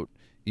about,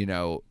 you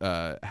know,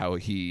 how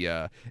he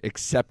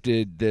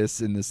accepted this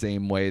in the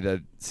same way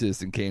that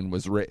Citizen Kane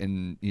was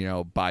written, you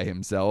know, by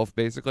himself,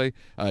 basically,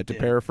 to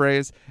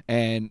paraphrase.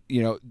 And,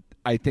 you know,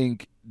 I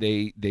think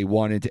they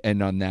wanted to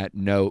end on that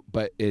note,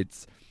 but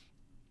it's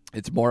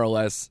more or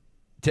less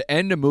to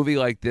end a movie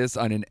like this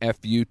on an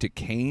FU to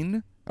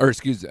Kane, or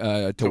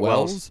to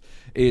Wells,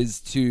 is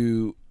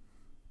to,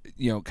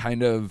 you know,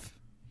 kind of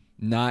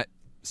not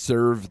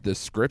serve the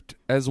script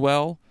as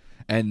well.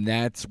 And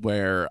that's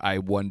where I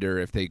wonder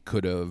if they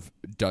could have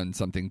done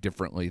something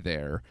differently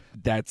there.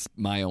 That's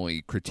my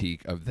only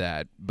critique of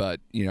that. But,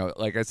 you know,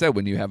 like I said,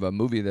 when you have a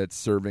movie that's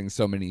serving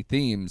so many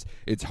themes,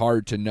 it's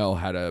hard to know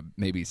how to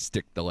maybe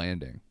stick the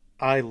landing.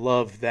 I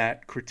love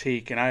that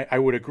critique, and I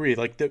would agree.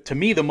 Like, to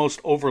me, the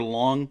most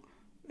overlong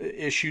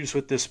issues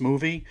with this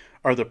movie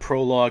are the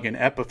prologue and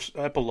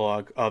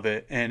epilogue of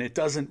it, and it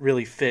doesn't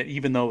really fit,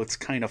 even though it's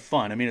kind of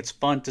fun. I mean, it's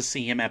fun to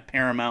see him at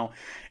Paramount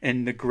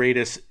and the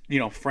greatest, you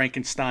know,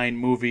 Frankenstein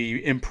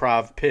movie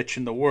improv pitch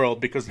in the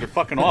world, because they're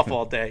fucking off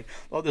all day.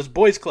 Well, this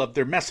boys club,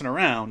 they're messing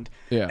around,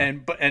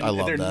 and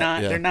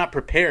they're not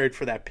prepared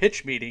for that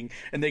pitch meeting,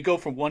 and they go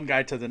from one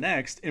guy to the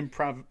next,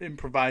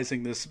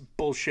 improvising this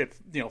bullshit,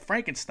 you know,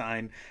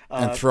 Frankenstein,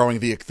 and throwing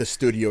the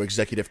studio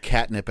executive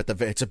catnip at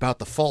it's about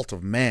the fault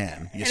of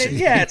man.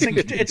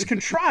 It's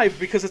contrived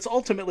because it's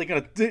ultimately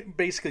going to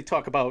basically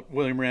talk about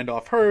William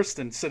Randolph Hearst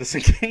and Citizen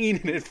Kane,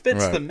 and it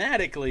fits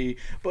thematically,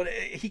 but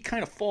he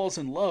kind of falls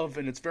in love,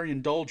 and it's very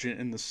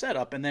indulgent in the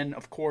setup. And then,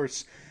 of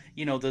course,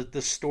 you know,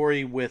 the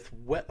story with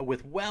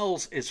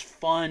Wells is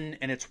fun,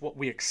 and it's what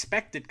we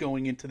expected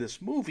going into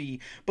this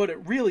movie, but it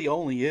really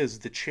only is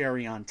the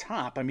cherry on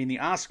top. I mean, the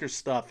Oscar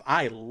stuff,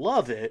 I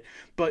love it,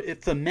 but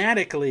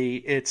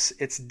thematically,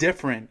 it's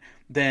different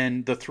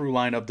than the through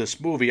line of this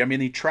movie. I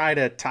mean, they try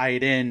to tie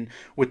it in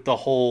with the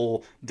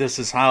whole "this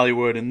is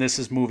Hollywood" and "this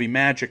is movie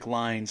magic"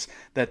 lines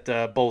that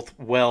both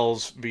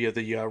Wells, via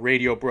the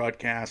radio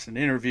broadcast and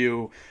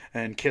interview,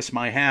 and "Kiss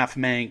My Half"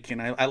 Mank, and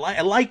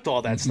I liked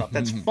all that stuff.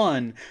 That's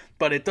fun,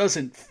 but it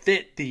doesn't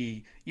fit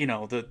the, you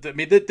know, I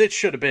mean, that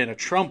should have been a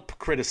Trump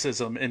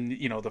criticism in,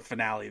 you know, the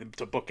finale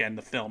to bookend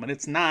the film, and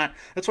it's not.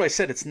 That's why I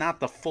said it's not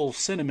the full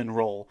cinnamon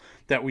roll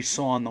that we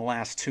saw in the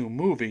last two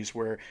movies,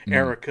 where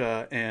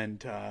Erica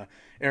and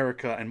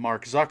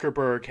Mark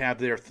Zuckerberg have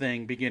their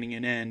thing beginning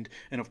and end,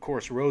 and of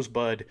course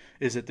Rosebud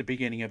is at the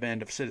beginning and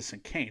end of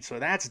Citizen Kane. So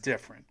that's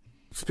different.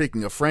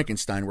 Speaking of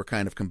Frankenstein, we're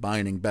kind of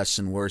combining best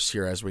and worst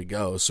here as we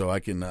go, so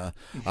I can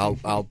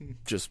I'll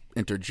just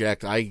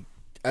interject.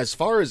 As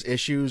far as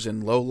issues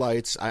and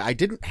lowlights, I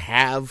didn't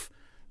have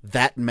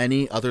that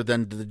many other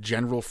than the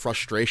general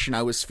frustration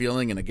I was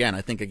feeling. And again,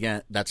 I think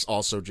that's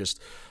also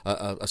just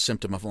a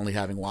symptom of only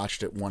having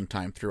watched it one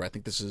time through. I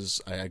think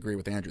I agree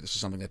with Andrew, this is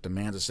something that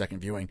demands a second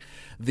viewing.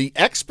 The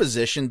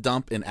exposition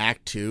dump in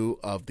Act 2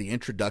 of the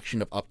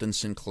introduction of Upton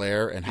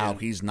Sinclair and how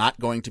he's not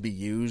going to be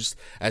used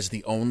as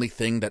the only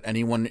thing that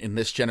anyone in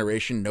this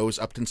generation knows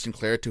Upton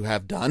Sinclair to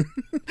have done.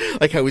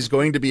 Like how he's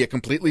going to be a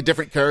completely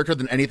different character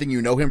than anything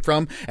you know him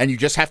from, and you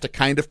just have to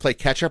kind of play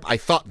catch up. I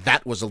thought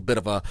that was a bit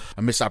of a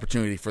missed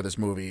opportunity for this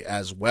movie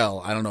as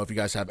well. I don't know if you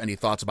guys have any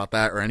thoughts about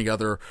that or any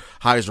other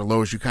highs or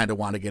lows you kind of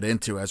want to get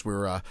into as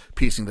we're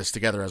piecing this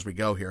together as we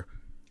go here.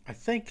 I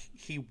think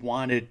he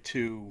wanted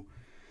to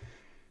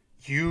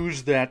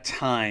use that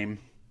time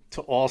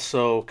to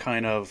also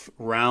kind of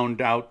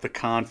round out the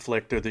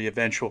conflict or the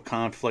eventual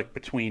conflict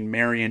between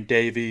Marion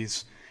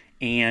Davies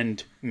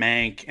and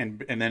Mank,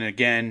 and then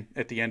again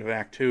at the end of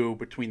Act 2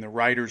 between the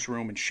writer's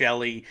room and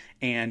Shelley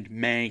and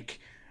Mank,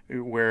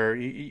 where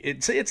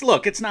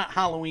it's not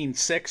Halloween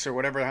 6 or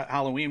whatever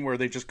Halloween where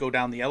they just go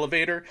down the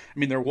elevator. I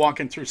mean, they're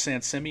walking through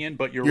San Simeon,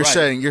 but you're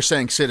right. You're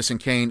saying Citizen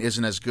Kane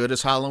isn't as good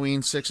as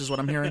Halloween 6 is what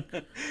I'm hearing?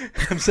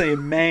 I'm saying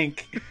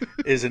Mank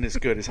isn't as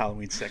good as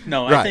Halloween 6.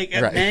 No, right, I think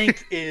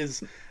Mank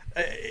is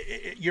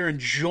you're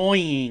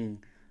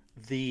enjoying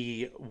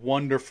the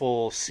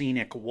wonderful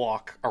scenic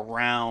walk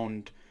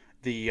around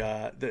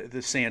the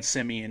San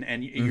Simeon,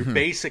 and you're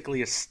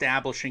basically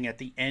establishing at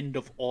the end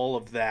of all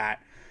of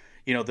that,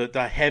 you know,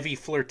 the heavy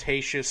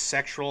flirtatious,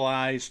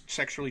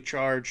 sexually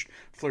charged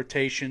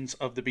flirtations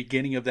of the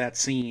beginning of that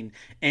scene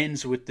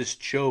ends with this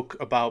joke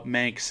about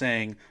Mank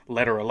saying,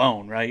 "Let her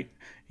alone," right?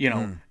 You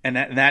know, and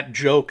that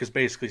joke is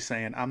basically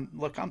saying,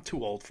 I'm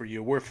too old for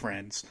you. We're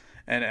friends.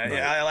 And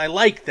I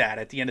like that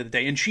at the end of the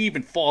day. And she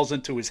even falls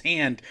into his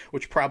hand,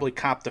 which probably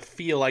copped a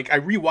feel. Like, I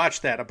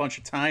rewatched that a bunch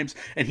of times,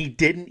 and he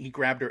didn't. He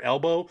grabbed her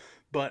elbow.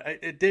 But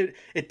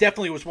it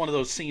definitely was one of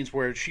those scenes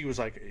where she was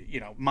like, you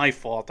know, my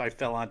fault, I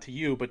fell onto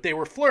you. But they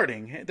were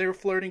flirting. They were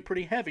flirting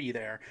pretty heavy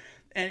there.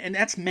 And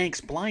that's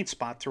Mank's blind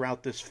spot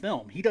throughout this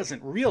film. He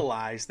doesn't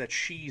realize that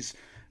she's,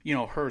 you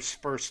know, her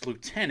first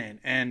lieutenant.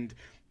 And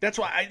that's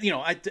why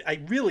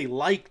I really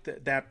like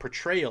that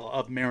portrayal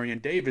of Marion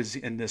Davies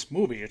in this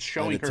movie. It's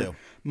showing her too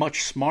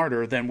much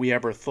smarter than we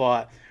ever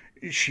thought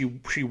she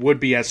would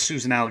be as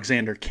Susan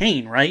Alexander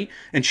Kane, right?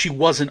 And she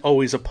wasn't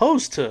always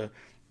opposed to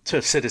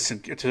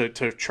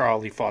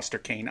Charlie Foster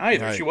Kane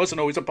either. Right. She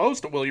wasn't always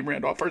opposed to William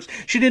Randolph Hearst.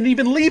 She didn't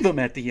even leave him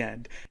at the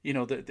end. You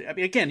know,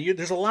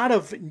 there's a lot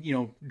of, you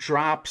know,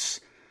 drops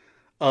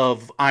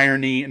of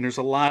irony, and there's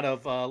a lot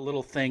of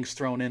little things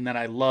thrown in that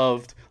I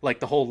loved,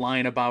 like the whole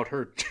line about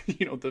her,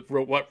 you know,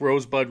 what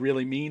Rosebud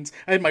really means.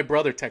 I had my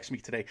brother text me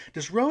today.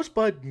 Does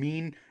Rosebud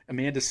mean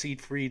Amanda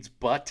Seyfried's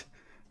butt?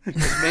 Does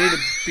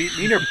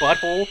mean her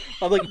butthole?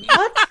 I'm like,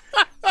 what?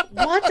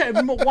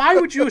 What? Why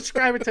would you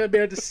ascribe it to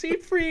Amanda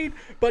Seyfried?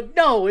 But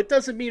no, it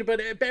doesn't mean.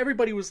 But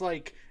everybody was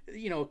like,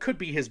 you know, it could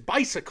be his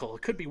bicycle.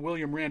 It could be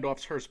William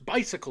Randolph Hearst's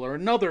bicycle, or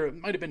another. It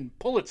might have been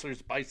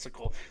Pulitzer's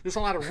bicycle. There's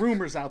a lot of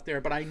rumors out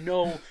there, but I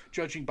know,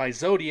 judging by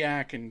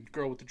Zodiac and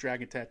Girl with the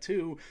Dragon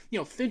Tattoo, you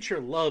know, Fincher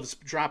loves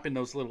dropping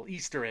those little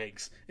Easter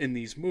eggs in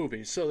these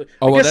movies. So,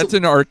 that's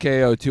an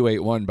RKO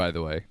 281, by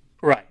the way.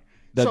 Right.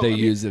 That they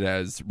use it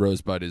as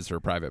Rosebud is her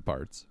private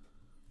parts.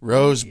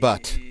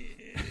 Rosebud.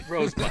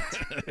 Rosebud.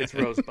 It's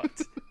Rosebud.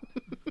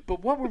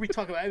 But what were we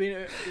talking about? I mean,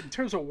 in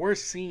terms of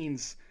worst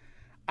scenes,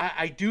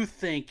 I do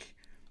think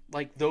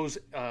like those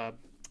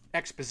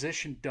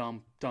exposition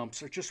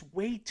dumps are just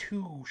way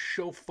too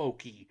show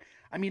folky.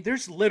 I mean,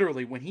 there's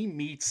literally, when he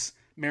meets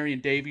Marion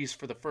Davies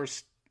for the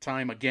first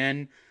time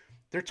again,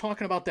 they're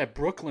talking about that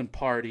Brooklyn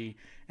party,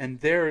 and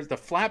there's the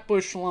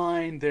Flatbush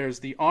line, there's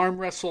the arm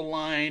wrestle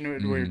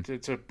line, where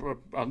it's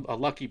a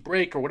lucky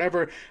break or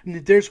whatever.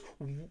 And there's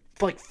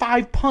like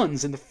 5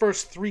 puns in the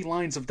first 3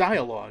 lines of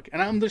dialogue.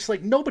 And I'm just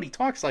like, nobody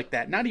talks like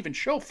that, not even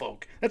show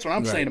folk. That's what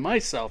I'm saying to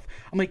myself.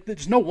 I'm like,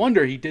 there's no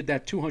wonder he did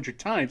that 200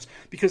 times,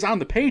 because on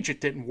the page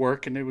it didn't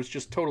work, and it was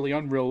just totally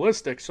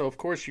unrealistic. So, of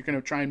course, you're going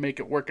to try and make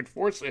it work and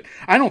force it.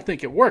 I don't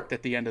think it worked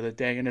at the end of the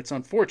day, and it's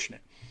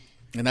unfortunate.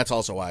 And that's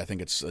also why I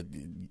think it's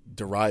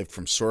derived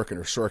from Sorkin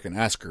or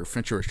Sorkin-esque.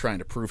 Fincher is trying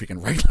to prove he can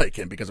write like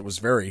him, because it was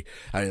very.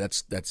 I mean,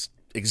 that's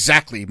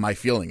exactly my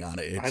feeling on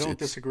it. I don't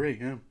disagree.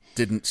 Yeah,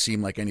 didn't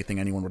seem like anything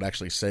anyone would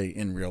actually say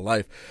in real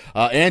life.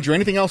 Andrew,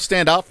 anything else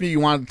stand out for you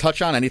wanted to touch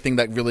on? Anything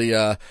that really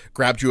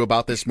grabbed you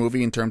about this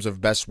movie in terms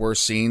of best,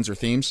 worst scenes or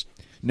themes?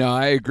 No,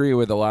 I agree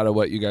with a lot of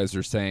what you guys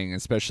are saying,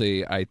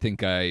 especially I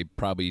think I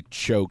probably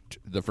choked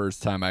the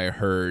first time I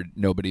heard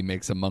nobody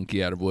makes a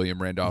monkey out of William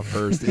Randolph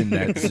Hearst in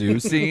that zoo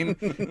scene.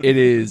 It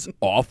is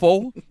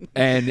awful,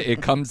 and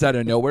it comes out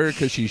of nowhere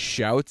because she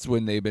shouts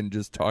when they've been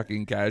just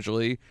talking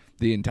casually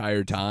the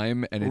entire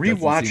time, and it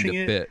doesn't seem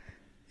to fit.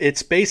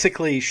 It's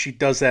basically she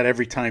does that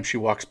every time she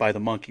walks by the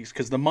monkeys,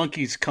 because the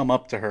monkeys come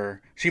up to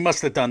her. She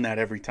must have done that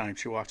every time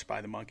she walks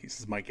by the monkeys,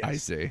 is my guess. I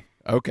see.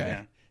 Okay.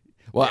 Yeah.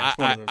 Well, Yeah, it's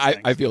one of those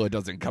things. I feel it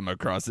doesn't come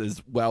across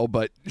as well,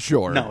 but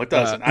sure. No, it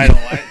doesn't.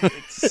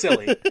 It's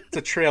silly. It's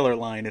a trailer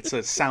line. It's a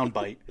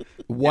soundbite.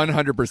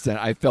 100%.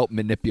 I felt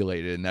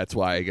manipulated, and that's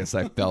why I guess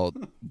I felt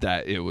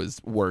that it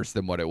was worse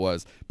than what it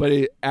was.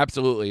 But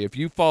absolutely, if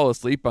you fall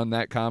asleep on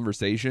that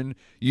conversation,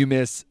 you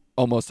miss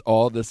almost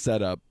all the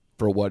setup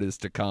for what is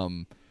to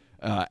come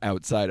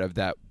outside of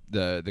that.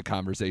 The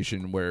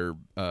conversation where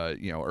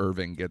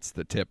Irving gets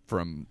the tip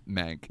from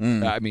Mank.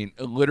 I mean,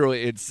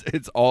 literally, it's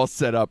all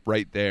set up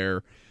right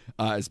there,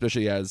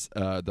 especially as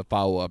the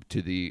follow up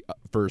to the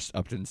first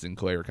Upton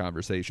Sinclair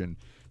conversation.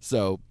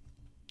 So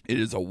it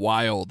is a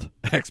wild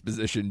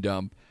exposition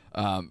dump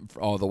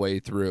all the way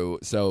through.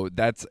 So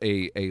that's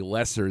a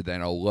lesser than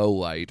a low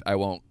light. I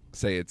won't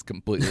say it's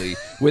completely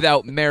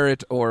without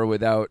merit or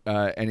without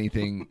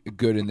anything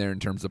good in there in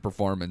terms of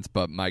performance,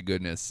 but my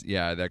goodness,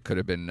 yeah, that could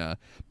have been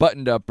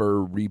buttoned up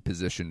or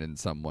repositioned in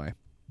some way.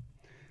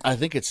 I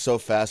think it's so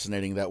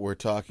fascinating that we're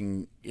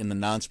talking in the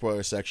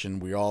non-spoiler section.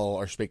 We all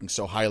are speaking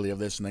so highly of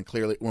this, and then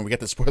clearly, when we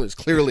get to spoilers,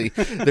 clearly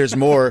there's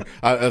more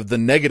of the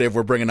negative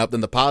we're bringing up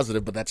than the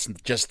positive. But that's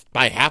just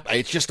by half.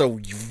 It's just a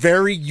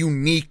very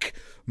unique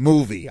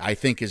movie, I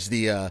think, is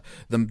the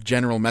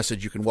general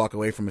message you can walk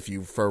away from if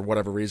you, for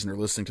whatever reason, are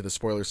listening to the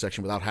spoiler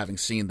section without having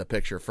seen the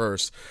picture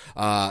first.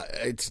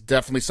 It's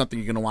definitely something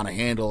you're going to want to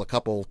handle a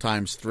couple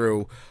times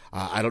through.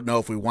 I don't know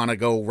if we want to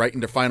go right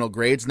into final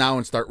grades now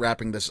and start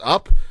wrapping this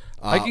up.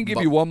 I can give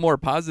you one more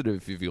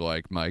positive if you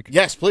like, Mike.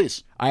 Yes,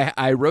 please.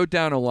 I wrote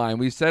down a line.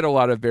 We've said a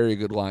lot of very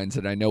good lines,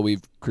 and I know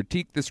we've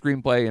critiqued the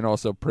screenplay and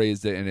also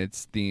praised it and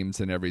its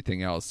themes and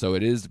everything else. So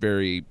it is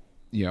very,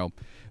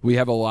 we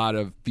have a lot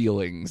of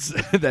feelings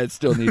that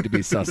still need to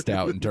be sussed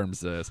out in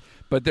terms of this.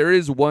 But there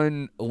is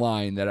one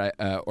line that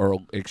or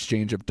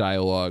exchange of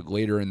dialogue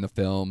later in the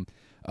film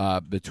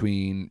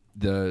between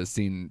the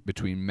scene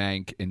between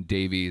Mank and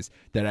Davies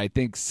that I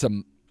think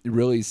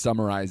really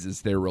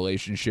summarizes their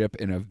relationship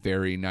in a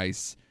very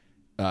nice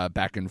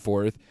back and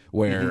forth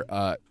where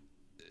at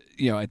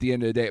the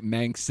end of the day,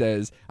 Mank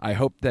says, I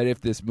hope that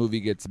if this movie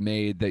gets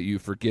made that you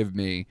forgive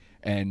me,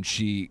 and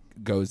she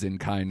goes in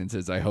kind and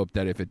says, I hope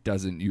that if it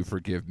doesn't, you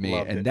forgive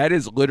me. That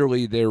is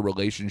literally their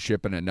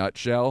relationship in a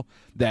nutshell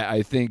that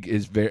I think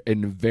is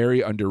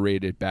very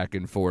underrated back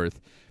and forth,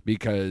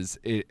 because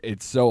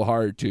it's so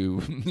hard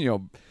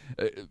to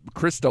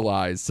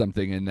crystallize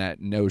something in that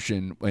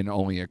notion in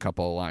only a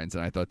couple of lines,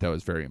 and I thought that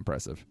was very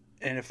impressive.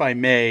 And if I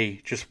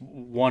may, just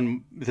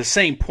the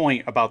same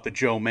point about the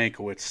Joe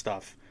Mankiewicz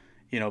stuff,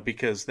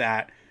 because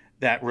that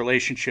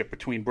relationship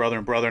between brother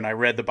and brother, and I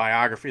read the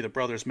biography of the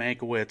brothers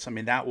Mankiewicz. I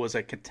mean, that was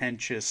a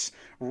contentious,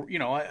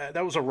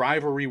 that was a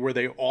rivalry where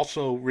they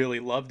also really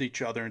loved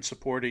each other and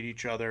supported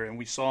each other. And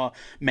we saw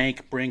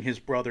Mank bring his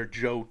brother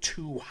Joe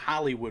to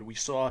Hollywood. We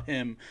saw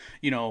him,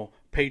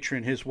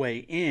 patron his way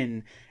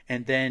in,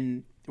 and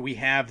then we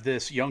have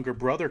this younger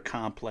brother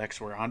complex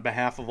where, on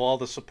behalf of all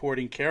the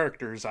supporting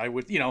characters,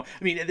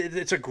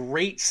 it's a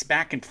great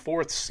back and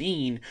forth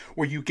scene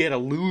where you get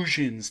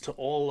allusions to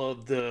all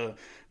of the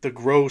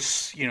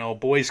gross,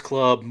 boys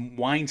club,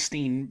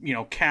 Weinstein,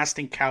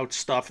 casting couch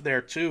stuff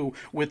there too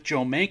with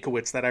Joe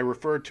Mankiewicz that I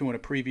referred to in a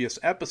previous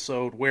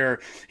episode, where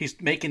he's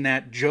making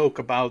that joke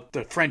about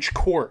the French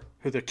court,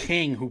 who the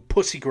king who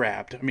pussy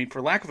grabbed. I mean,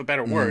 for lack of a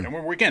better word.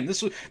 And again,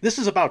 this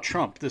is about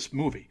Trump, this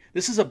movie.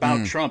 This is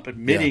about Trump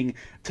admitting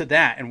to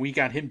that. And we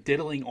got him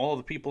diddling all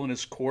the people in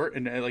his court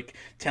and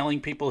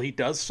telling people he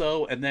does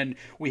so. And then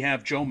we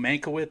have Joe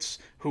Mankiewicz,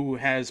 who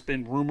has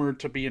been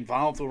rumored to be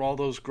involved with all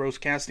those gross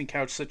casting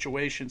couch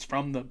situations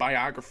from the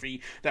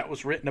biography that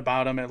was written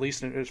about him, at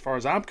least as far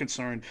as I'm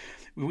concerned.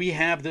 We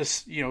have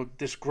this,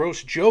 this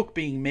gross joke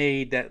being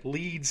made that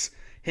leads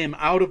him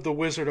out of The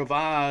Wizard of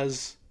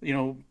Oz,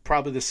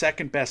 probably the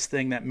second best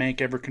thing that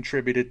Mank ever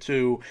contributed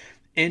to,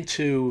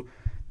 into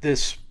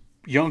this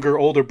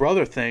older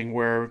brother thing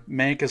where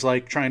Mank is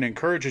trying to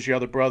encourage his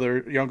younger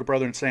brother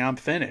and say, I'm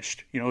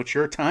finished. It's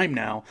your time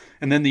now.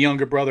 And then the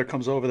younger brother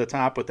comes over the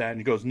top with that and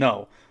he goes,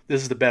 no,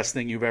 this is the best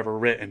thing you've ever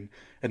written.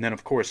 And then,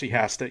 of course, he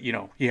has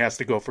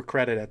to go for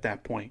credit at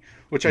that point,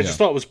 which I just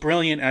thought was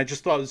brilliant. And I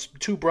just thought it was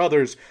two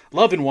brothers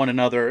loving one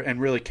another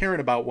and really caring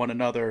about one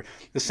another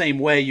the same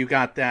way you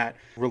got that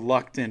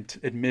reluctant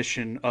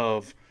admission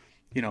of,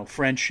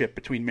 friendship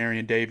between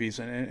Marion Davies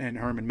and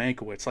Herman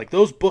Mankiewicz.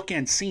 Those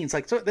bookend scenes,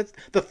 that's,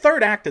 the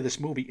third act of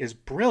this movie is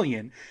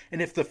brilliant. And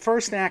if the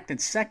first act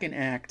and second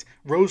act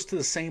rose to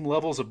the same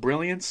levels of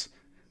brilliance,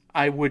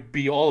 I would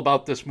be all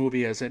about this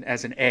movie as an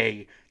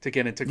A to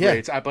get into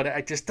grades. But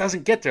it just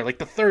doesn't get there.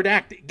 The third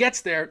act, it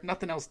gets there,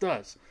 nothing else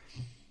does.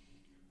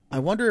 I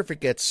wonder if it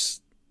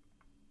gets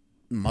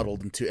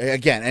muddled into,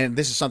 again, and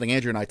this is something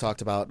Andrew and I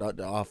talked about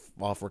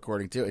off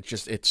recording too.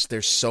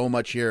 There's so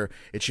much here.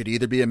 It should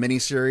either be a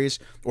miniseries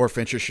or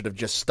Fincher should have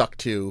just stuck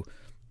to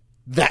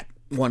that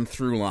one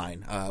through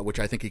line, which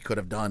I think he could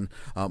have done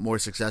more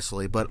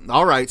successfully. But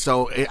all right,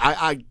 so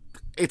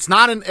It's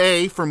not an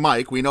A for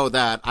Mike. We know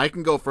that. I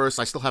can go first.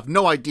 I still have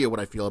no idea what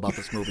I feel about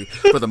this movie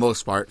for the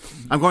most part.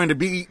 I'm going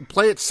to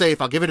play it safe.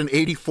 I'll give it an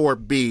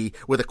 84B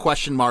with a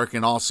question mark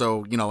and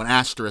also, an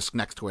asterisk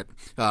next to it,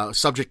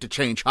 subject to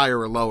change higher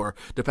or lower,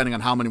 depending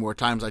on how many more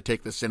times I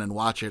take this in and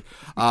watch it.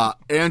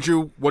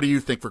 Andrew, what do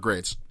you think for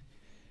grades?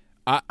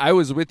 I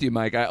was with you,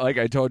 Mike. Like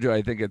I told you,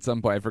 I think at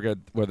some point, I forget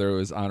whether it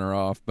was on or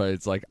off, but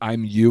it's like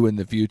I'm you in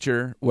the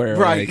future. Where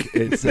right. Like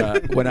it's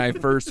when I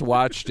first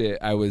watched it,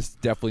 I was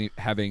definitely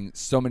having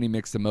so many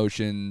mixed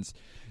emotions.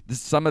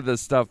 Some of the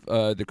stuff,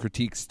 the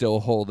critiques still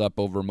hold up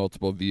over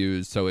multiple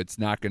views, so it's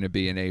not going to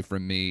be an A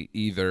from me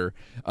either.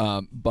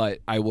 But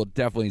I will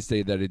definitely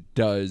say that it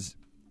does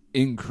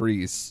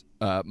increase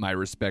my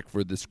respect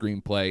for the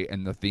screenplay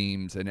and the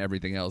themes and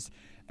everything else,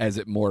 as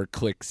it more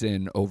clicks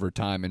in over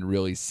time and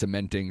really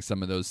cementing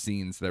some of those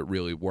scenes that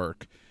really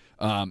work.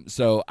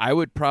 So I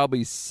would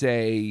probably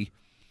say,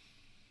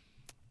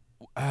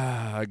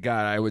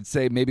 I would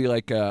say maybe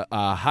like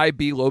a high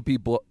B, low B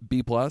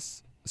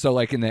plus. So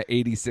like in the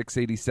 86,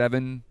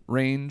 87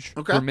 range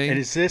for me. And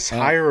is this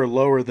higher or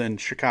lower than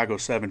Chicago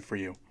 7 for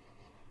you?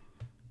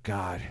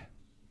 God.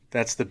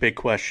 That's the big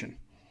question.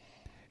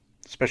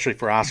 Especially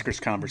for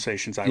Oscars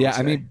conversations, I would say.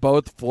 I mean,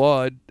 both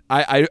flawed.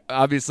 I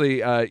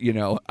obviously,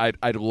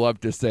 I'd love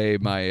to say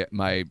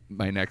my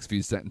next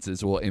few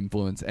sentences will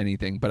influence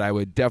anything, but I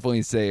would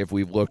definitely say if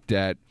we've looked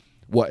at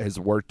what has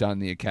worked on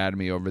the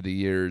Academy over the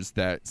years,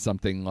 that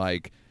something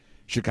like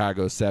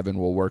Chicago 7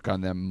 will work on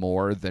them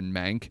more than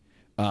Mank.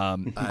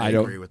 I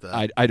agree with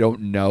that. I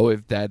don't know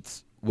if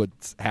that's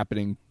what's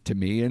happening to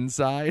me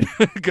inside,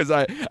 because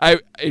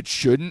it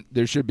shouldn't.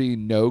 There should be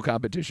no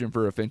competition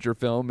for a Fincher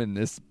film in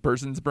this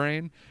person's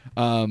brain,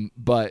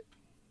 but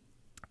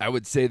I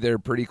would say they're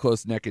pretty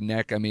close neck and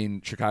neck. I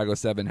mean, Chicago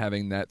 7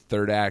 having that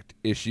third act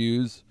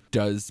issues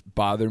does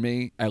bother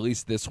me. At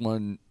least this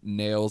one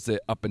nails it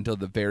up until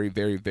the very,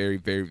 very, very,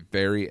 very,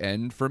 very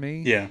end for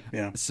me. Yeah.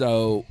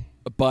 So,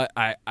 but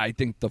I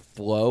think the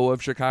flow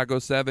of Chicago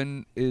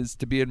 7 is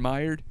to be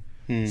admired.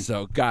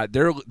 So, God,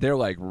 they're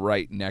like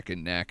right neck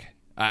and neck.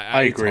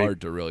 I agree. It's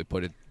hard to really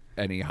put it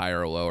any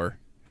higher or lower.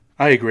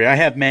 I agree. I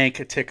have Mank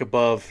a tick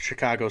above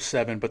Chicago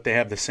 7, but they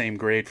have the same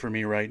grade for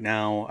me right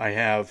now. I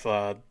have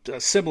a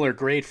similar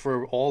grade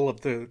for all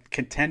of the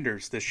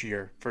contenders this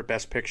year for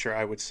Best Picture,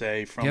 I would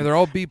say. They're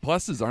all B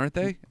pluses, aren't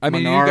they? I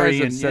mean, Minari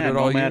you guys have said it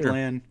all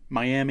Nomadland, year.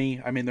 Miami.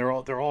 I mean, they're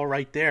all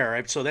right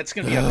there. So that's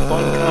going to be a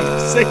fun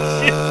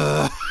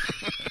conversation.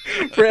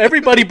 For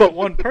everybody but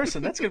one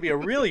person, that's going to be a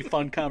really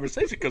fun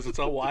conversation because it's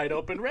a wide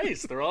open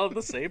race. They're all in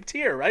the same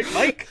tier, right,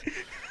 Mike?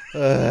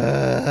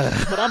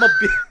 But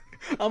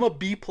I'm a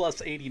B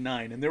plus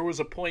 89, and there was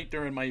a point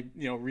during my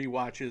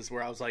rewatches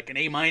where I was like an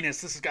A minus.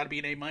 This has got to be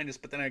an A minus,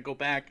 but then I go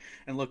back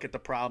and look at the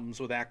problems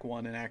with Act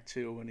 1 and Act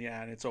 2, and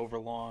it's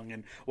overlong.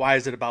 And why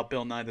is it about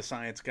Bill Nye the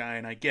Science Guy?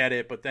 And I get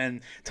it, but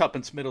then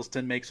Tuppence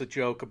Middleton makes a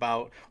joke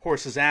about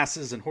horses'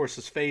 asses and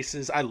horses'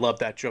 faces. I love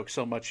that joke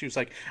so much. She was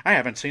like, I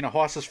haven't seen a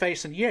horse's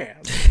face in years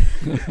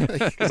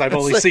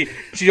because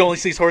she only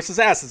sees horses'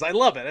 asses. I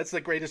love it. That's the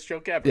greatest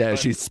joke ever. Yeah,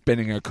 she's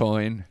spinning a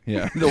coin.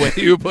 Yeah, the way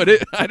you put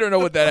it. I don't know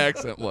what that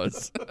accent was.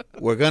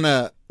 We're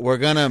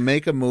gonna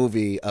make a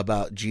movie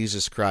about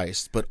Jesus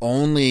Christ, but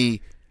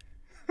only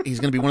he's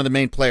gonna be one of the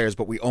main players.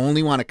 But we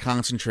only want to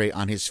concentrate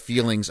on his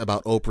feelings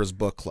about Oprah's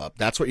book club.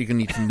 That's what you're gonna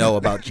need to know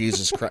about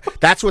Jesus Christ.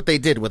 That's what they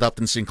did with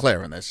Upton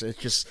Sinclair in this. It's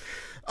just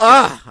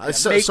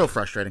it's so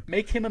frustrating.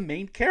 Make him a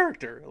main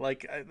character.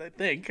 Like I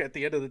think at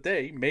the end of the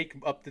day, make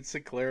Upton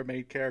Sinclair a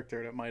main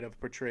character that might have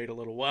portrayed a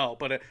little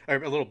a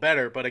little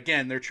better. But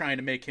again, they're trying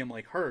to make him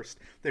like Hearst.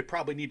 They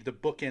probably needed to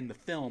bookend the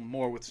film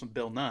more with some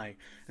Bill Nye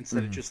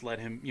instead of just let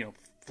him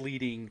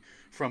fleeting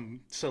from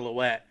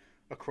silhouette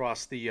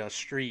across the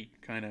street,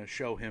 kind of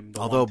show him.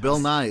 Although Bill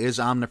Nye is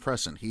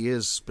omnipresent,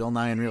 Bill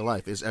Nye in real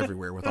life is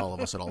everywhere with all of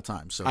us at all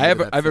times. So I have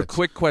a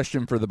quick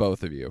question for the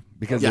both of you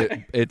because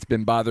it's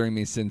been bothering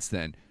me since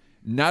then.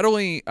 Not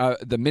only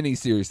the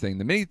miniseries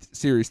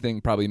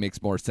thing probably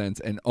makes more sense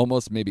and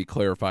almost maybe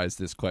clarifies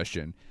this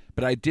question,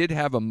 but I did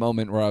have a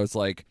moment where I was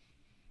like,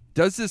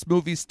 does this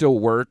movie still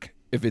work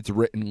if it's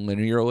written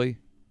linearly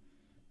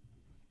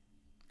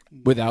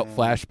without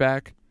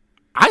flashback?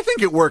 I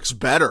think it works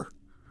better.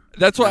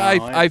 That's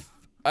why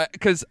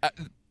because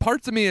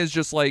parts of me is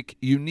just like,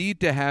 you need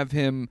to have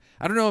him.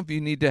 I don't know if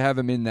you need to have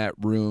him in that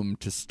room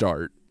to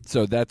start,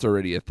 so that's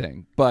already a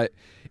thing. But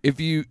if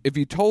you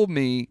told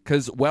me,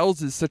 because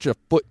Wells is such a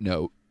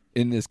footnote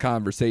in this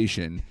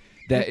conversation,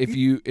 that if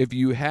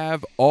you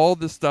have all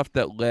the stuff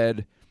that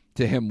led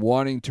to him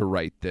wanting to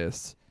write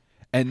this,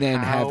 and then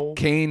have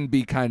Kane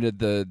be kind of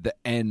the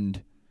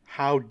end.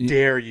 How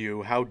dare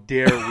you? How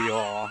dare we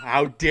all?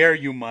 How dare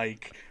you,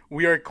 Mike?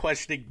 We are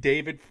questioning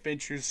David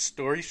Fincher's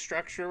story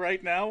structure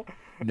right now.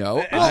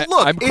 No,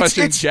 I'm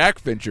questioning Jack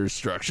Fincher's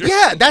structure.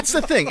 Yeah, that's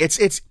the thing.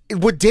 It's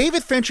would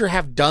David Fincher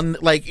have done,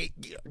 like,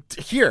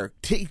 here,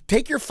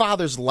 take your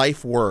father's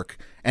life work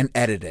and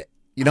edit it.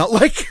 You know,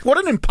 like, what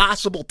an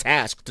impossible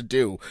task to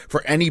do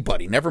for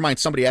anybody, never mind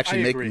somebody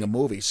actually making a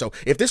movie. So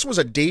if this was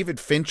a David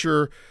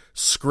Fincher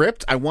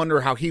script, I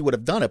wonder how he would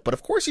have done it. But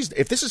of course,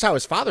 if this is how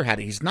his father had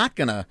it, he's not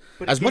going to,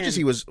 much as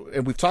he was,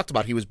 and we've talked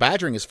about, he was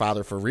badgering his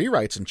father for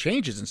rewrites and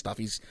changes and stuff.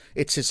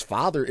 It's his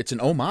father. It's an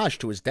homage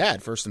to his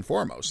dad, first and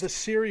foremost. The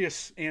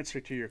serious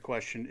answer to your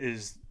question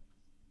is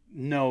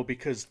no,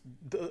 because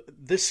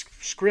this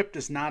script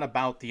is not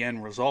about the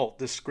end result.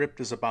 This script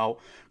is about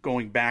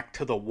going back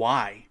to the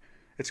why.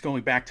 It's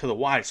going back to the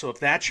why. So if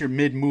that's your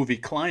mid-movie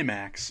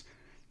climax,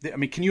 I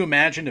mean, can you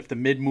imagine if the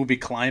mid-movie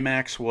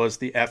climax was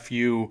the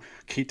F.U.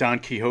 Don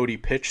Quixote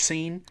pitch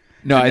scene?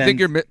 No, I think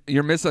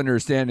you're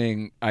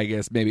misunderstanding, I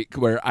guess, maybe,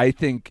 where I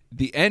think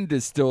the end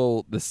is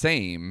still the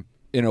same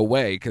in a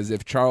way, because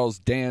if Charles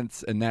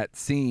Dance and that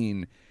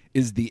scene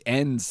is the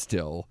end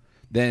still,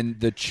 then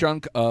the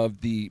chunk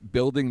of the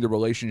building the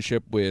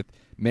relationship with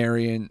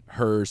Marion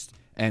Hearst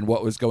and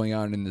what was going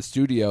on in the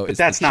studio is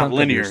that's the not chunk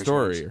linear of your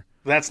story.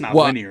 That's not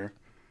linear.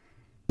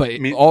 But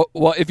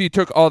if you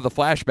took all the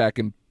flashback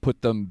and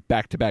put them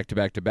back to back to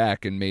back to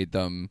back and made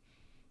them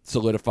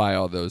solidify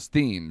all those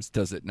themes,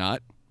 does it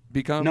not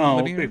become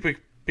linear?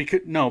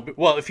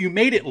 Well, if you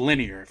made it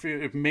linear, if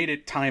you made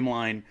it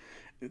timeline,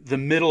 the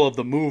middle of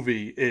the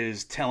movie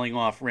is telling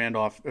off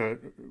Randolph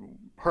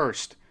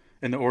Hearst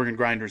and the organ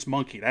grinder's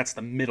monkey. That's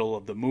the middle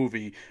of the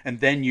movie, and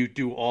then you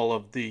do all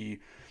of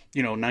the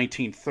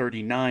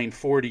 1939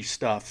 40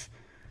 stuff,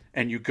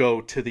 and you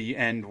go to the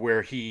end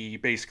where he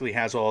basically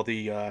has all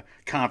the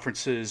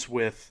conferences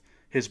with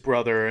his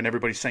brother and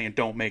everybody's saying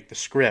don't make the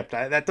script.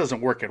 That doesn't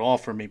work at all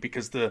for me,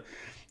 because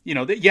you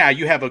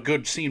have a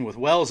good scene with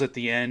Wells at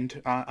the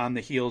end on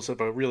the heels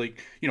of a really,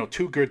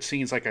 two good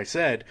scenes, like I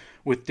said,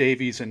 with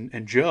Davies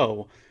and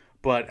Joe,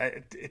 but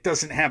it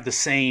doesn't have the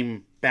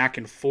same back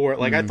and forth.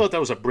 Like, I thought that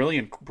was a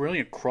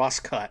brilliant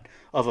cross-cut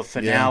of a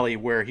finale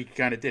where he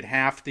kind of did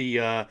half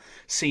the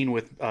scene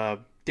with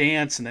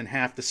Dance, and then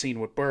half the scene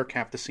with Burke,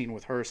 half the scene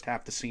with Hearst,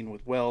 half the scene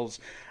with Wells,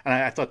 and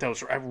I thought that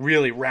was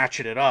really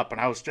ratcheted up.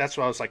 And that's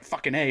why I was like,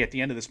 fucking A, at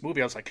the end of this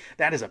movie, I was like,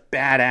 that is a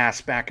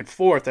badass back and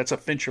forth. That's a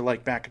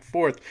Fincher-like back and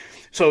forth.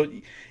 So,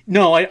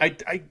 no,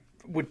 I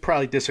would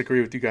probably disagree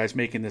with you guys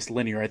making this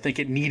linear. I think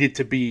it needed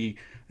to be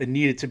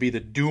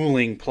the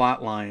dueling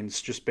plot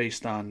lines just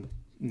based on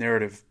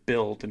narrative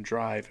build and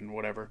drive and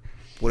whatever.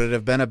 Would it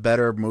have been a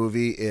better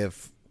movie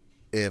if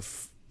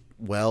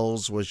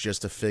Wells was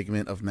just a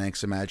figment of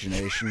Mank's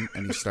imagination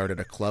and he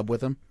started a club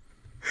with him?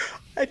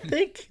 I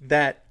think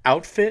that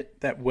outfit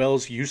that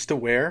Wells used to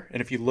wear,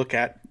 and if you look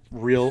at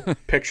real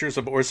pictures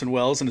of Orson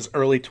Welles in his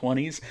early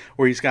 20s,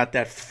 where he's got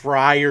that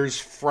friar's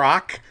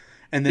frock,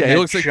 and then he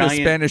looks like the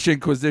Spanish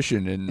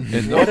Inquisition.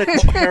 What a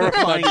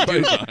terrifying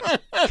dude.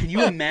 Can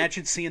you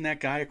imagine seeing that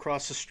guy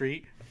across the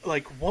street?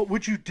 Like, what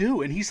would you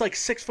do? And he's like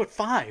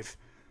 6'5".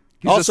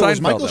 Also,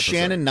 is Michael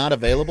Shannon not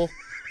available?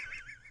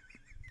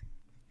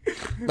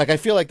 Like, I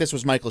feel like this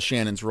was Michael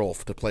Shannon's role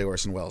to play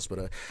Orson Welles,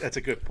 but that's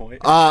a good point.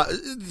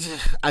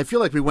 I feel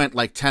like we went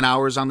like 10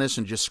 hours on this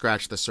and just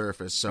scratched the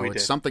surface. So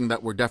it's something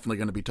that we're definitely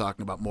going to be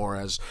talking about more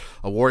as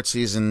award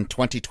season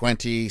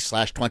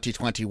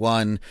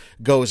 2020/2021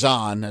 goes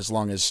on, as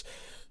long as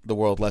the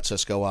world lets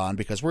us go on,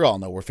 because we all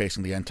know we're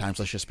facing the end times.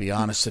 Let's just be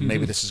honest, and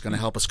maybe this is going to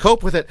help us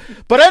cope with it.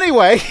 But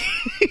anyway,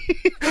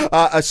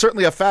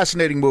 certainly a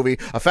fascinating movie,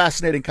 a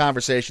fascinating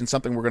conversation,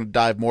 something we're going to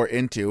dive more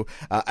into.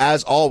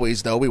 As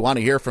always, though, we want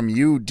to hear from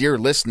you, dear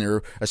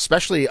listener,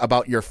 especially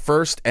about your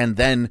first and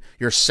then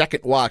your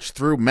second watch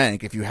through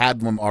Mank. If you had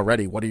them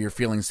already, what are your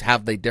feelings?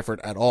 Have they differed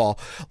at all?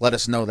 Let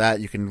us know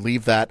that. You can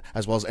leave that,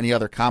 as well as any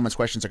other comments,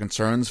 questions, or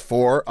concerns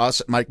for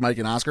us at Mike,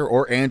 and Oscar,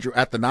 or Andrew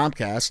at the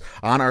Nomcast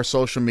on our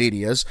social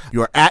medias.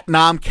 You are at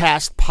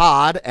Nomcast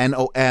Pod,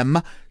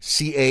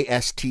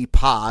 NOMCAST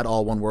Pod,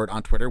 all one word,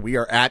 on Twitter. We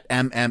are at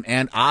MM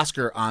and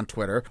Oscar on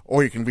Twitter,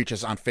 or you can reach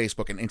us on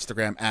Facebook and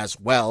Instagram as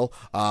well.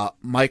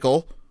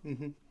 Michael,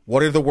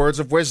 what are the words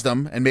of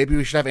wisdom? And maybe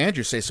we should have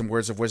Andrew say some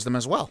words of wisdom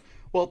as well.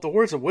 Well, the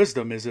words of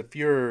wisdom is, if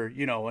you're, an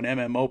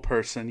MMO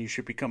person, you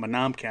should become a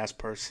Nomcast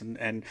person,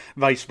 and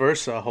vice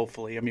versa,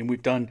 hopefully. I mean,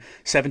 we've done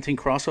 17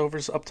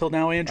 crossovers up till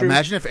now, Andrew.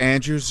 Imagine if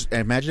Andrew's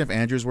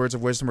words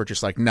of wisdom were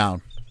just like,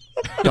 no,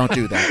 don't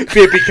do that.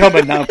 Become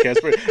a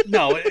Nomcast. But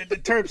no,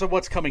 in terms of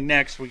what's coming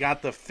next, we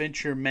got the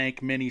Fincher Mank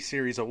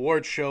miniseries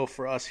award show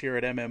for us here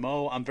at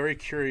MMO. I'm very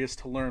curious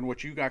to learn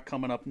what you got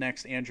coming up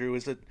next, Andrew.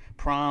 Is it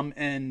Prom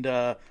and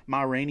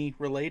Ma Rainey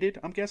related,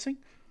 I'm guessing?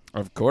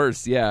 Of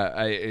course,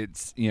 yeah.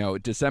 It's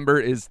December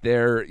is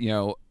their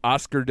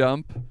Oscar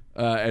dump,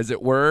 as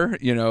it were.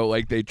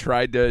 Like they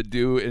tried to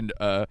do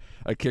a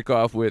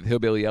kickoff with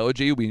Hillbilly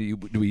Elegy.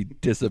 We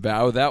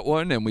disavow that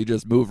one, and we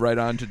just move right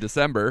on to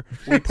December.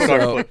 We put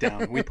our foot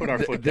down. We put our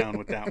foot down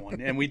with that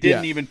one, and we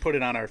didn't even put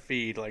it on our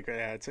feed. Like,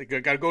 it's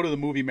got to go to the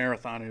movie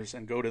marathoners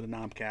and go to the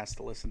Nomcast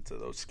to listen to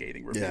those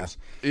scathing reviews.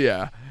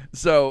 Yeah.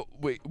 So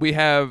we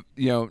have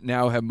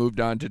now have moved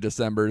on to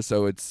December.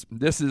 So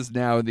this is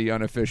now the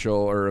unofficial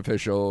or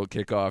official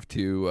kickoff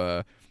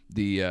to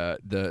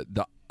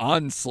the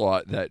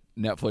onslaught that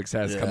Netflix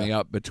has coming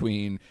up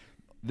between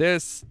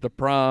this, The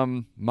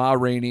Prom, Ma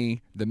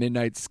Rainey, The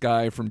Midnight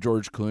Sky from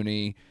George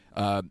Clooney,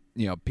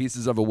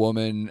 Pieces of a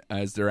Woman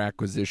as their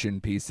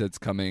acquisition piece that's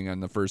coming on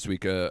the first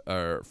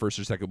or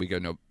second week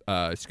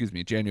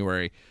of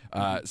January.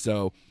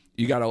 So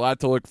you got a lot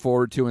to look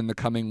forward to in the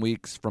coming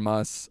weeks from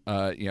us.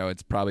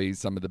 It's probably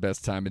some of the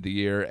best time of the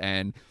year,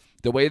 and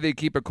the way they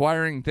keep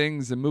acquiring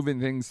things and moving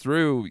things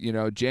through,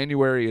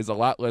 January is a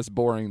lot less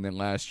boring than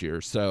last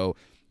year. So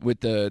with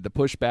the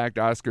pushback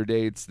Oscar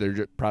dates,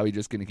 they're probably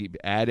just going to keep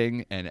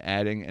adding and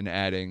adding and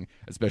adding,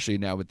 especially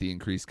now with the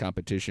increased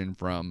competition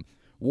from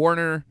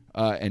Warner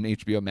and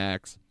HBO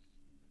Max,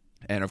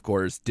 and of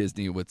course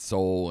Disney with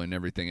Soul and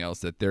everything else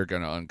that they're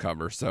going to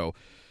uncover. So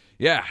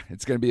yeah,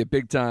 it's going to be a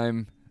big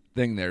time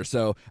thing there.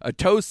 So a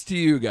toast to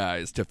you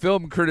guys, to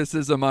film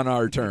criticism on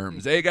our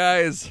terms. Hey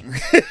guys.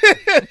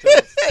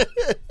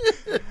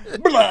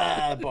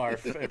 Blah,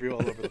 barf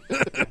all over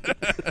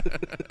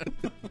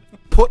the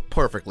Put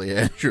perfectly,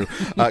 Andrew.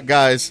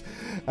 Guys,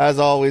 as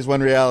always,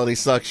 when reality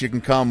sucks, you can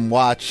come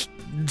watch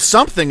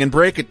something and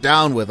break it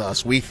down with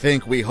us. We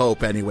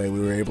hope anyway, we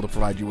were able to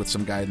provide you with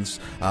some guidance.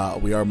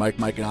 We are Mike,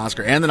 and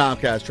Oscar, and the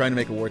Nomcast, trying to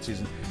make award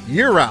season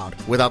year-round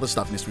without the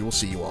stuffiness. We will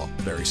see you all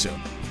very soon.